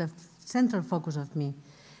the central focus of me,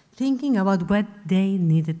 thinking about what they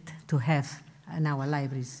needed to have in our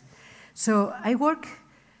libraries. So I work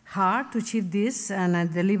hard to achieve this, and I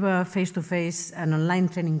deliver face-to-face and online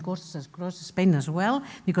training courses across Spain as well,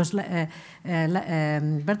 because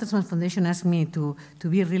Bertelsmann Foundation asked me to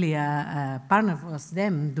be really a partner with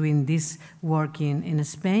them doing this work in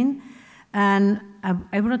Spain. And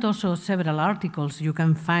I wrote also several articles. You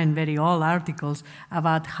can find very old articles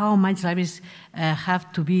about how much libraries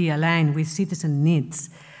have to be aligned with citizen needs,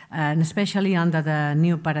 and especially under the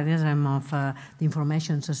new paradigm of the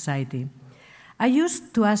information society. I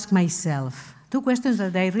used to ask myself two questions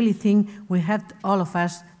that I really think we have all of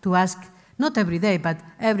us to ask, not every day, but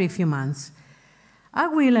every few months. Are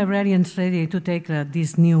we librarians ready to take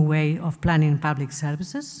this new way of planning public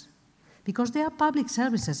services? Because they are public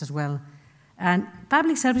services as well. And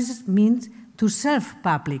public services means to serve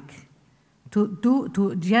public,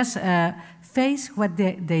 to just face what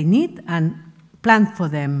they need and plan for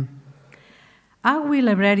them. Are we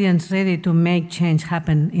librarians ready to make change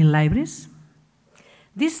happen in libraries?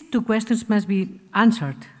 These two questions must be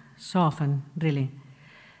answered so often, really.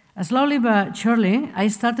 Slowly but surely, I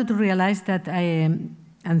started to realize that and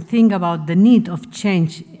think about the need of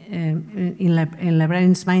change in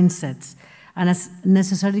librarians' mindsets and as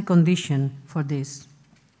necessary condition for this.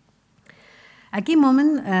 A key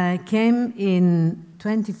moment came in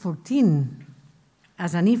 2014.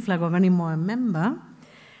 As an IFLA governing board member,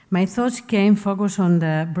 my thoughts came focused on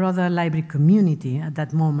the broader library community at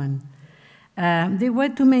that moment. There were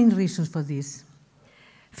two main reasons for this.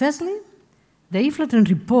 Firstly, the IFLA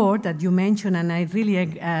report that you mentioned, and I really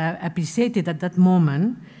appreciated at that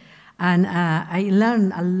moment, and I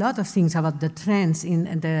learned a lot of things about the trends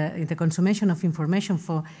in the consumption of information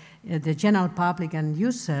for the general public and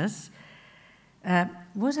users,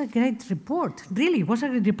 was a great report, really, was a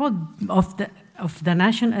great report of the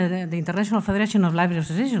International Federation of Library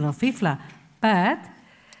Associations, of IFLA, but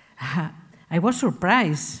I was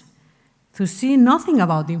surprised to see nothing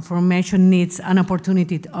about the information needs and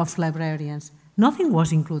opportunity of librarians. Nothing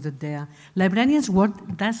was included there. Librarians' work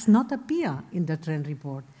does not appear in the trend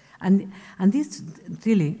report. And this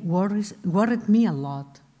really worried me a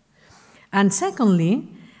lot. And secondly,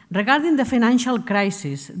 regarding the financial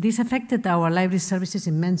crisis, this affected our library services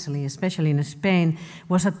immensely, especially in Spain. It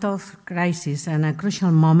was a tough crisis and a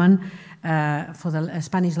crucial moment for the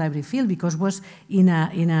Spanish library field, because it was in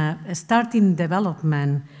a starting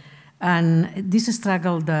development. And this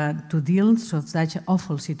struggled to deal with such an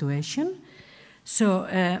awful situation. So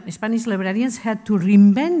Spanish librarians had to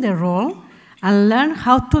reinvent their role and learn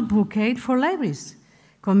how to advocate for libraries,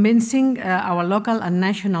 convincing our local and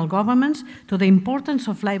national governments to the importance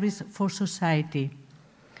of libraries for society.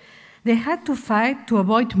 They had to fight to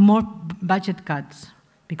avoid more budget cuts,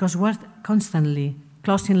 because was constantly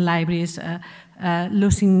closing libraries,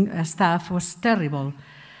 losing staff was terrible.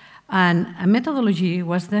 And a methodology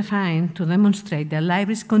was defined to demonstrate that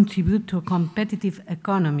libraries contribute to a competitive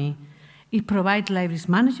economy. It provides libraries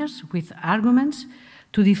managers with arguments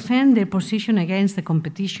to defend their position against the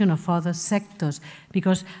competition of other sectors.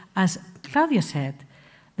 Because, as Claudia said,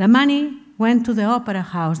 the money went to the opera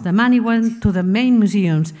house, the money went to the main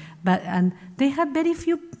museums, and they had very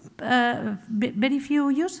few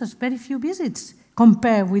users, very few visits,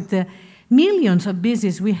 compared with the millions of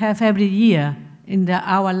visits we have every year in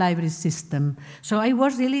our library system. So I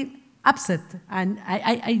was really upset, and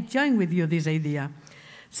I joined with you this idea.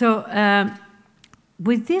 So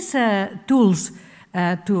with these tools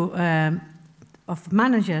of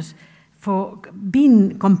managers for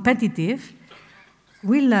being competitive,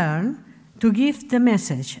 we learn to give the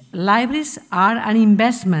message, libraries are an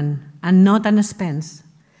investment and not an expense.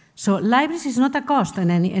 So libraries is not a cost in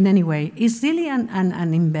any way, it's really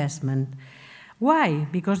an investment. Why?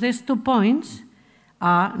 Because these 2 points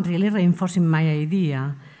are really reinforcing my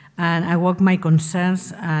idea, and I work my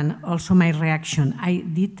concerns and also my reaction.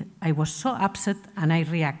 I was so upset and I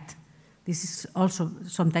react. This is also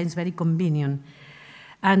sometimes very convenient.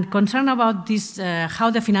 And concerned about this,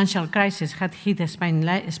 how the financial crisis had hit the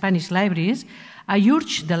Spanish libraries, I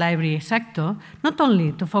urge the library sector not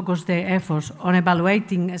only to focus their efforts on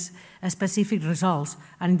evaluating specific results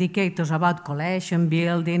and indicators about collection,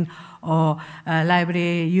 building, or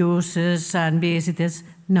library uses and visitors.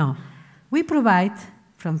 No. We provide,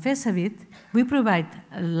 from FESAVIT, we provide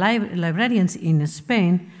librarians in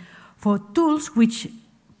Spain for tools which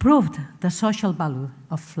proved the social value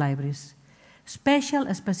of libraries.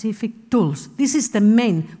 Specific tools. This is the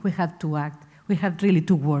main we have to act. We have really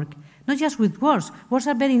to work. Not just with words. Words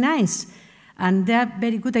are very nice, and they are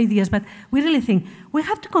very good ideas, but we really think we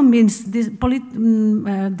have to convince the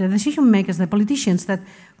decision makers, the politicians, that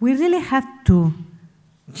we really have to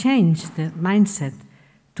change the mindset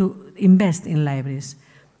to invest in libraries.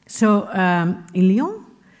 So in Lyon,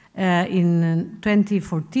 in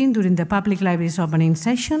 2014, during the Public Libraries opening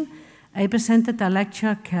session, I presented a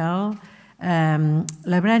lecture called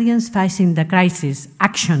Librarians Facing the Crisis,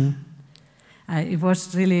 Action. It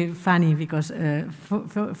was really funny because a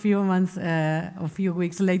few months or few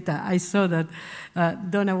weeks later, I saw that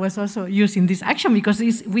Donna was also using this action because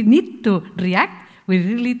we need to react, we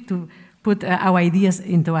really need to put our ideas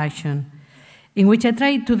into action, in which I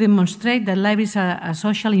tried to demonstrate that libraries are a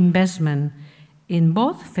social investment in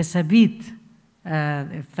both FESAVIT,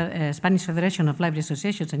 Spanish Federation of Library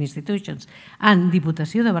Associations and Institutions, and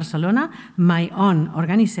Diputació de Barcelona, my own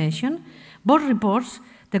organization. Both reports,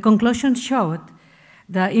 the conclusion showed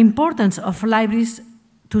the importance of libraries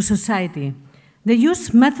to society. They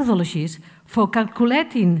use methodologies for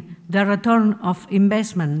calculating the return of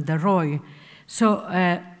investment, the ROI. So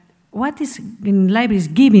what is in libraries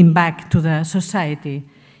giving back to the society?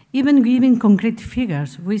 Even giving concrete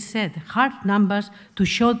figures, we said hard numbers to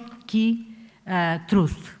show key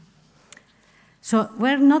truth. So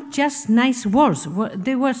we're not just nice words.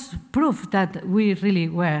 There was proof that we really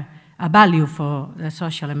were a value for the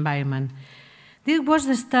social environment. This was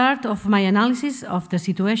the start of my analysis of the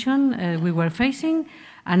situation we were facing,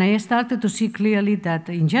 and I started to see clearly that,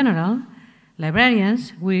 in general,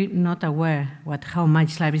 librarians were not aware how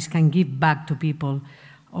much libraries can give back to people,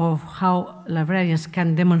 or how librarians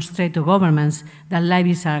can demonstrate to governments that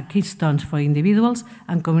libraries are keystones for individuals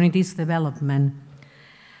and communities' development.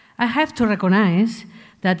 I have to recognize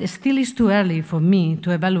that it still is too early for me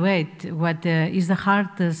to evaluate what is the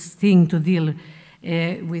hardest thing to deal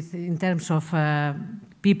with in terms of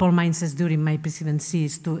people mindsets during my presidency.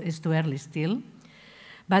 It's too early still.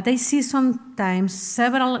 But I see sometimes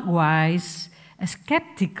several wise,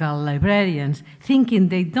 skeptical librarians thinking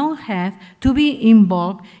they don't have to be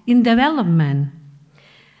involved in development.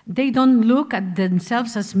 They don't look at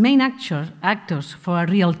themselves as main actors for a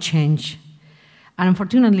real change. And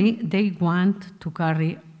unfortunately, they want to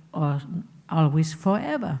carry on always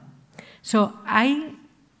forever. So I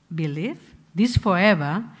believe this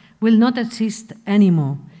forever will not exist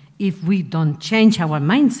anymore if we don't change our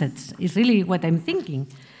mindsets. It's really what I'm thinking.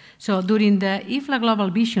 So during the IFLA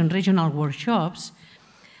Global Vision regional workshops,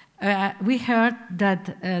 we heard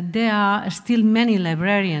that there are still many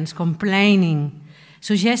librarians complaining,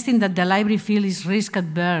 suggesting that the library field is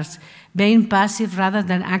risk-averse, being passive rather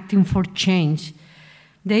than acting for change.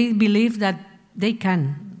 They believe that they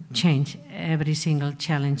can change every single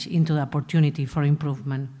challenge into the opportunity for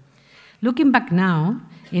improvement. Looking back now,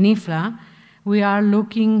 in IFLA, we are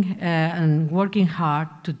looking and working hard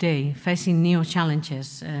today, facing new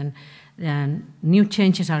challenges, and new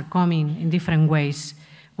changes are coming in different ways,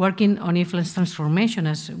 working on IFLA's transformation,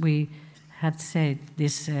 as we have said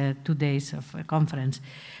these 2 days of a conference.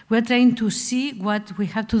 We're trying to see what we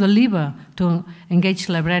have to deliver to engage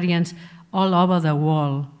librarians all over the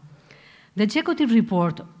world. The executive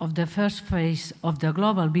report of the first phase of the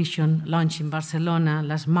Global Vision launched in Barcelona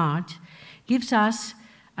last March gives us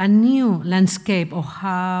a new landscape of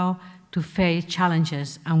how to face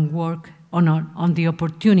challenges and work on the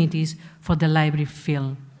opportunities for the library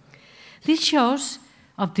field. This shows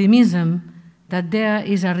optimism that there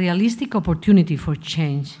is a realistic opportunity for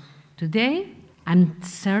change. Today, I'm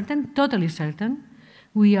certain, totally certain,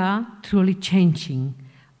 we are truly changing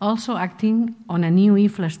also acting on a new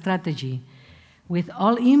IFLA strategy with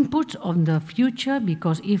all inputs on the future,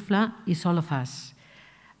 because IFLA is all of us.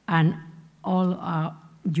 And all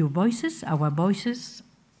your voices, our voices,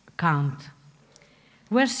 count.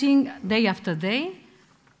 We're seeing day after day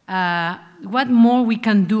what more we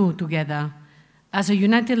can do together as a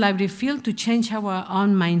united library field to change our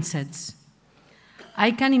own mindsets.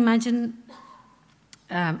 I can imagine,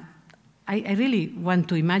 I really want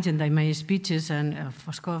to imagine that my speeches, and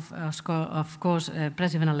of course,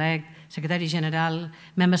 President-elect, Secretary General,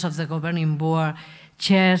 members of the governing board,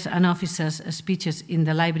 chairs and officers' speeches in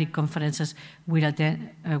the library conferences we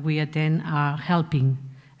attend are helping.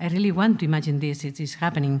 I really want to imagine this, it is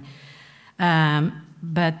happening.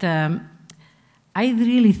 But I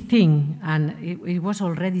really think, and it was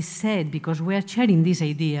already said, because we are sharing these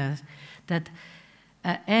ideas, that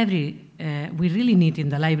we really need in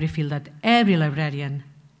the library field that every librarian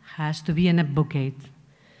has to be an advocate.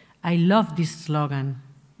 I love this slogan,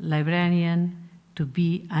 librarian to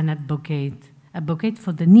be an advocate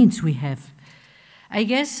for the needs we have. I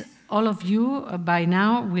guess all of you by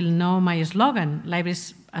now will know my slogan,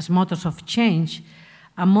 libraries as motors of change,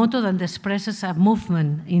 a motto that expresses a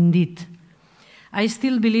movement indeed. I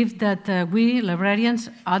still believe that we librarians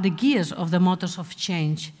are the gears of the motors of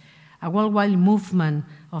change, a worldwide movement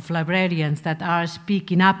of librarians that are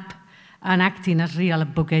speaking up and acting as real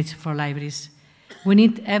advocates for libraries. We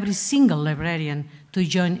need every single librarian to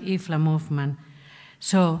join IFLA movement.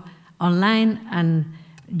 So online and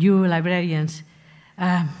you librarians,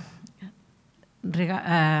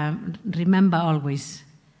 remember always,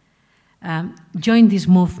 join this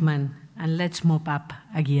movement and let's move up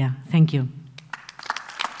a gear. Thank you.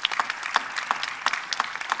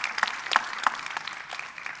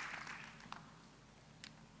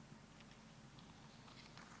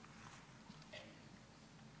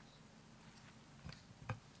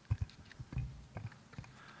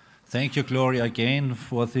 Thank you, Gloria, again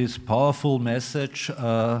for this powerful message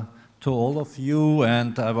to all of you,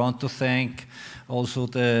 and I want to thank also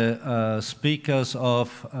the speakers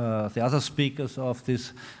of the other speakers of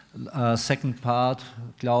this second part,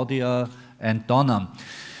 Claudia and Donna.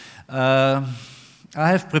 I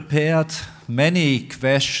have prepared many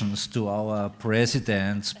questions to our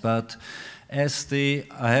presidents, but as I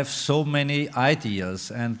have so many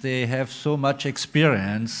ideas and they have so much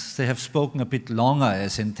experience, they have spoken a bit longer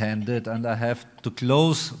as intended, and I have to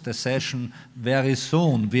close the session very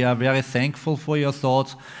soon. We are very thankful for your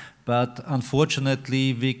thoughts, but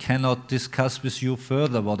unfortunately we cannot discuss with you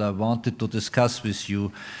further what I wanted to discuss with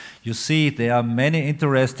you. You see, there are many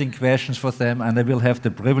interesting questions for them, and I will have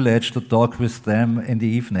the privilege to talk with them in the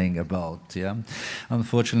evening about, yeah.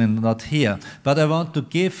 Unfortunately not here. But I want to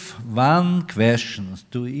give one question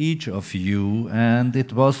to each of you, and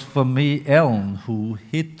it was for me Ellen who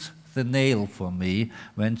hit the nail for me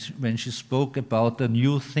when she spoke about a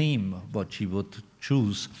new theme, what she would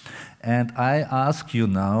choose. And I ask you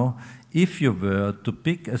now, if you were to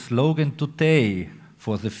pick a slogan today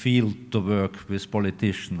for the field to work with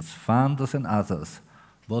politicians, funders and others,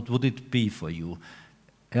 what would it be for you?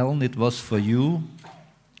 Ellen, it was for you.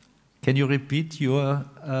 Can you repeat your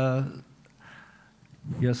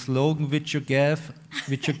slogan which you gave?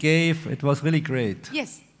 It was really great.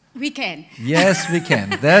 Yes, we can. Yes, we can.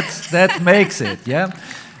 That makes it, yeah?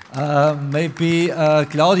 Maybe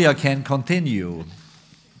Claudia can continue.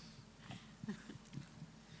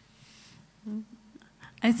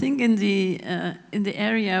 I think in the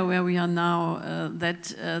area where we are now,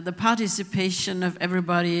 that the participation of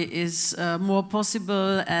everybody is more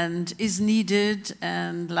possible and is needed,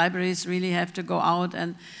 and libraries really have to go out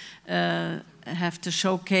and have to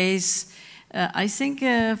showcase. I think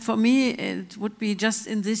for me it would be just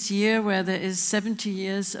in this year where there is 70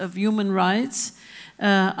 years of human rights,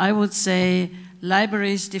 I would say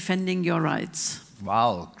libraries defending your rights.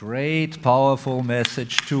 Wow, great, powerful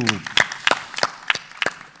message too.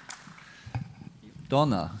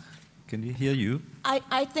 Donna, can you hear you?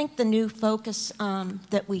 I think the new focus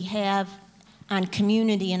that we have on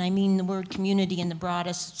community, and I mean the word community in the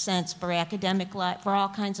broadest sense for for all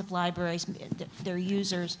kinds of libraries, their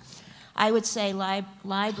users, I would say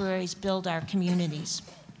libraries build our communities.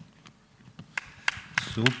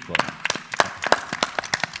 Super.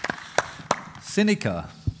 Sinikka.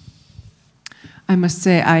 I must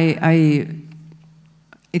say,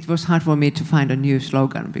 it was hard for me to find a new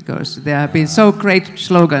slogan because there have been so great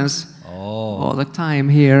slogans all the time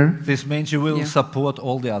here. This means you will support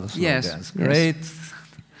all the other slogans. Yes, great. Yes.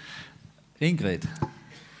 Ingrid.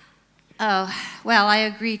 Well, I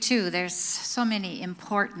agree too. There's so many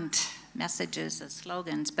important messages and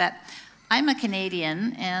slogans, but I'm a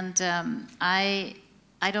Canadian, and I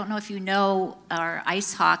I don't know if you know our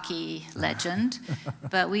ice hockey legend,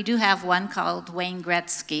 but we do have one called Wayne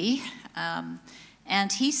Gretzky.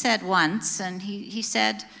 And he said once, and he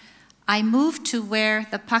said, "I move to where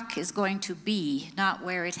the puck is going to be, not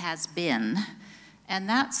where it has been." And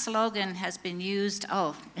that slogan has been used,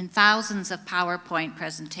 in thousands of PowerPoint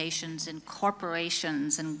presentations in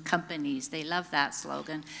corporations and companies. They love that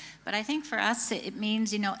slogan. But I think for us, it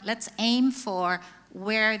means, let's aim for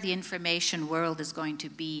where the information world is going to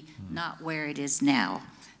be, not where it is now.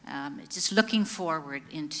 Just looking forward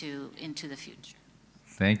into the future.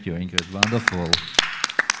 Thank you, Ingrid. Wonderful.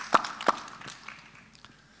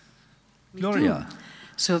 Gloria.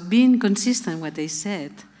 So being consistent what they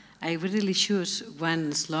said, I really choose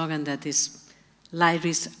one slogan that is,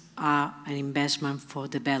 libraries are an investment for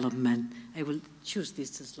development. I will choose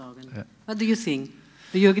this slogan. What do you think?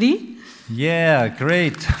 Do you agree? Yeah,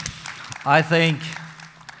 great. I think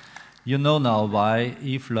you know now why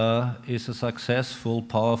IFLA is a successful,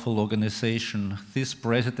 powerful organization. These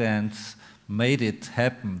presidents made it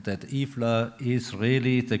happen, that IFLA is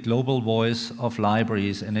really the global voice of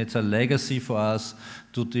libraries, and it's a legacy for us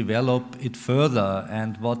to develop it further.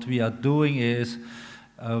 And what we are doing is,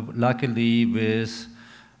 luckily with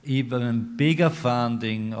even bigger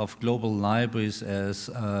funding of global libraries, as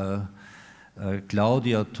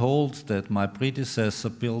Claudia told, that my predecessor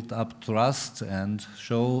built up trust and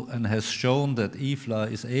has shown that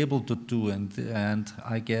IFLA is able to do, and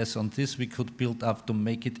I guess on this we could build up to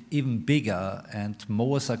make it even bigger and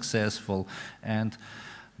more successful. And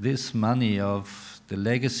this money of the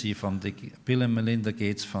legacy from the Bill and Melinda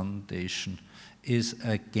Gates Foundation is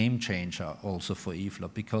a game changer also for IFLA,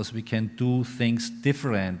 because we can do things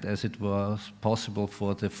different as it was possible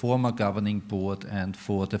for the former governing board and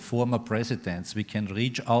for the former presidents. We can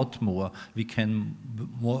reach out more, we can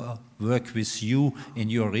more work with you in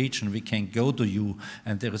your region, we can go to you,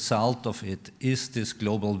 and the result of it is this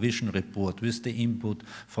global vision report with the input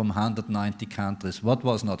from 190 countries, what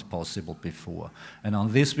was not possible before. And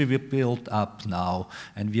on this we will build up now,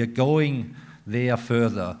 and we are going there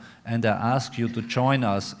further, and I ask you to join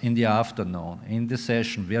us in the afternoon in the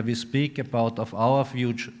session where we speak about our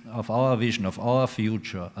future, of our vision of our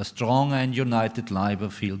future, a strong and united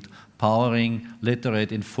library field powering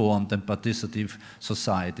literate, informed and participative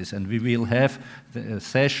societies. And we will have the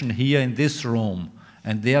session here in this room,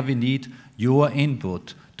 and there we need your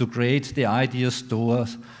input to create the idea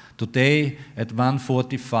stores today at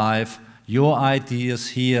 1:45. Your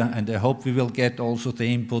ideas here, and I hope we will get also the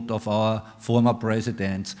input of our former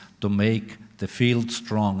presidents to make the field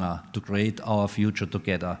stronger, to create our future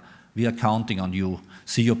together. We are counting on you.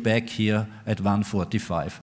 See you back here at 1:45.